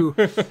few,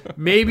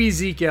 maybe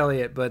Zeke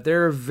Elliott, but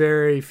there are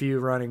very few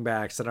running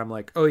backs that I'm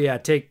like, oh yeah,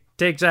 take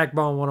Zach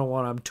Bond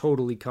 101. I'm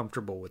totally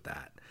comfortable with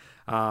that.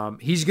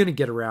 He's going to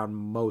get around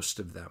most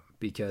of them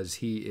because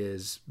he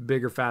is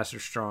bigger, faster,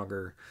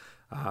 stronger.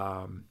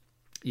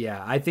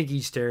 Yeah, I think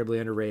he's terribly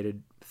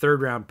underrated.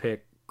 3rd round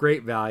pick,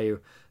 great value.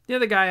 The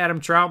other guy,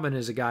 Adam Troutman,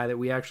 is a guy that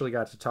we actually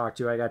got to talk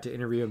to. I got to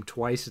interview him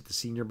twice at the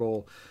Senior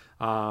Bowl.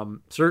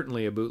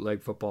 Certainly a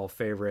bootleg football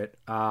favorite.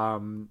 I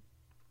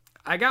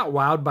got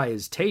wowed by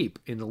his tape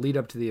in the lead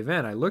up to the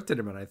event. I looked at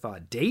him and I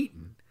thought,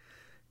 Dayton?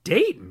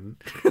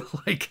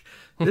 Like,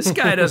 this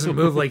guy doesn't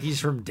move like he's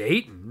from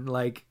Dayton.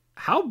 Like,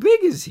 how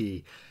big is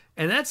he?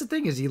 And that's the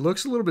thing, is he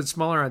looks a little bit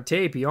smaller on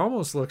tape. He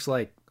almost looks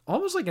like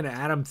an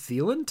Adam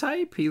Thielen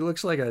type. He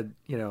looks like a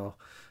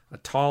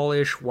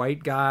tallish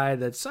white guy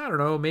that's, I don't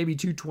know, maybe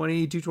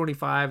 220,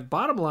 225.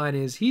 Bottom line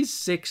is he's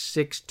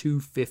 6'6",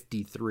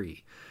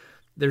 253.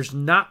 There's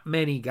not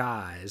many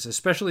guys,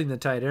 especially in the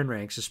tight end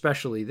ranks,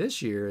 especially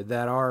this year,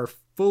 that are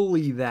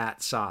fully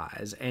that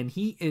size. And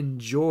he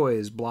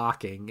enjoys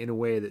blocking in a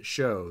way that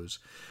shows.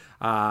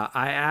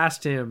 I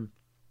asked him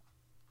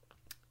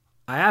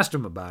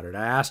about it.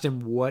 I asked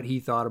him what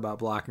he thought about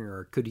blocking,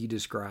 or could he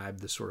describe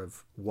the sort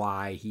of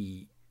why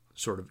he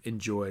sort of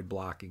enjoyed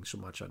blocking so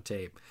much on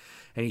tape.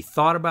 And he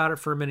thought about it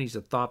for a minute. He's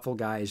a thoughtful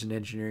guy. He's an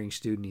engineering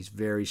student. He's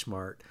very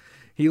smart.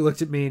 He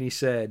looked at me and he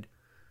said,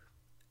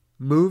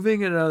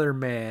 moving another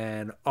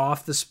man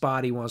off the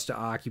spot he wants to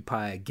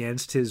occupy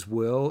against his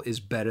will is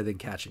better than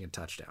catching a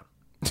touchdown.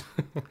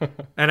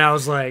 And I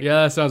was like,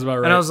 yeah, that sounds about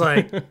right. And I was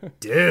like,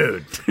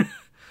 dude,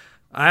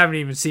 I haven't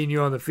even seen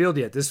you on the field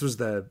yet. This was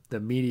the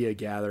media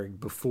gathering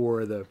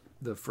before the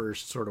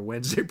first sort of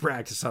Wednesday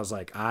practice. I was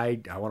like, I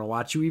want to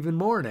watch you even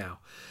more now.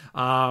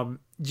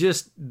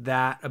 Just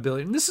that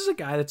ability. And this is a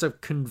guy that's a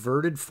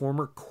converted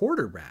former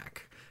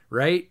quarterback,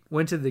 right?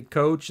 Went to the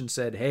coach and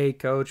said, hey,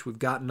 coach, we've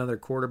got another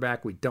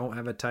quarterback. We don't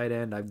have a tight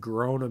end. I've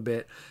grown a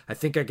bit. I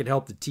think I could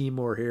help the team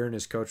more here. And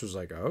his coach was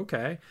like,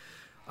 okay.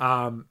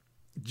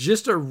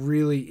 Just a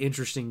really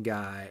interesting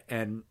guy.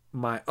 And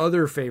my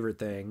other favorite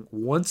thing,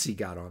 once he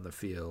got on the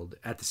field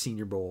at the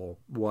Senior Bowl,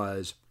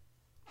 was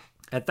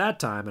at that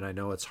time, and I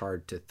know it's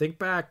hard to think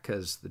back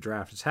because the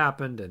draft has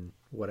happened and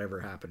whatever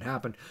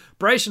happened.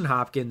 Bryson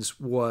Hopkins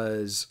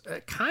was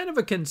kind of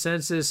a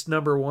consensus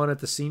number 1 at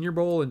the Senior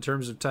Bowl in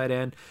terms of tight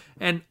end.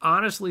 And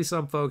honestly,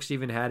 some folks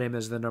even had him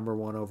as the number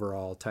 1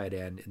 overall tight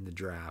end in the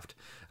draft.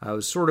 It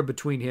was sort of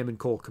between him and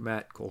Cole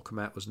Kmet. Cole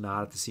Kmet was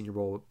not at the Senior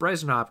Bowl, but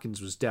Bryson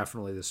Hopkins was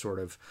definitely the sort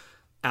of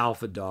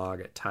alpha dog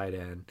at tight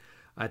end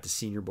at the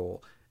Senior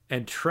Bowl.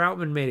 And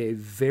Troutman made a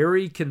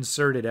very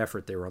concerted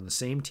effort. They were on the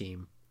same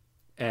team.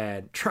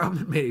 And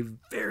Troutman made a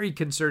very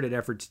concerted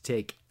effort to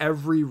take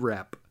every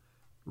rep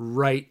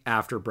right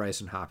after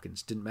Bryson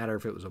Hopkins. Didn't matter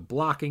if it was a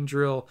blocking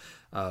drill,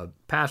 a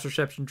pass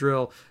reception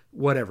drill,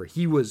 whatever.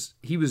 He was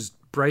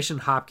Bryson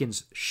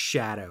Hopkins'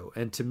 shadow.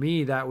 And to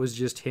me, that was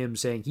just him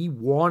saying he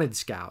wanted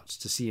scouts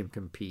to see him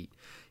compete.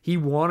 He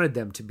wanted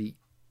them to be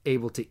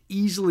able to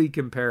easily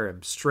compare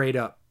him straight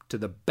up to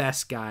the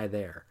best guy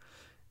there.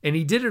 And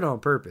he did it on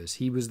purpose.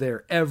 He was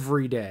there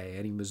every day,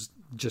 and he was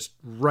just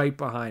right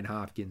behind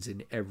Hopkins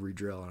in every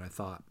drill. And I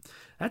thought,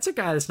 that's a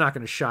guy that's not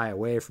going to shy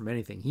away from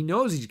anything. He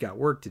knows he's got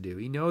work to do.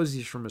 He knows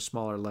he's from a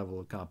smaller level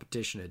of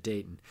competition at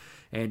Dayton.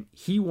 And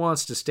he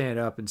wants to stand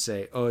up and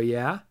say, oh,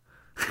 yeah?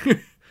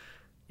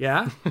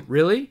 Yeah?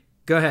 Really?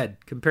 Go ahead.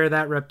 Compare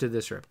that rep to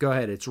this rep. Go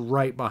ahead. It's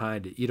right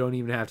behind it. You don't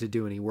even have to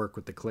do any work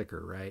with the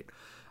clicker, right?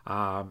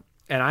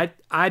 And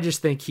I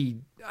just think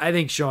I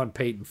think Sean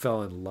Payton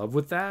fell in love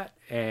with that,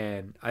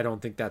 and I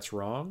don't think that's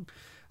wrong.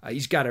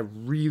 He's got a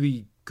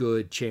really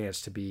good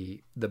chance to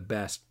be the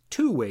best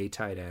two-way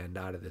tight end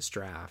out of this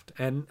draft.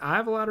 And I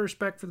have a lot of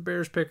respect for the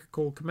Bears pick of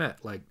Cole Kmet.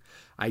 Like,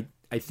 I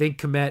think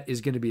Kmet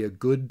is going to be a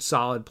good,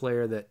 solid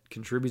player that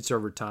contributes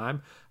over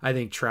time. I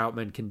think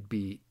Troutman can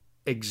be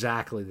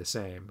exactly the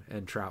same,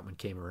 and Troutman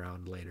came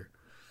around later.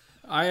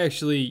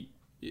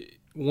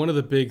 One of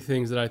the big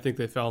things that I think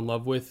they fell in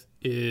love with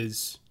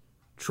is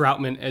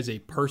Troutman as a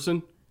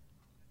person.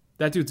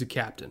 That dude's a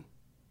captain.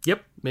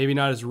 Yep. Maybe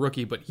not as a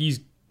rookie, but he's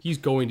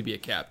going to be a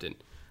captain.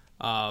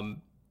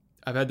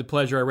 I've had the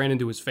pleasure. I ran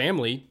into his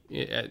family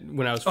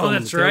when I was filming. Oh,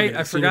 that's right.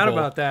 I forgot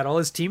about that. All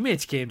his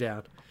teammates came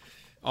down.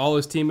 all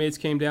his teammates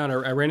came down.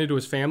 I ran into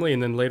his family,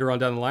 and then later on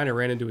down the line, I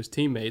ran into his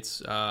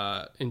teammates.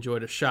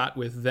 Enjoyed a shot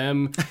with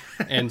them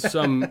and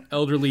some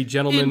elderly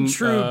gentleman. In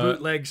true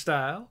bootleg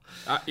style.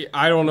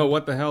 I don't know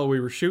what the hell we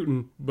were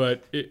shooting,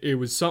 but it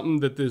was something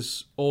that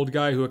this old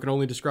guy, who I can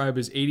only describe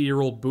as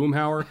 80-year-old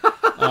Boomhauer,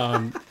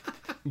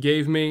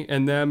 gave me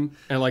and them.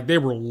 And like, they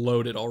were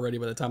loaded already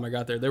by the time I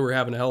got there. They were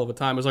having a hell of a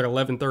time. It was like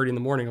 11:30 in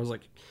the morning. I was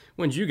like,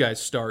 when did you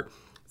guys start?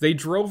 They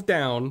drove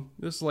down,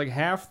 this is like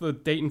half the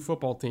Dayton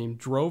football team,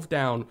 drove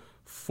down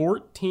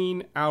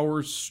 14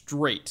 hours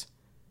straight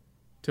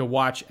to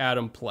watch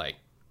Adam play.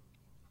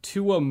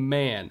 To a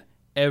man,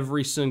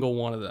 every single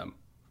one of them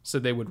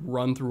said they would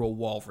run through a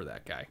wall for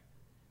that guy.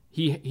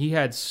 He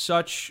had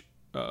such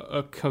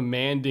a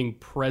commanding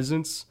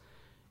presence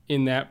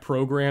in that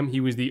program.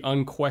 He was the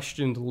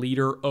unquestioned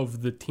leader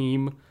of the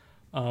team.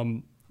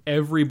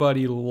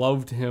 Everybody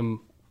loved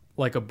him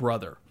like a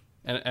brother.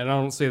 And I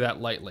don't say that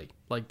lightly.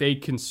 Like, they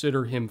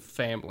consider him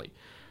family.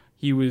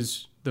 He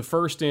was the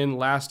first in,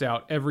 last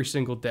out every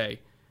single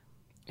day,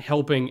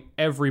 helping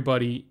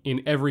everybody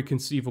in every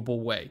conceivable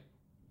way.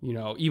 You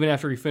know, even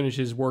after he finished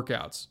his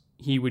workouts,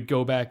 he would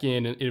go back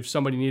in, and if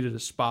somebody needed a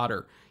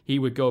spotter, he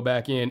would go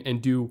back in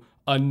and do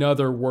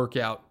another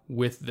workout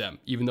with them,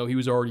 even though he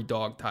was already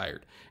dog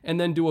tired, and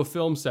then do a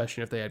film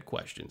session if they had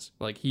questions.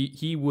 Like,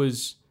 he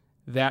was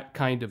that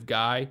kind of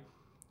guy.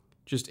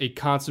 Just a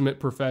consummate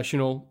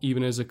professional,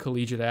 even as a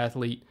collegiate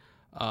athlete.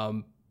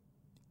 And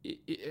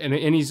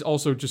he's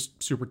also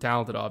just super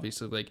talented,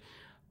 obviously. Like,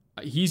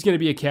 he's going to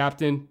be a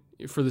captain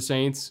for the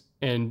Saints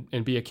and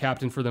be a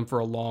captain for them for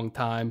a long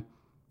time.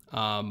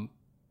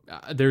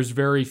 There's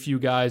very few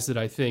guys that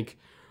I think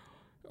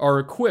are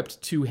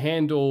equipped to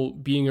handle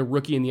being a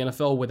rookie in the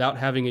NFL without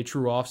having a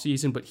true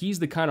offseason, but he's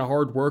the kind of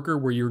hard worker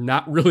where you're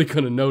not really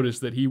going to notice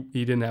that he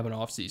didn't have an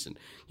offseason.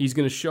 He's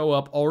going to show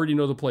up, already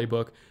know the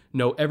playbook,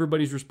 know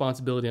everybody's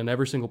responsibility on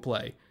every single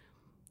play,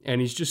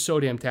 and he's just so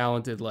damn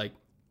talented. Like,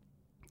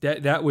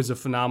 that was a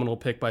phenomenal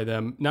pick by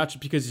them, not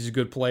just because he's a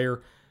good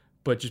player,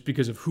 but just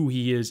because of who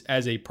he is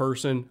as a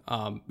person.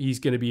 He's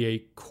going to be a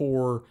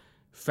core,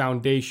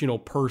 foundational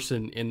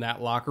person in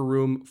that locker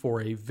room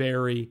for a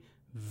very,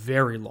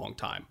 very long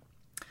time.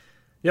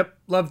 Yep,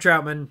 love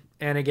Troutman.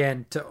 And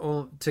again,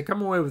 to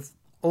come away with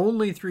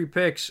only 3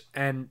 picks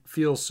and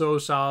feel so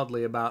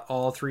solidly about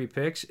all 3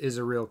 picks is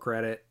a real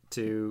credit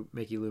to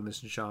Mickey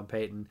Loomis and Sean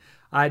Payton.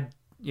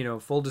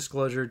 Full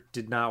disclosure,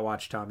 did not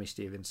watch Tommy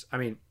Stevens. I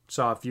mean,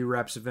 saw a few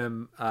reps of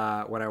him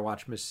when I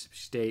watched Mississippi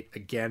State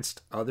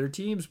against other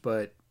teams,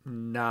 but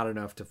not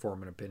enough to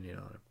form an opinion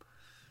on him.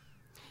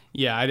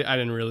 Yeah, I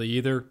didn't really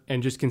either.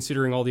 And just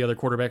considering all the other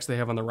quarterbacks they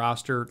have on the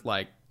roster,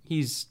 like,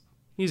 he's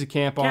a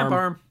camp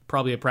arm,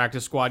 probably a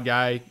practice squad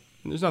guy.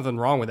 There's nothing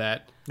wrong with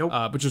that. Nope.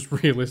 But just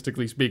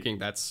realistically speaking,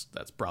 that's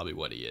probably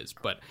what he is.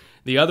 But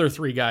the other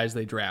 3 guys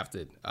they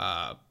drafted,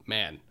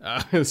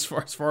 as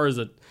far as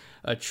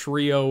a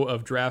trio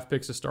of draft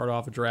picks to start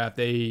off a draft,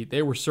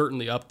 they were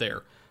certainly up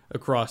there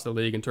across the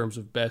league in terms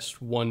of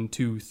best 1,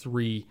 2,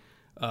 3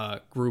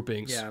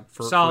 groupings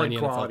for any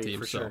NFL team.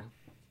 For sure.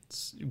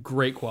 It's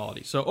great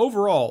quality. So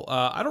overall,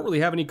 I don't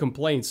really have any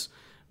complaints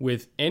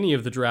with any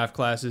of the draft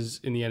classes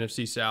in the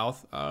NFC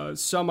South.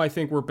 Some I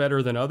think were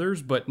better than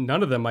others, but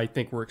none of them I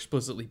think were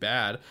explicitly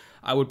bad.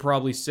 I would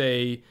probably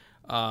say,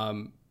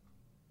 oh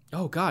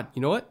God,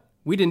 you know what?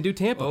 We didn't do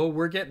Tampa. Oh,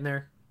 we're getting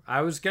there.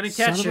 I was gonna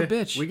catch you. Son of a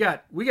bitch.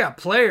 We got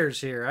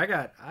players here. I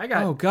got.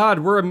 Oh God,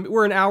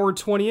 we're an hour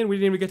 20 in. We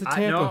didn't even get to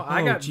Tampa.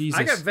 I got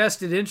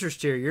vested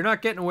interest here. You're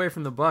not getting away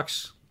from the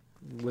Bucks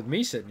with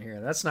me sitting here.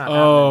 That's not.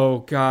 Oh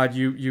happening. God,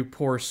 you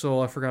poor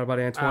soul. I forgot about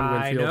Antoine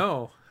Winfield. I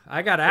know.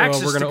 I got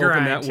access we're to gonna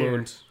open that here.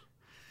 wound.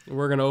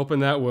 We're going to open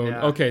that wound.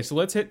 Yeah. Okay, so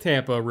let's hit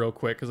Tampa real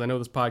quick because I know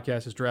this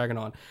podcast is dragging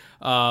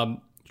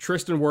on.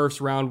 Tristan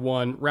Wirfs, round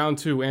 1. Round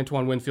 2,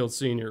 Antoine Winfield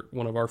Sr.,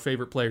 one of our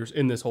favorite players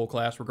in this whole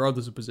class,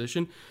 regardless of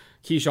position.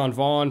 Keyshawn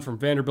Vaughn from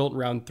Vanderbilt,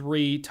 round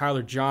 3.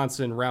 Tyler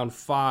Johnson, round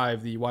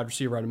 5, the wide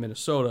receiver out of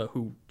Minnesota,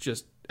 who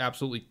just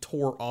absolutely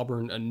tore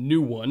Auburn a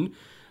new one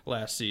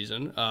last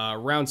season.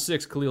 Round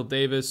 6, Khalil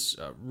Davis,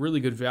 really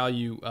good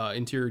value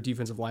interior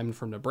defensive lineman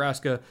from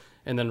Nebraska.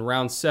 And then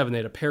round 7, they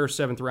had a pair of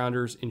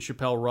 7th-rounders in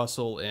Chappelle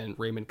Russell and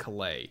Raymond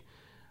Calais.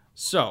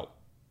 So,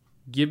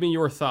 give me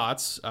your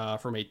thoughts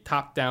from a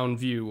top-down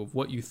view of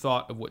what you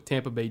thought of what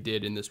Tampa Bay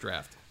did in this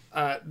draft.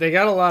 They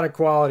got a lot of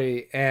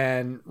quality,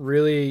 and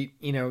really,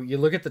 you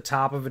look at the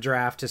top of a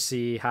draft to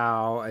see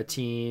how a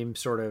team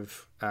sort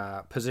of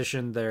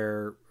positioned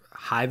their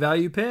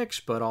high-value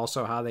picks, but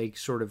also how they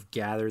sort of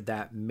gathered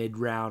that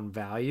mid-round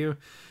value.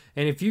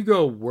 And if you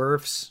go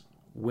Wirfs,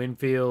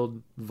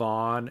 Winfield,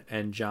 Vaughn,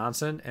 and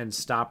Johnson and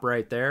stop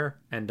right there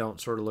and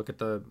don't sort of look at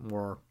the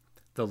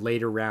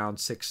later round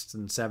 6th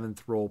and 7th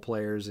role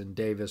players in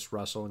Davis,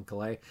 Russell, and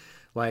Calais,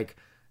 like,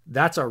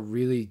 that's a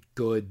really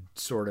good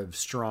sort of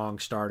strong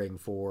starting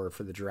for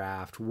the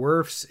draft.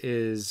 Wirfs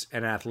is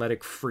an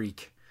athletic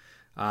freak.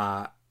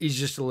 He's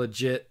just a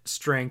legit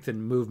strength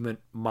and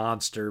movement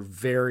monster.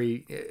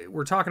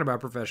 We're talking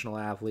about professional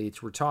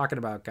athletes. We're talking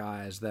about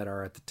guys that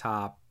are at the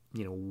top,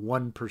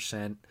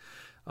 1%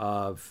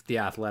 of the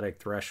athletic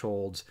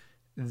thresholds.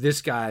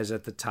 This guy's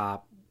at the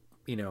top,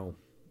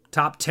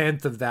 top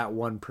 10th of that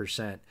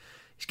 1%.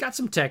 He's got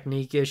some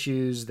technique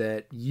issues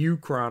that you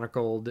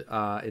chronicled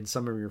in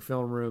some of your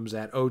film rooms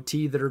at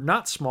OT that are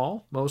not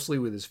small, mostly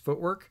with his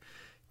footwork.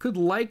 Could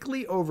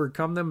likely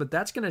overcome them, but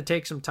that's going to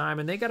take some time.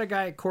 And they got a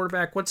guy at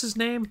quarterback. What's his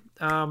name?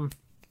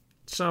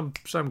 Some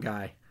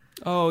guy.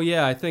 Oh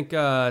yeah, I think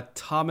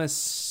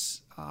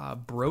Thomas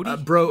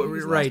Brody.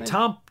 Right?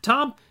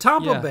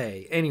 Tampa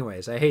Bay.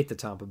 Anyways, I hate the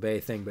Tampa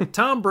Bay thing, but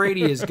Tom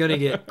Brady is going to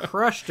get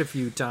crushed a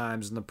few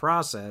times in the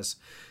process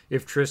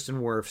if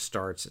Tristan Wirfs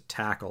starts at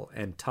tackle,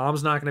 and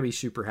Tom's not going to be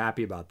super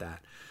happy about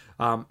that.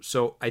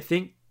 So I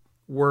think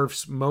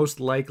Wirfs' most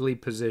likely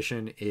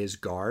position is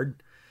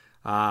guard.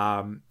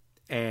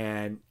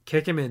 And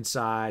kick him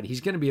inside.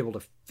 He's going to be able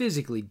to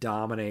physically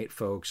dominate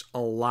folks a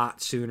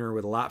lot sooner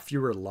with a lot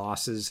fewer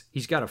losses.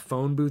 He's got a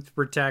phone booth to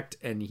protect,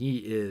 and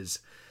he's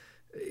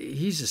a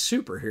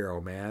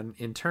superhero, man,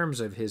 in terms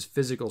of his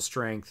physical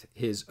strength,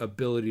 his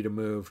ability to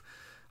move.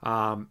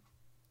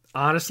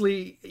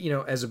 Honestly,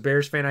 as a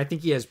Bears fan, I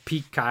think he has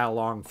peak Kyle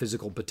Long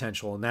physical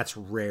potential, and that's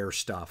rare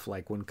stuff.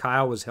 Like when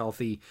Kyle was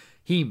healthy,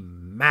 he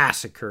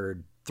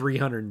massacred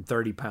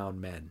 330-pound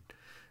men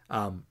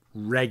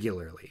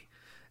regularly.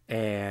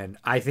 And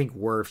I think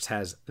Wirfs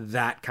has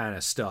that kind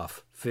of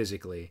stuff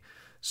physically.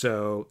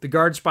 So the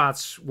guard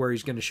spots where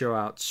he's going to show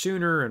out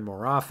sooner and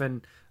more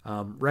often.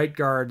 Right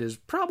guard is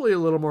probably a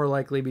little more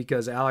likely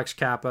because Alex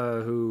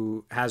Kappa,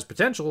 who has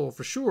potential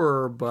for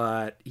sure,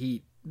 but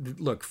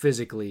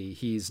physically,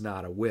 he's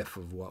not a whiff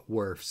of what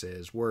Wirfs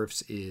is.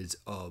 Wirfs is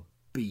a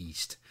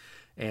beast.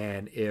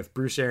 And if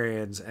Bruce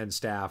Arians and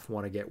staff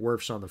want to get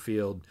Wirfs on the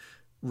field,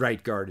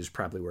 right guard is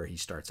probably where he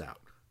starts out.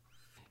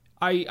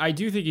 I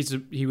do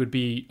think he would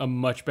be a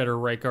much better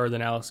right guard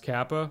than Alex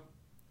Kappa.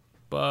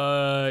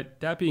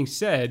 But that being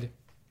said,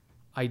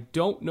 I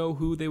don't know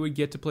who they would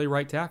get to play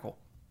right tackle.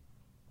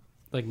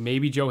 Like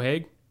maybe Joe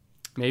Haig,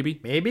 maybe.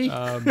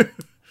 Because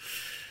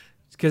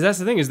that's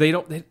the thing is they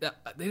don't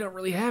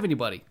really have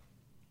anybody,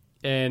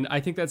 and I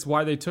think that's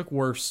why they took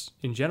Wirfs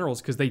in general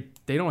is because they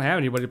don't have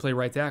anybody to play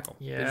right tackle.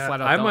 Yeah,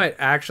 I might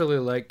actually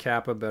like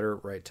Kappa better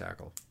at right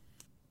tackle.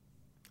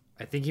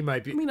 I think he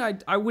might be. I mean,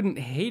 I wouldn't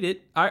hate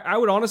it. I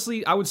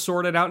would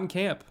sort it out in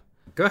camp.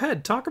 Go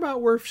ahead, talk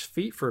about Wirfs'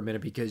 feet for a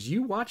minute because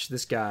you watched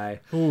this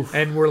guy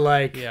and we're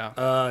like,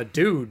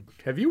 dude,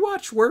 have you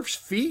watched Wirfs'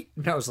 feet?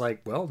 And I was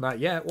like, well, not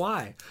yet.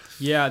 Why?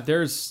 Yeah,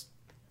 there's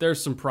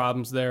some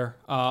problems there.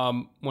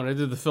 When I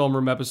did the film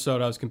room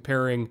episode, I was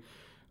comparing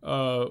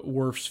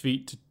Wirfs'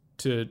 feet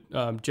to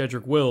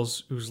Jedrick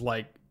Wills, who's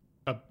like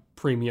a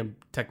premium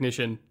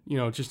technician.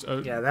 Just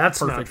that's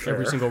perfect not fair.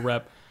 Every single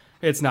rep.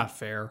 It's not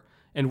fair.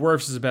 And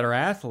Wirfs is a better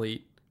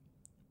athlete.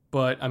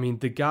 But, I mean,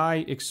 the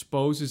guy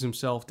exposes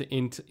himself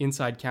to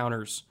inside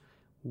counters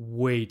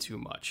way too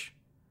much.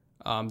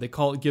 They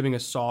call it giving a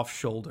soft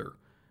shoulder,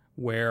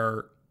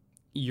 where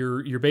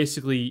you're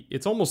basically,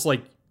 it's almost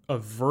like a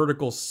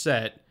vertical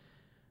set,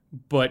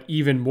 but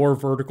even more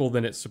vertical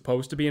than it's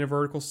supposed to be in a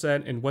vertical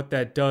set. And what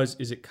that does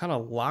is it kind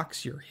of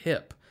locks your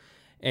hip,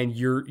 and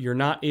you're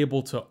not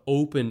able to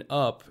open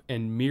up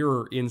and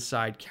mirror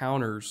inside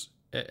counters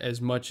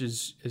as much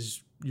as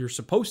you're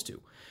supposed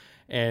to.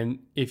 And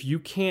if you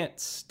can't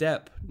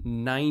step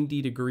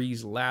 90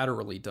 degrees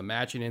laterally to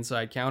match an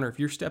inside counter, if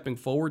you're stepping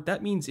forward,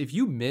 that means if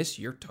you miss,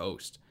 you're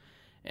toast.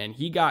 And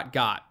he got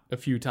a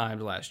few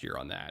times last year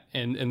on that.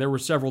 And there were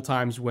several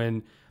times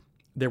when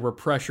there were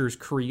pressures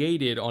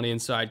created on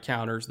inside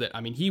counters that,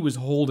 I mean, he was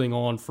holding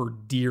on for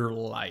dear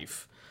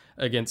life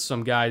against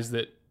some guys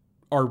that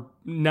are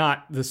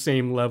not the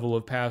same level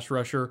of pass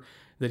rusher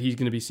that he's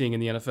going to be seeing in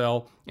the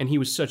NFL. And he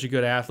was such a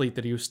good athlete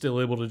that he was still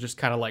able to just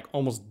kind of like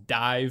almost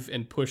dive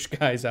and push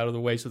guys out of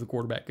the way so the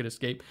quarterback could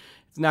escape.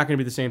 It's not going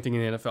to be the same thing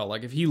in the NFL.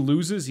 Like if he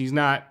loses, he's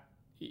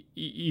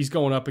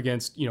going up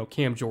against,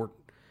 Cam Jordan.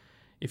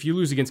 If you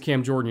lose against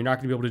Cam Jordan, you're not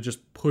going to be able to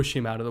just push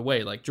him out of the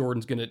way. Like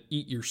Jordan's going to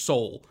eat your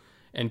soul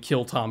and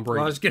kill Tom Brady.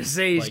 Well, I was going to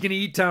say he's going to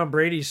eat Tom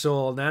Brady's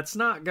soul, and that's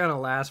not going to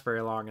last very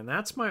long. And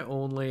that's my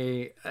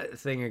only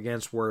thing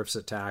against Wirfs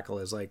at tackle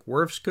is like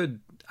Wirfs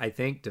could, I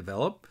think,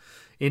 develop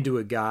into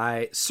a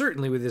guy,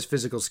 certainly with his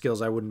physical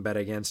skills, I wouldn't bet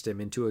against him,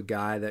 into a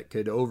guy that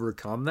could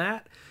overcome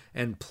that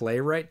and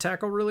play right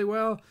tackle really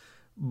well.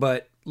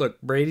 But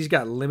look, Brady's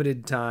got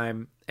limited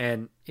time,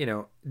 and,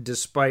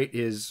 despite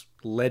his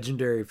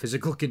legendary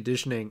physical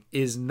conditioning,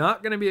 is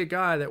not going to be a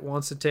guy that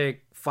wants to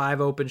take 5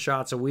 open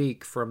shots a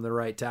week from the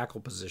right tackle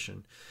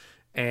position.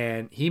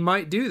 And he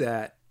might do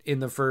that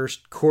in the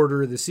first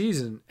quarter of the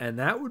season, and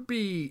that would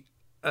be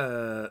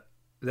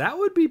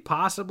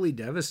possibly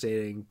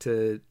devastating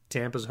to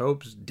Tampa's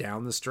hopes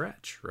down the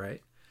stretch,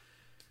 right?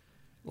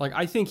 Like,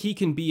 I think he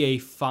can be a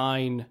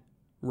fine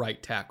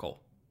right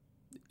tackle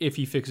if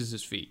he fixes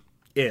his feet.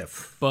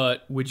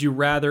 But would you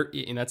rather,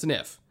 and that's an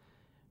if,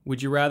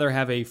 would you rather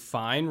have a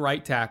fine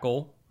right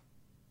tackle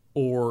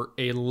or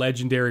a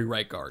legendary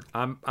right guard?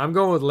 I'm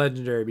going with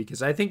legendary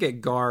because I think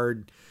at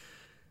guard,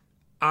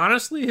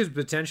 honestly, his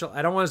potential,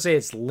 I don't want to say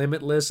it's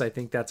limitless. I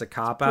think that's a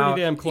cop-out.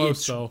 Pretty damn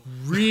close, though.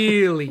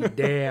 Really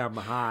damn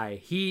high.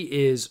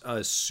 He is a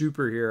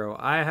superhero.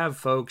 I have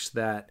folks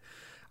that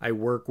I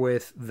work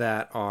with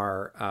that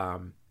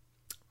are,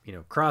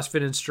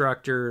 CrossFit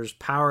instructors,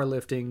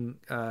 powerlifting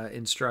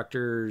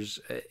instructors,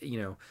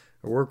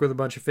 I work with a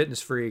bunch of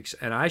fitness freaks,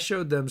 and I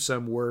showed them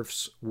some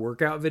Worf's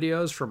workout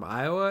videos from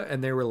Iowa,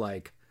 and they were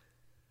like,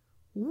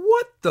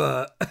 what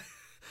the...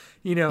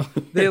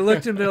 they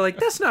looked at him, they're like,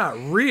 that's not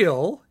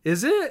real,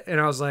 is it?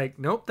 And I was like,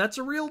 nope, that's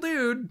a real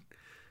dude,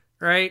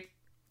 right?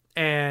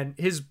 And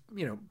his,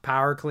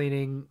 power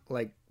cleaning,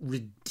 like,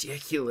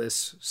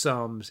 ridiculous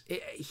sums.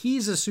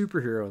 He's a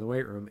superhero in the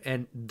weight room,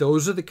 and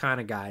those are the kind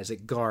of guys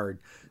at guard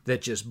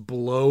that just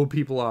blow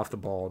people off the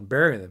ball and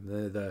bury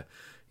them.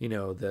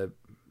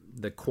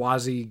 The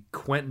quasi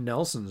Quentin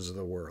Nelsons of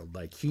the world.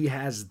 Like, he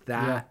has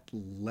that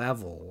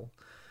level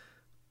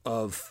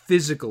of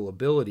physical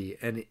ability,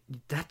 and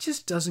that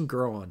just doesn't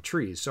grow on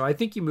trees. So I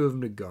think you move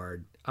him to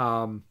guard.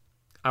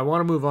 I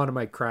want to move on to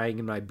my crying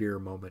in my beer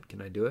moment.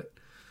 Can I do it?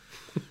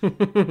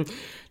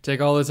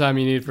 Take all the time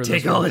you need for this.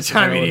 Take all the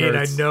time you need.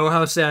 I know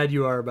how sad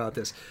you are about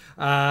this.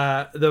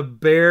 The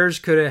Bears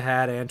could have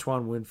had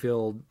Antoine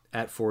Winfield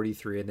at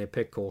 43, and they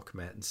picked Cole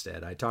Kmet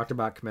instead. I talked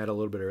about Kmet a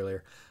little bit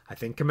earlier. I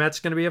think Kmet's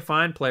going to be a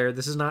fine player.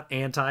 This is not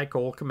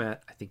anti-Cole Kmet.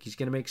 I think he's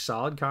going to make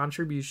solid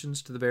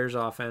contributions to the Bears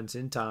offense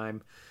in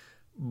time.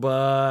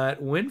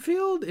 But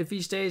Winfield, if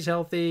he stays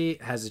healthy,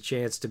 has a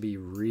chance to be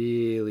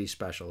really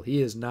special.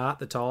 He is not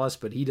the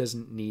tallest, but he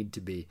doesn't need to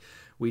be.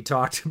 We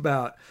talked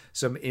about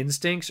some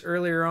instincts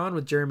earlier on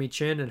with Jeremy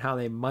Chin and how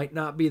they might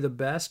not be the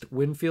best.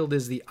 Winfield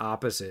is the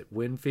opposite.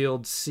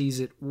 Winfield sees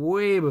it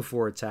way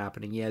before it's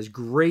happening. He has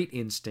great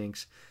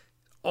instincts,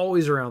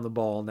 always around the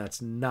ball, and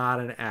that's not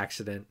an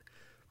accident.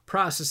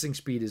 Processing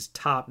speed is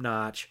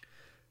top-notch.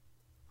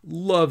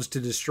 Loves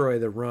to destroy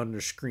the run or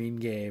screen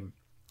game.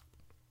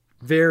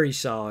 Very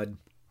solid.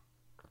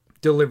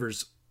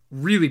 Delivers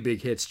really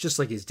big hits, just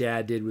like his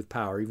dad did with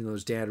power, even though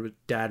his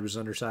dad was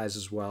undersized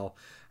as well.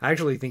 I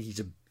actually think he's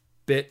a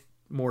bit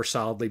more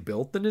solidly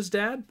built than his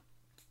dad.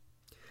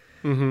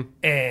 Mm-hmm.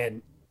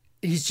 And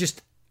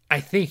I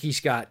think he's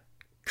got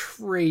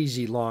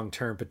crazy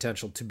long-term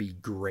potential to be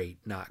great,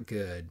 not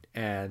good.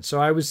 And so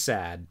I was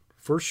sad,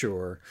 for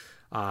sure,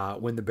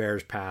 when the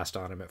Bears passed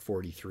on him at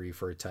 43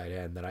 for a tight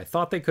end that I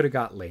thought they could have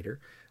got later.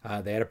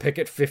 They had a pick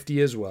at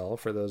 50 as well,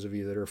 for those of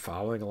you that are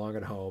following along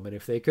at home. And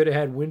if they could have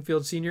had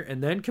Winfield Sr.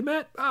 and then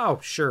Kmet, oh,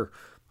 sure,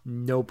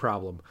 no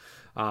problem.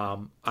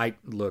 I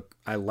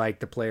like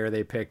the player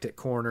they picked at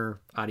corner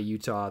out of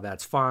Utah.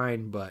 That's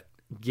fine. But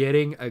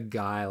getting a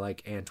guy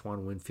like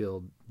Antoine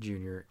Winfield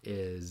Jr.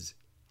 is...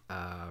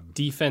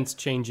 defense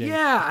changing.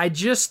 Yeah, I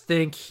just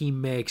think he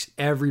makes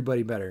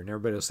everybody better. And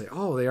everybody will say,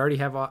 oh, they already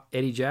have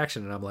Eddie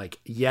Jackson. And I'm like,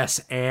 yes,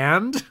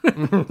 and?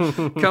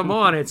 Come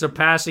on, it's a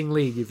passing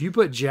league. If you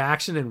put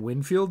Jackson and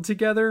Winfield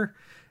together,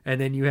 and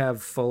then you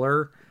have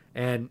Fuller,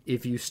 and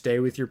if you stay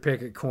with your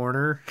pick at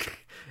corner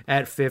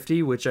at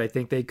 50, which I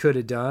think they could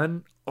have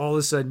done, all of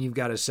a sudden you've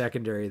got a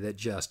secondary that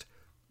just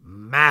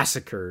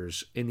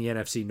massacres in the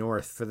NFC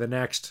North for the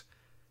next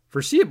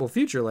foreseeable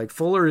future. Like,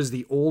 Fuller is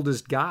the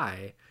oldest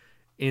guy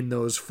in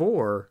those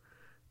four,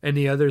 and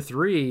the other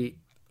three,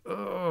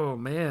 oh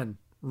man,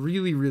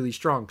 really, really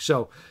strong.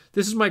 So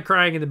this is my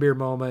crying in the beer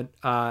moment.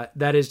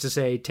 That is to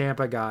say,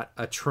 Tampa got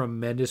a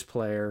tremendous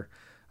player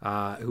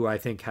who I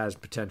think has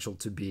potential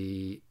to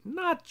be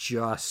not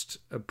just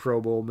a Pro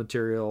Bowl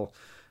material,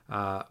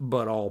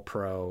 but all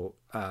pro,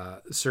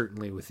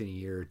 certainly within a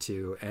year or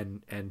two,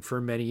 and for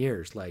many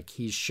years. Like,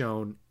 he's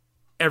shown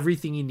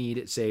everything you need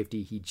at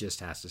safety. He just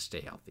has to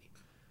stay healthy.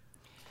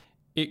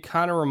 It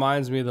kind of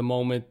reminds me of the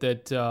moment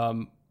that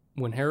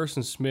when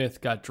Harrison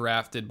Smith got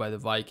drafted by the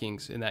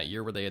Vikings in that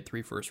year where they had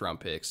 3 first-round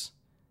picks.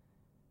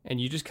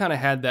 And you just kind of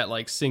had that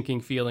like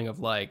sinking feeling of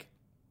like,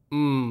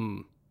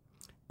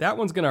 that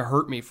one's going to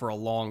hurt me for a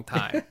long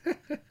time.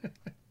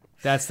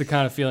 That's the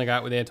kind of feeling I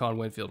got with Antoine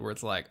Winfield, where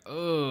it's like,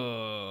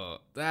 oh,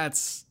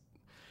 that's...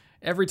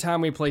 Every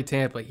time we play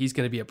Tampa, he's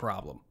going to be a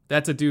problem.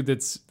 That's a dude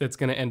that's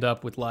going to end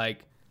up with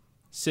like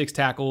 6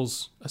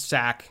 tackles, a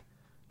sack,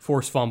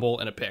 forced fumble,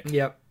 and a pick.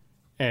 Yep.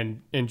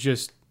 And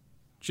just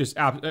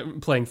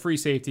playing free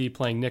safety,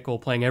 playing nickel,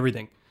 playing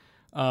everything.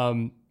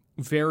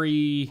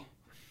 Very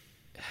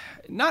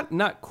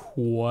not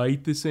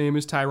quite the same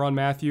as Tyrann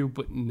Mathieu,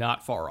 but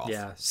not far off.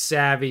 Yeah,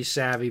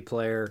 savvy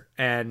player,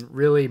 and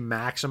really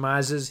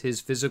maximizes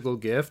his physical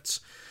gifts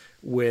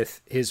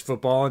with his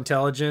football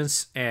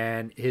intelligence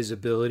and his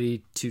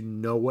ability to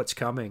know what's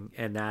coming.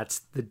 And that's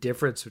the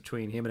difference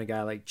between him and a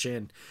guy like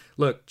Chin.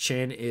 Look,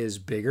 Chin is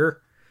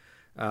bigger,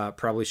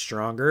 probably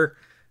stronger,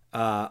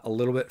 a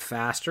little bit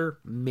faster,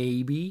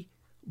 maybe,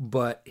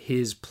 but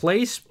his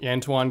place...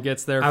 Antoine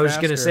gets there faster. I was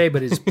going to say,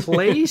 but his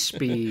play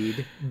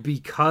speed,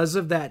 because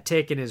of that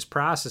tick in his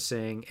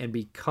processing, and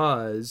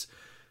because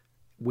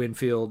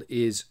Winfield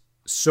is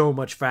so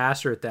much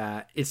faster at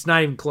that. It's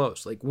not even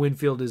close. Like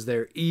Winfield is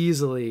there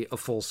easily a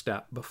full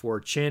step before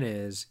Chin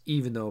is,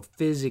 even though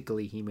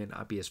physically he may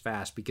not be as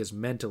fast because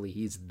mentally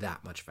he's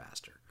that much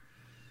faster.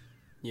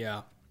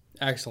 Yeah.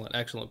 Excellent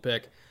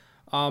pick.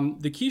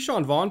 The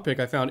Keyshawn Vaughn pick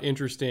I found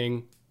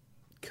interesting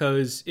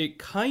because it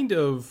kind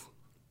of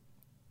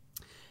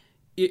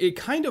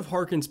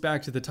harkens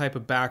back to the type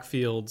of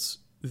backfields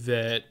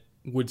that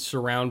would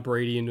surround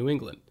Brady in New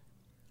England,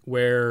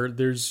 where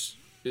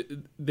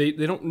they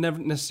don't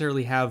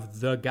necessarily have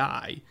the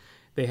guy.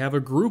 They have a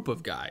group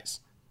of guys.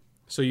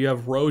 So you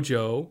have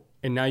Rojo,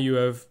 and now you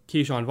have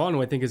Keyshawn Vaughn,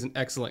 who I think is an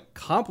excellent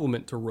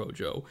complement to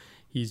Rojo.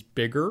 He's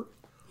bigger,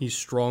 he's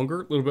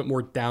stronger, a little bit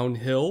more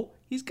downhill.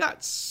 He's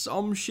got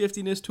some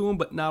shiftiness to him,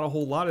 but not a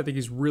whole lot. I think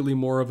he's really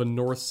more of a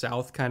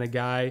north-south kind of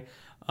guy.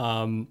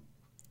 And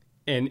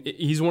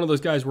he's one of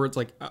those guys where it's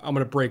like, I'm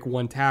going to break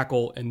one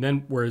tackle, and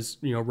then whereas,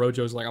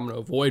 Rojo's like, I'm going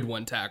to avoid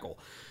one tackle.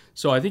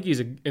 So I think he's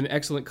an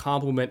excellent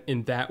complement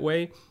in that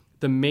way.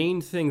 The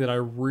main thing that I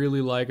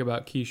really like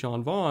about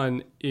Keyshawn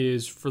Vaughn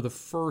is for the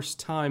first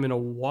time in a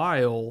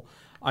while,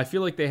 I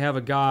feel like they have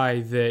a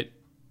guy that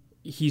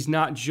he's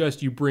not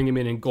just you bring him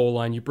in goal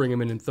line, you bring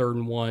him in 3rd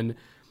and 1.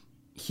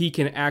 He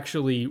can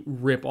actually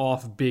rip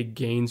off big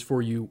gains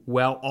for you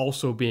while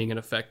also being an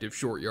effective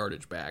short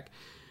yardage back.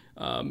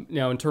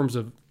 Now, in terms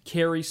of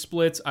carry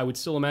splits, I would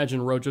still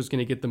imagine Rojo's going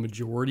to get the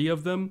majority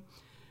of them.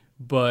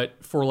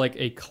 But for like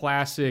a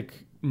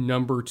classic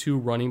number 2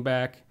 running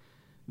back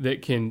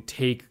that can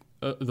take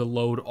the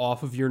load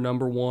off of your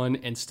number 1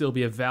 and still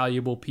be a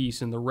valuable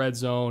piece in the red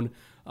zone,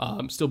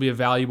 still be a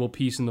valuable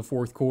piece in the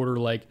fourth quarter,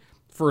 like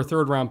for a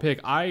 3rd round pick,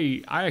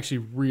 I actually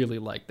really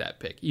like that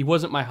pick. He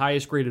wasn't my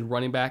highest graded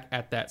running back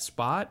at that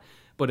spot,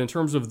 but in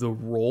terms of the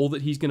role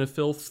that he's going to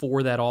fill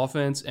for that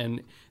offense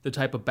and the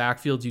type of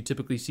backfields you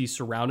typically see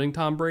surrounding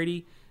Tom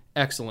Brady,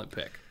 excellent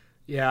pick.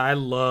 Yeah, I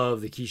love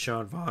the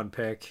Keyshawn Vaughn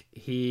pick.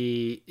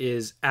 He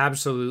is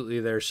absolutely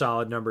their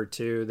solid number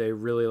 2. They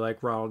really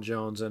like Ronald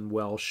Jones and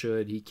well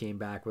should. He came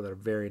back with a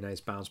very nice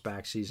bounce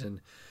back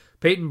season.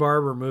 Peyton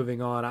Barber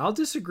moving on. I'll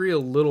disagree a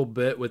little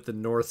bit with the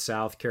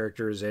north-south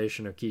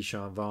characterization of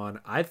Keyshawn Vaughn.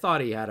 I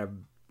thought he had a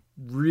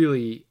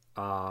really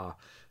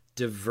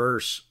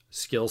diverse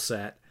skill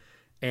set,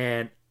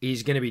 and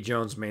he's going to be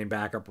Jones' main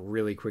backup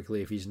really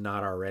quickly if he's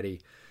not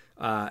already.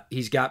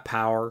 He's got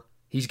power.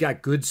 He's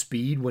got good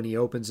speed when he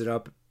opens it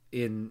up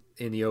in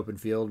the open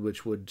field,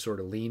 which would sort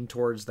of lean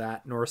towards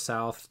that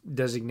north-south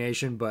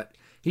designation, but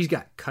he's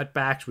got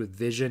cutbacks with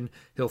vision.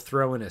 He'll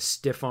throw in a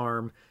stiff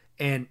arm,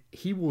 and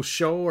he will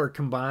show or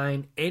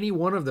combine any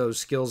one of those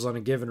skills on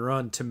a given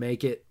run to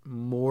make it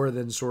more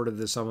than sort of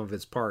the sum of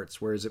its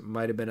parts, whereas it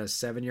might have been a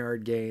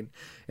 7-yard gain,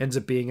 ends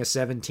up being a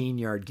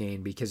 17-yard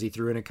gain because he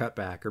threw in a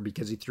cutback or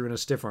because he threw in a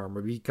stiff arm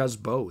or because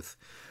both.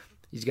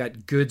 He's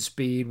got good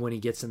speed when he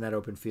gets in that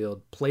open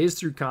field, plays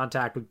through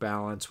contact with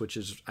balance, which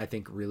is, I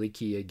think, really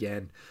key.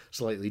 Again,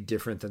 slightly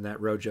different than that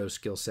Rojo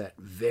skill set.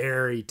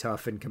 Very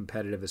tough and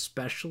competitive,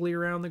 especially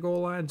around the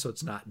goal line. So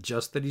it's not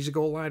just that he's a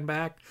goal line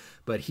back,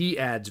 but he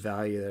adds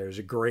value. There's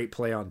a great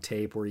play on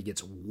tape where he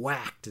gets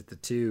whacked at the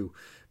 2,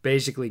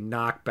 basically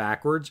knocked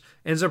backwards,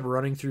 ends up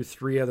running through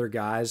 3 other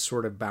guys,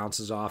 sort of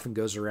bounces off and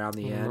goes around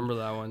the end. I remember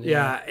that one.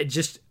 Yeah, it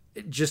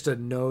just a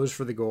nose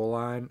for the goal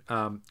line.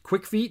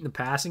 Quick feet in the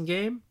passing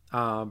game.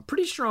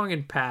 Pretty strong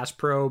in pass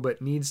pro,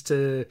 but needs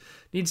to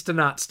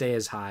not stay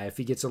as high. If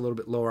he gets a little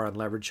bit lower on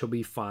leverage, he'll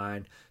be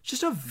fine.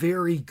 Just a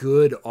very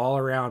good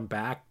all-around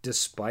back,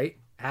 despite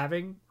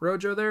having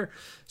Rojo there.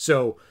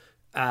 So,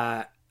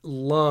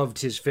 loved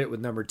his fit with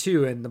number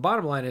 2. And the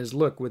bottom line is,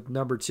 look, with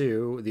number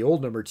 2, the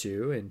old number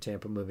 2 in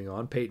Tampa moving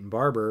on, Peyton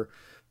Barber,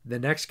 the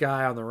next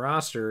guy on the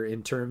roster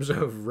in terms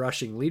of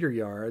rushing leader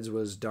yards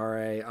was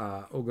Dare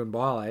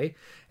Ogunbowale,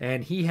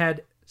 and he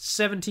had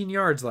 17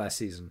 yards last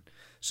season.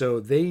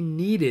 So they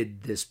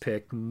needed this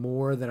pick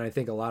more than I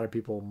think a lot of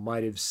people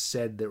might have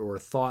said that or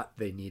thought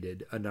they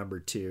needed a number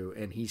 2,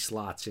 and he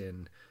slots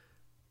in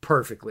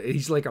perfectly.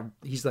 He's like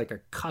a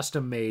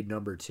custom-made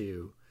number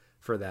 2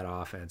 for that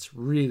offense.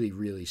 Really,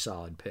 really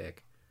solid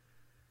pick.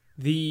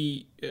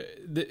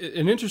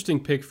 An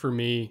interesting pick for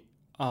me,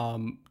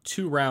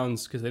 2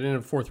 rounds, because they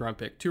didn't have a 4th round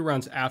pick, 2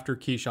 rounds after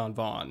Keyshawn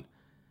Vaughn,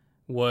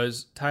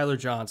 was Tyler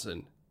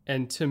Johnson.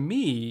 And to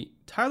me,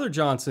 Tyler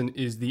Johnson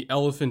is the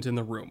elephant in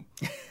the room.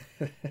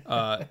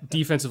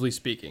 Defensively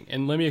speaking.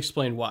 And let me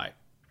explain why.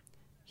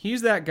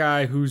 He's that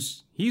guy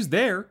he's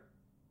there.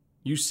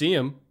 You see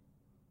him.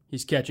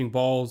 He's catching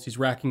balls. He's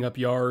racking up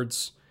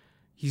yards.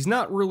 He's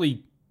not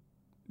really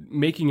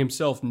making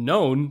himself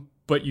known,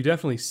 but you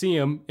definitely see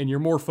him, and you're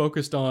more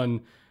focused on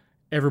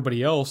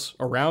everybody else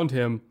around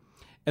him.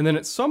 And then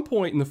at some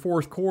point in the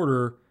fourth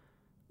quarter,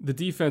 the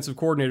defensive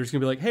coordinator is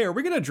going to be like, hey, are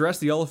we going to address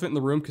the elephant in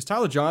the room? Because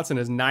Tyler Johnson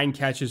has 9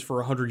 catches for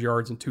 100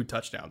 yards and 2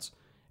 touchdowns,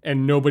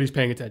 and nobody's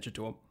paying attention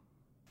to him.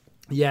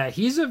 Yeah,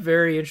 he's a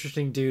very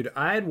interesting dude.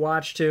 I had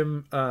watched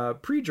him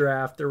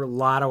pre-draft. There were a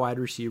lot of wide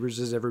receivers,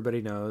 as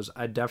everybody knows.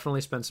 I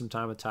definitely spent some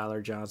time with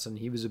Tyler Johnson.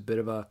 He was a bit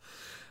of a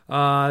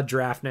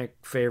draftnik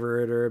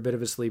favorite or a bit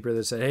of a sleeper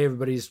that said, hey,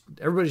 everybody's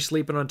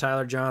sleeping on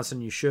Tyler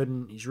Johnson. You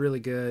shouldn't. He's really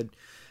good.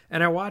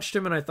 And I watched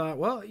him and I thought,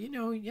 well,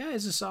 yeah,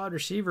 he's a solid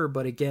receiver.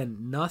 But again,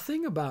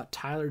 nothing about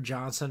Tyler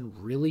Johnson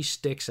really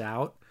sticks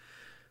out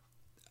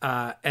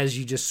as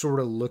you just sort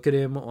of look at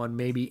him on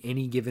maybe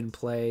any given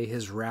play.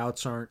 His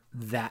routes aren't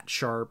that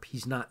sharp.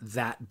 He's not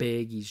that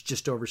big. He's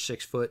just over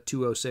 6 foot,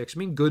 206. I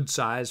mean, good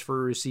size for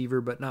a receiver,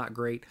 but not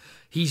great.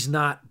 He's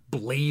not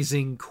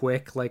blazing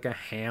quick like a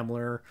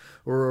Hamler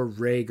or a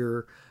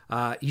Rager.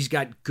 He's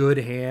got good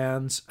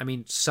hands. I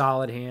mean,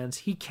 solid hands.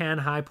 He can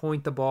high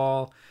point the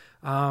ball.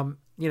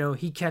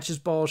 He catches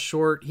balls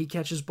short. He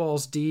catches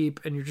balls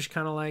deep. And you're just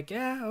kind of like,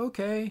 yeah,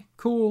 okay,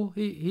 cool.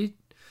 He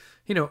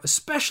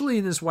especially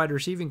in this wide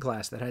receiving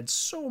class that had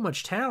so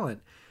much talent.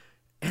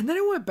 And then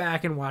I went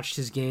back and watched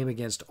his game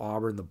against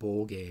Auburn, the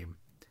bowl game.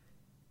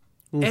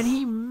 Oof. And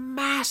he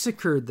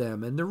massacred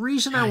them. And the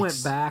reason I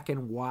went back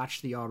and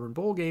watched the Auburn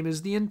bowl game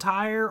is the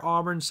entire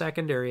Auburn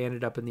secondary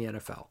ended up in the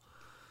NFL.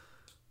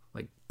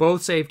 Like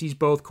both safeties,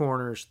 both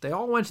corners, they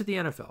all went to the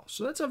NFL.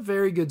 So that's a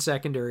very good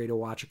secondary to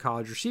watch a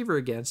college receiver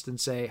against and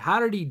say,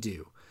 how did he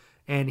do?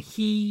 And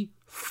he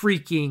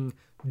freaking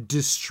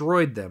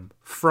destroyed them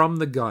from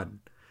the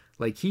gun.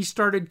 Like, he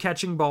started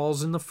catching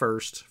balls in the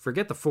first,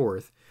 forget the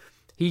fourth.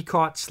 He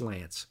caught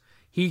slants.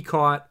 He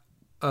caught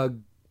a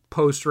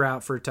post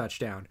route for a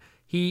touchdown.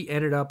 He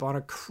ended up on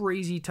a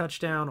crazy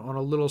touchdown on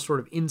a little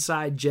sort of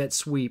inside jet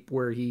sweep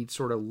where he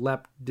sort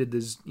of did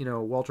this,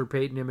 Walter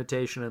Payton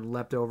imitation and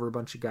leapt over a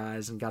bunch of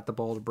guys and got the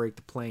ball to break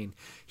the plane.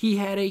 He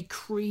had a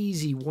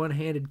crazy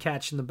one-handed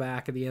catch in the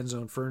back of the end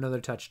zone for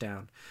another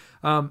touchdown.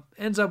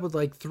 Ends up with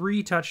like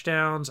 3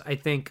 touchdowns, I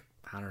think.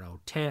 I don't know,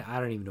 10, I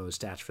don't even know his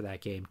stats for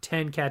that game.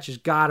 10 catches,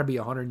 got to be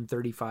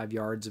 135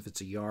 yards if it's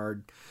a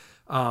yard.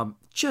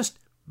 Just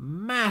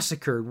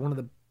massacred one of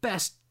the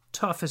best,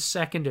 toughest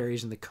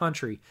secondaries in the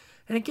country.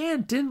 And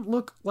again, didn't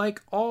look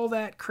like all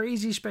that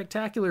crazy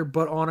spectacular,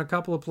 but on a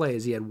couple of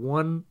plays, he had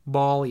one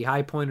ball, he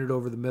high pointed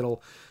over the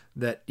middle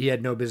that he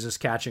had no business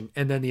catching.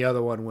 And then the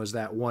other one was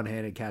that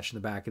one-handed catch in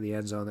the back of the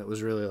end zone that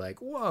was really like,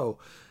 whoa.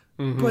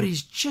 Mm-hmm. But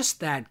he's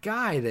just that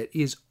guy that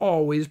is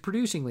always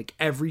producing. Like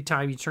every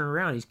time you turn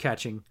around, he's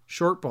catching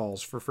short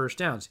balls for first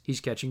downs.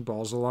 He's catching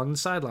balls along the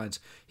sidelines.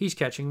 He's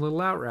catching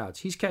little out routes.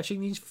 He's catching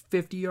these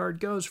 50-yard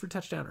goes for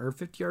touchdown or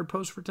 50-yard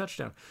posts for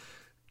touchdown.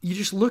 You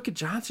just look at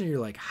Johnson and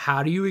you're like,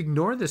 how do you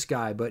ignore this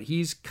guy? But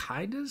he's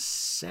kind of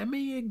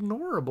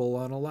semi-ignorable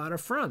on a lot of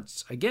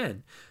fronts.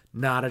 Again,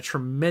 not a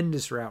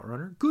tremendous route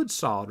runner. Good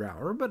solid route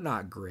runner, but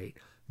not great.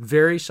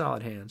 Very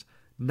solid hands.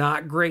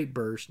 Not great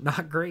burst.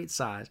 Not great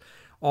size.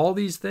 All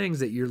these things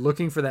that you're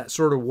looking for that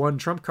sort of one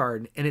trump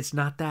card, and it's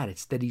not that.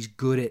 It's that he's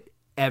good at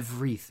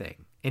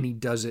everything, and he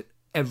does it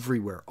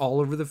everywhere, all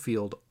over the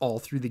field, all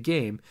through the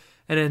game,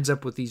 and ends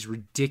up with these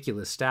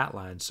ridiculous stat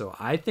lines. So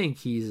I think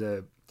he's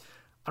I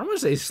don't want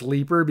to say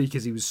sleeper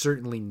because he was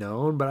certainly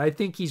known, but I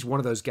think he's one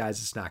of those guys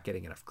that's not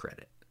getting enough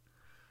credit.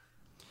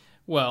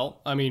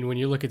 Well, I mean, when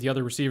you look at the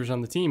other receivers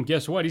on the team,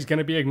 guess what? He's going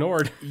to be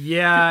ignored.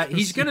 Yeah,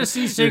 he's going to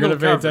see single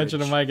coverage. You're going to pay attention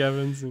to Mike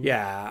Evans.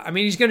 Yeah, I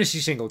mean, he's going to see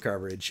single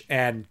coverage,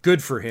 and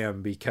good for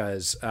him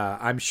because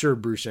I'm sure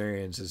Bruce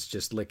Arians is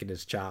just licking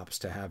his chops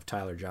to have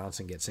Tyler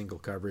Johnson get single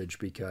coverage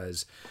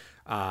because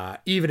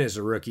even as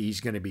a rookie,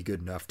 he's going to be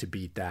good enough to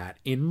beat that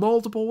in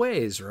multiple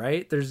ways,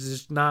 right? There's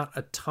just not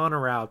a ton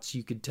of routes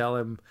you could tell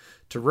him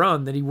to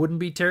run that he wouldn't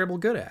be terrible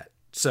good at.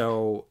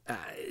 So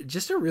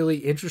just a really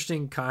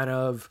interesting kind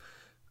of,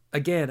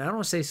 again, I don't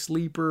want to say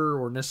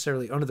sleeper or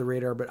necessarily under the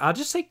radar, but I'll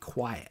just say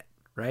quiet,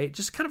 right?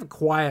 Just kind of a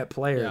quiet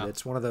player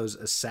that's one of those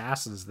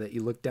assassins that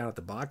you look down at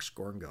the box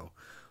score and go,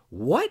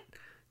 what?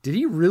 Did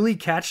he really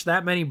catch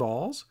that many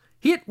balls?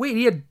 He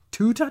had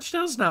 2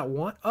 touchdowns, not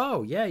 1?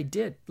 Oh, yeah, he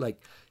did.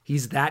 Like,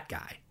 he's that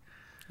guy.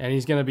 And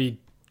he's going to be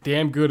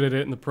damn good at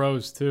it in the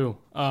pros, too.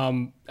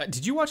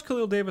 Did you watch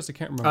Khalil Davis? I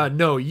can't remember.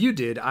 No, you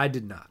did. I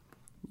did not.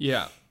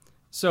 Yeah.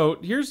 So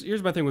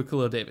here's my thing with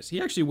Khalil Davis.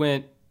 He actually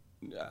went...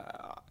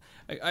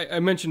 I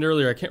mentioned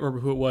earlier, I can't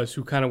remember who it was,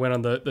 who kind of went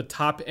on the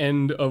top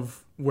end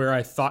of where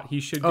I thought he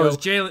should go. Oh, it's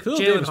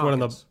Jalen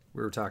Hawkins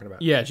we were talking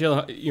about. Yeah,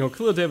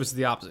 Khalil Davis is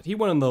the opposite. He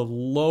went on the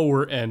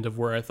lower end of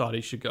where I thought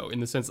he should go,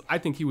 in the sense I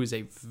think he was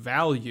a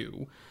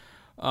value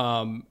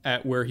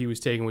at where he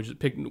was taken, which is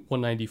pick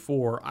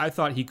 194. I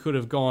thought he could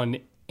have gone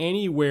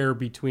anywhere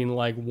between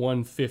like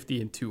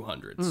 150 and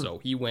 200. So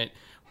he went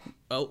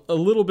a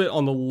little bit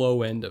on the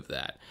low end of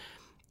that.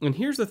 And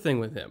here's the thing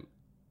with him.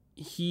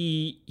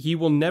 He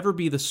will never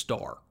be the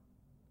star,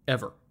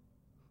 ever.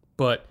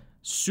 But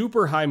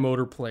super high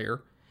motor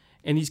player.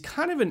 And he's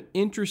kind of an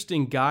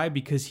interesting guy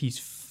because he's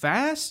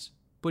fast,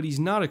 but he's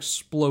not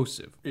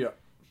explosive. Yeah.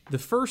 The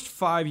first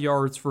 5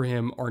 yards for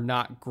him are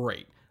not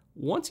great.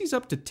 Once he's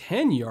up to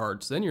 10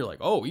 yards, then you're like,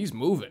 oh, he's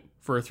moving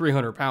for a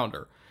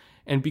 300-pounder.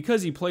 And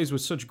because he plays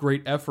with such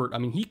great effort, I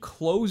mean, he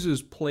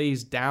closes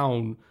plays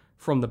down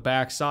from the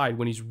backside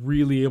when he's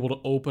really able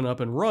to open up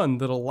and run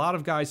that a lot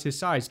of guys his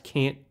size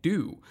can't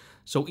do.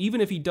 So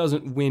even if he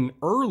doesn't win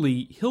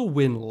early, he'll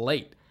win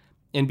late.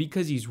 And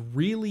because he's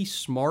really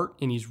smart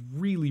and he's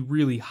really,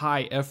 really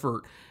high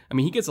effort, I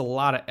mean, he gets a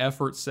lot of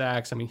effort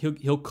sacks. I mean,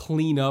 he'll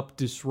clean up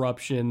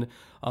disruption.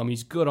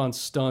 He's good on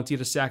stunts. He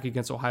had a sack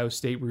against Ohio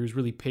State where he was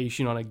really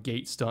patient on a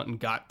gate stunt and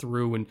got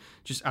through and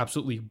just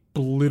absolutely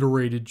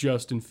obliterated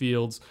Justin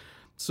Fields.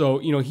 So,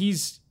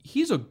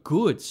 he's a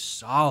good,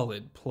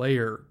 solid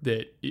player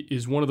that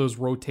is one of those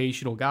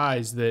rotational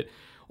guys that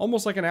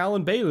almost like an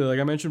Allen Bailey, like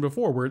I mentioned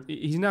before, where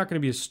he's not going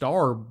to be a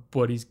star,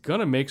 but he's going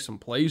to make some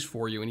plays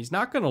for you, and he's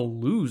not going to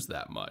lose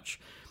that much.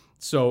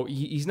 So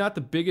he's not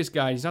the biggest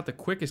guy, he's not the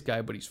quickest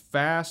guy, but he's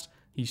fast,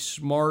 he's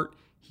smart,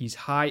 he's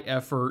high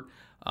effort.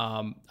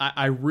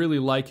 I really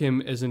like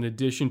him as an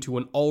addition to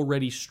an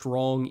already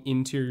strong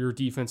interior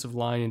defensive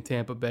line in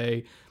Tampa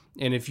Bay.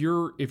 And if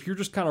you're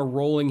just kind of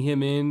rolling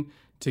him in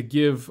to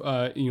give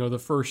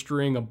the first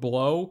string a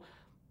blow,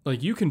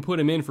 like you can put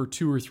him in for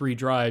 2 or 3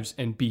 drives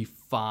and be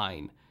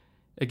fine.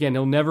 Again,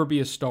 he'll never be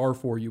a star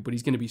for you, but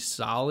he's going to be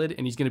solid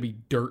and he's going to be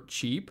dirt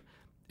cheap.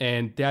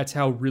 And that's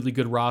how really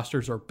good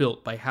rosters are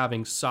built, by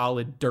having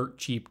solid, dirt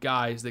cheap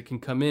guys that can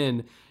come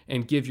in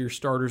and give your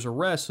starters a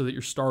rest so that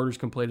your starters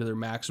can play to their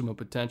maximum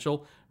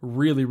potential.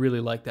 Really, really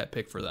like that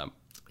pick for them.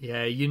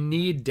 Yeah, you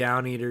need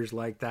down eaters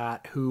like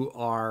that who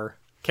are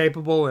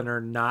capable and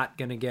are not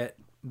going to get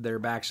their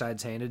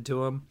backsides handed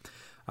to them.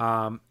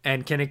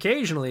 And can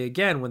occasionally,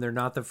 again, when they're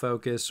not the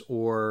focus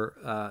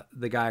or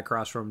the guy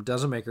across from them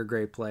doesn't make a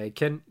great play,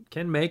 can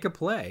make a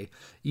play,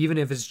 even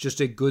if it's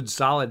just a good,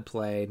 solid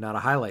play, not a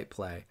highlight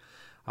play.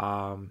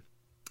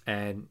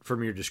 And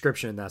from your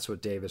description, that's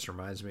what Davis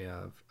reminds me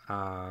of.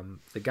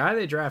 The guy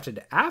they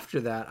drafted after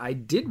that, I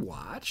did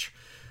watch.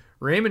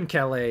 Raymond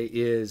Kelly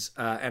is,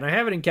 and I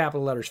have it in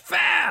capital letters,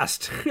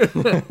 fast.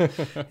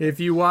 If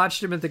you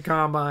watched him at the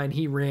combine,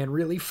 he ran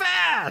really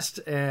fast,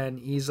 and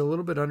he's a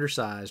little bit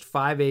undersized,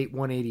 5'8",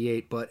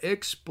 188, but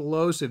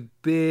explosive,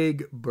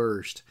 big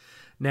burst.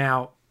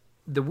 Now,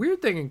 the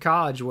weird thing in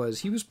college was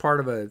he was part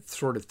of a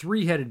sort of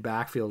 3-headed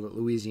backfield at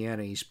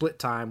Louisiana. He split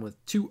time with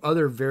 2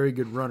 other very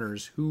good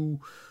runners who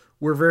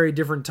were very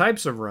different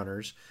types of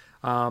runners.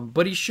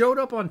 But he showed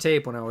up on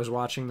tape when I was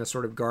watching the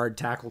sort of guard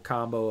tackle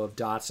combo of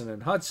Dotson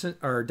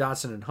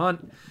and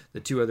Hunt, the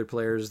 2 other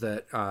players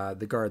that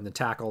the guard and the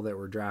tackle that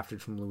were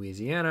drafted from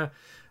Louisiana.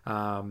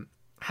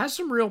 Has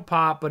some real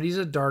pop, but he's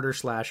a darter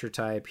slasher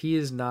type. He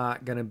is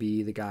not going to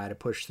be the guy to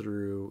push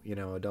through,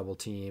 a double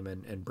team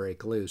and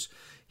break loose.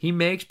 He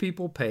makes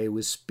people pay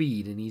with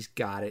speed, and he's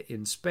got it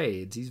in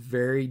spades. He's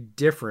very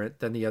different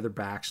than the other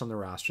backs on the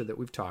roster that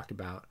we've talked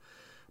about.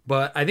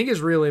 But I think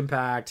his real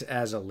impact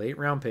as a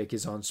late-round pick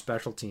is on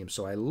special teams.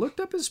 So I looked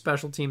up his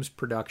special teams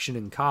production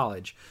in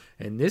college,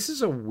 and this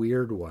is a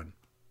weird one.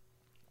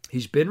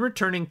 He's been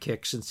returning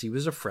kicks since he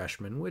was a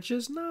freshman, which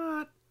is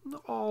not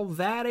all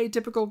that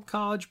atypical in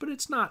college, but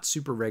it's not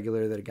super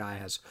regular that a guy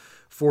has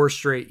 4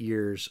 straight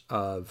years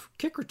of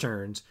kick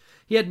returns.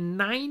 He had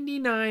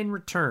 99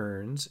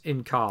 returns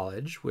in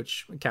college,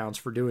 which accounts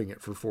for doing it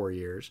for 4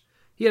 years.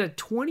 He had a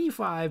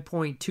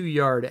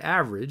 25.2-yard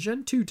average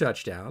and 2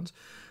 touchdowns.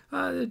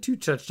 The 2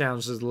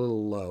 touchdowns is a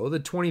little low. The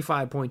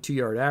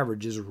 25.2-yard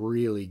average is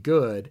really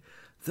good.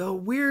 The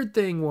weird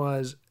thing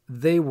was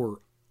they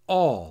were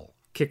all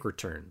kick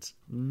returns.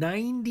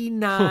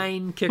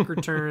 99 kick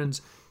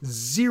returns,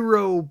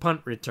 0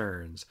 punt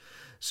returns.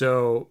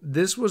 So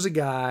this was a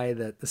guy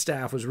that the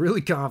staff was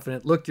really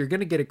confident. Look, you're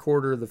going to get a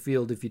quarter of the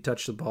field if you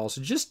touch the ball,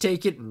 so just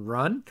take it and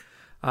run.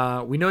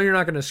 We know you're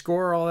not going to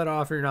score all that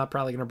often. You're not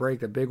probably going to break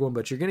the big one,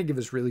 but you're going to give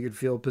us really good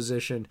field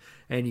position,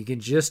 and you can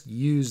just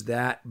use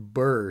that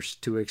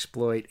burst to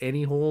exploit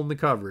any hole in the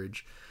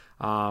coverage.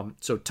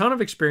 So ton of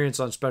experience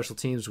on special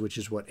teams, which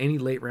is what any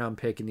late-round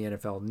pick in the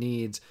NFL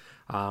needs.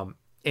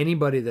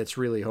 Anybody that's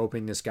really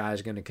hoping this guy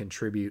is going to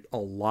contribute a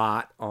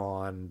lot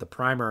on the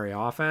primary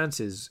offense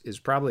is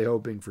probably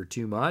hoping for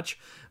too much,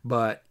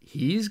 but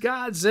he's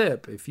got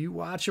zip. If you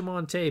watch him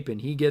on tape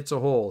and he gets a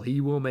hole, he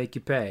will make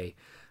you pay.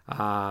 He's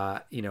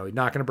not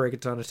going to break a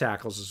ton of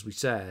tackles, as we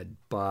said,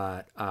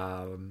 but,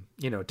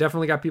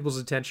 definitely got people's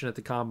attention at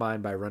the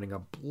combine by running a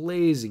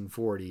blazing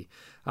 40.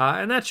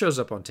 And that shows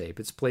up on tape.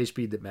 It's play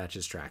speed that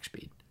matches track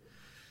speed.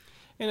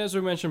 And as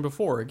we mentioned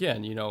before,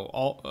 again,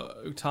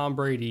 Tom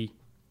Brady,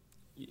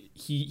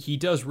 he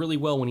does really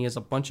well when he has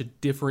a bunch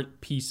of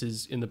different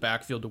pieces in the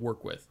backfield to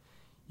work with.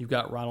 You've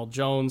got Ronald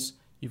Jones,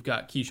 you've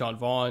got Keyshawn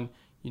Vaughn,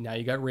 now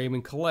you got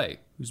Raymond Calais,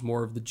 who's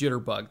more of the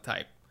jitterbug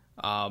type.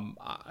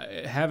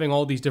 Having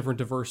all these different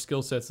diverse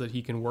skill sets that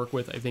he can work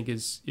with, I think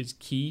is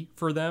key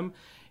for them.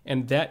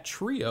 And that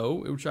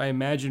trio, which I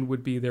imagine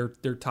would be their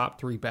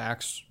top 3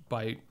 backs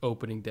by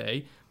opening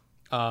day,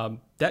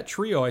 that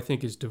trio I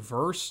think is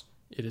diverse,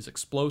 it is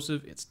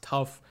explosive, it's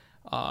tough,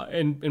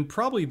 and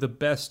probably the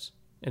best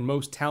and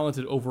most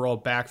talented overall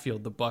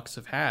backfield the Bucs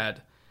have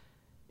had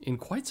in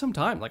quite some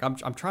time. Like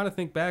I'm trying to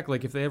think back,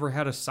 like if they ever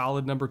had a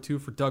solid number 2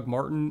 for Doug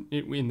Martin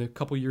in the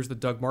couple years that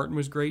Doug Martin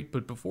was great.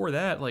 But before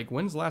that, like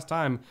when's the last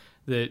time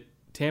that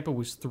Tampa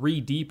was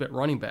 3 deep at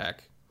running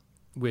back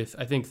with,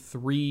 I think,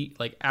 3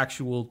 like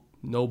actual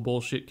no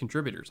bullshit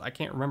contributors. I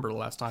can't remember the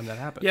last time that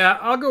happened. Yeah,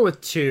 I'll go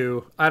with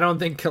 2. I don't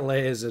think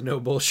Calais is a no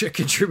bullshit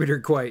contributor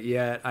quite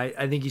yet.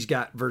 I think he's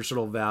got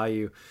versatile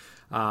value.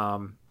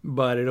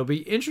 But it'll be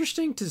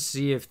interesting to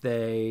see if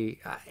they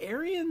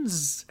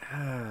Arians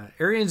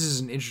is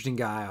an interesting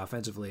guy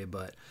offensively,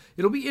 but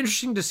it'll be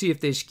interesting to see if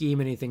they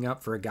scheme anything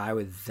up for a guy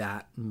with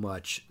that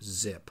much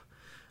zip.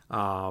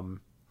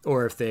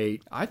 Or if they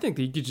I think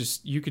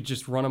that you could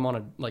just run him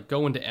on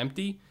go into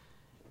empty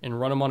and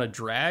run him on a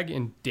drag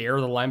and dare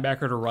the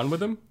linebacker to run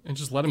with him and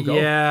just let him go.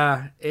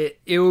 Yeah,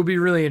 it will be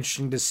really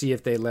interesting to see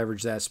if they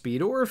leverage that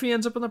speed or if he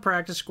ends up in the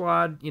practice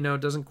squad,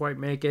 doesn't quite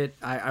make it.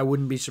 I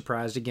wouldn't be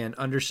surprised. Again,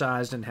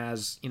 undersized and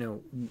has,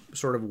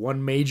 sort of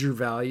one major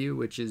value,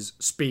 which is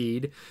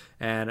speed,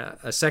 and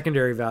a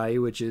secondary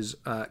value, which is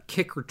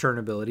kick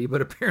returnability, but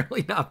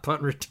apparently not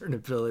punt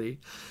returnability.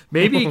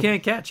 Maybe he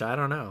can't catch. I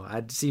don't know.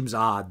 It seems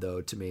odd,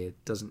 though, to me.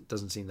 It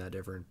doesn't seem that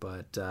different.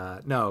 But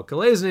no,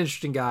 Calais is an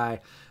interesting guy.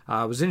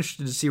 I was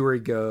interested to see where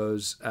he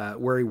goes,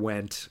 where he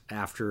went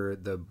after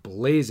the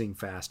blazing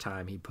fast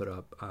time he put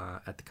up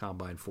at the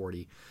Combine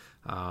 40.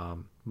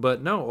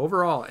 But no,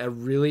 overall, a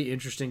really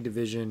interesting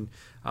division.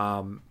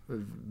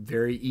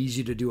 Very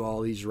easy to do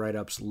all these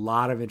write-ups. A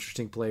lot of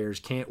interesting players.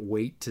 Can't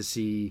wait to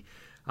see,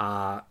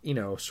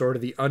 sort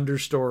of the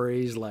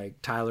understories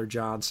like Tyler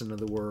Johnson of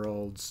the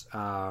world's,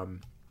 Adam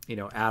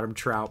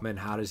Troutman.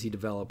 How does he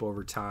develop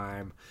over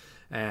time?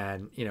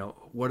 And,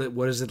 what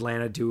does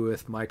Atlanta do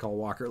with Michael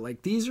Walker?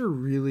 Like, these are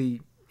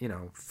really,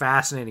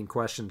 fascinating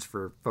questions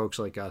for folks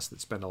like us that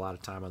spend a lot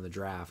of time on the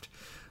draft.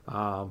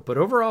 But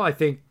overall, I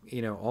think,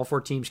 all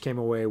 4 teams came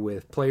away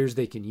with players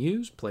they can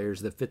use,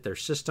 players that fit their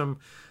system.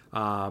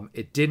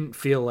 It didn't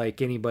feel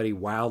like anybody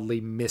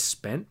wildly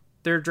misspent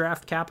their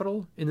draft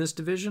capital in this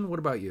division. What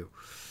about you?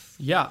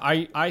 Yeah,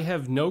 I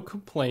have no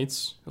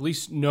complaints, at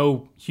least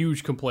no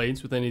huge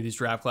complaints with any of these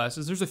draft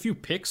classes. There's a few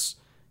picks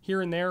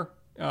here and there.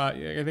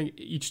 I think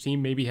each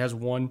team maybe has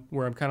one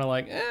where I'm kind of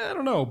like, I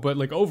don't know. But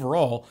like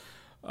overall,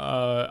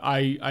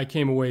 I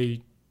came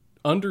away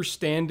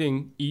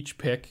understanding each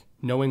pick,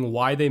 knowing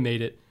why they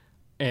made it,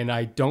 and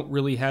I don't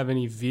really have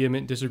any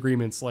vehement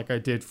disagreements like I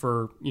did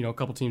for a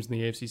couple teams in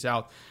the AFC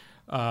South,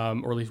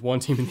 or at least one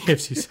team in the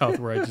AFC South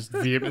where I just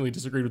vehemently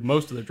disagreed with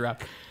most of the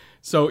draft.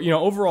 So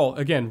overall,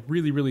 again,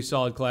 really, really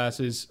solid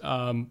classes.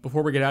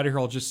 Before we get out of here,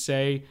 I'll just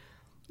say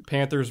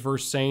Panthers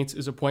versus Saints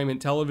is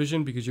appointment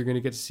television because you're going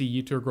to get to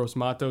see Yetur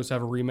Gross-Matos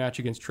have a rematch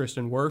against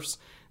Tristan Wirfs.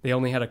 They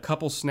only had a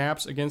couple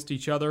snaps against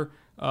each other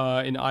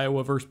in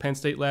Iowa versus Penn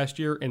State last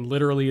year, and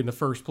literally in the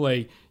first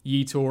play,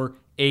 Yetur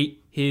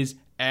ate his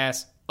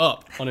ass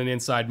up on an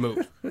inside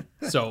move.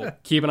 So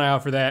keep an eye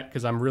out for that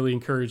because I'm really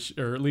encouraged,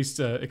 or at least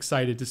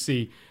excited to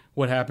see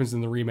what happens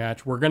in the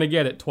rematch. We're going to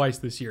get it twice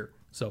this year,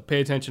 so pay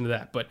attention to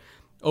that. But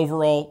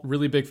overall,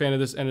 really big fan of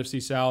this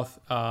NFC South.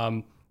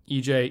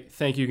 EJ,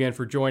 thank you again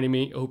for joining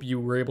me. I hope you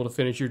were able to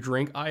finish your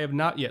drink. I have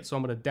not yet, so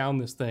I'm going to down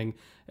this thing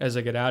as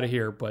I get out of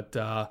here. But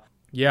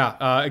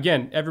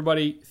again,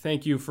 everybody,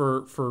 thank you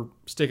for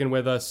sticking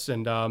with us,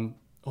 and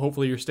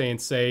hopefully you're staying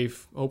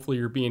safe. Hopefully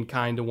you're being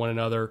kind to one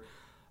another.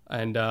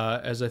 And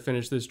as I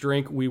finish this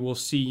drink, we will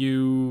see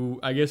you,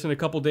 I guess, in a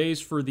couple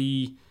days for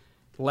the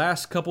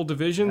last couple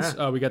divisions.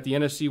 Yeah. We got the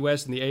NFC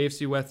West and the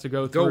AFC West to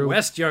go through. Go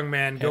West, young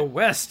man. Go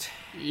West.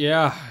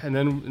 Yeah, and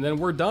then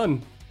we're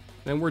done.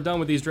 Then we're done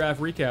with these draft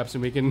recaps,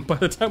 and we can. By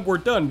the time we're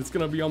done, it's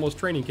going to be almost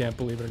training camp,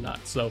 believe it or not.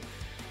 So,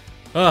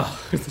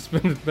 it's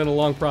been a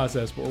long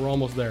process, but we're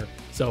almost there.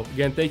 So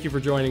again, thank you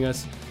for joining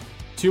us.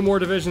 2 more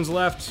divisions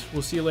left.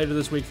 We'll see you later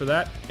this week for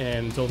that,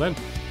 and until then,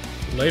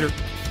 later.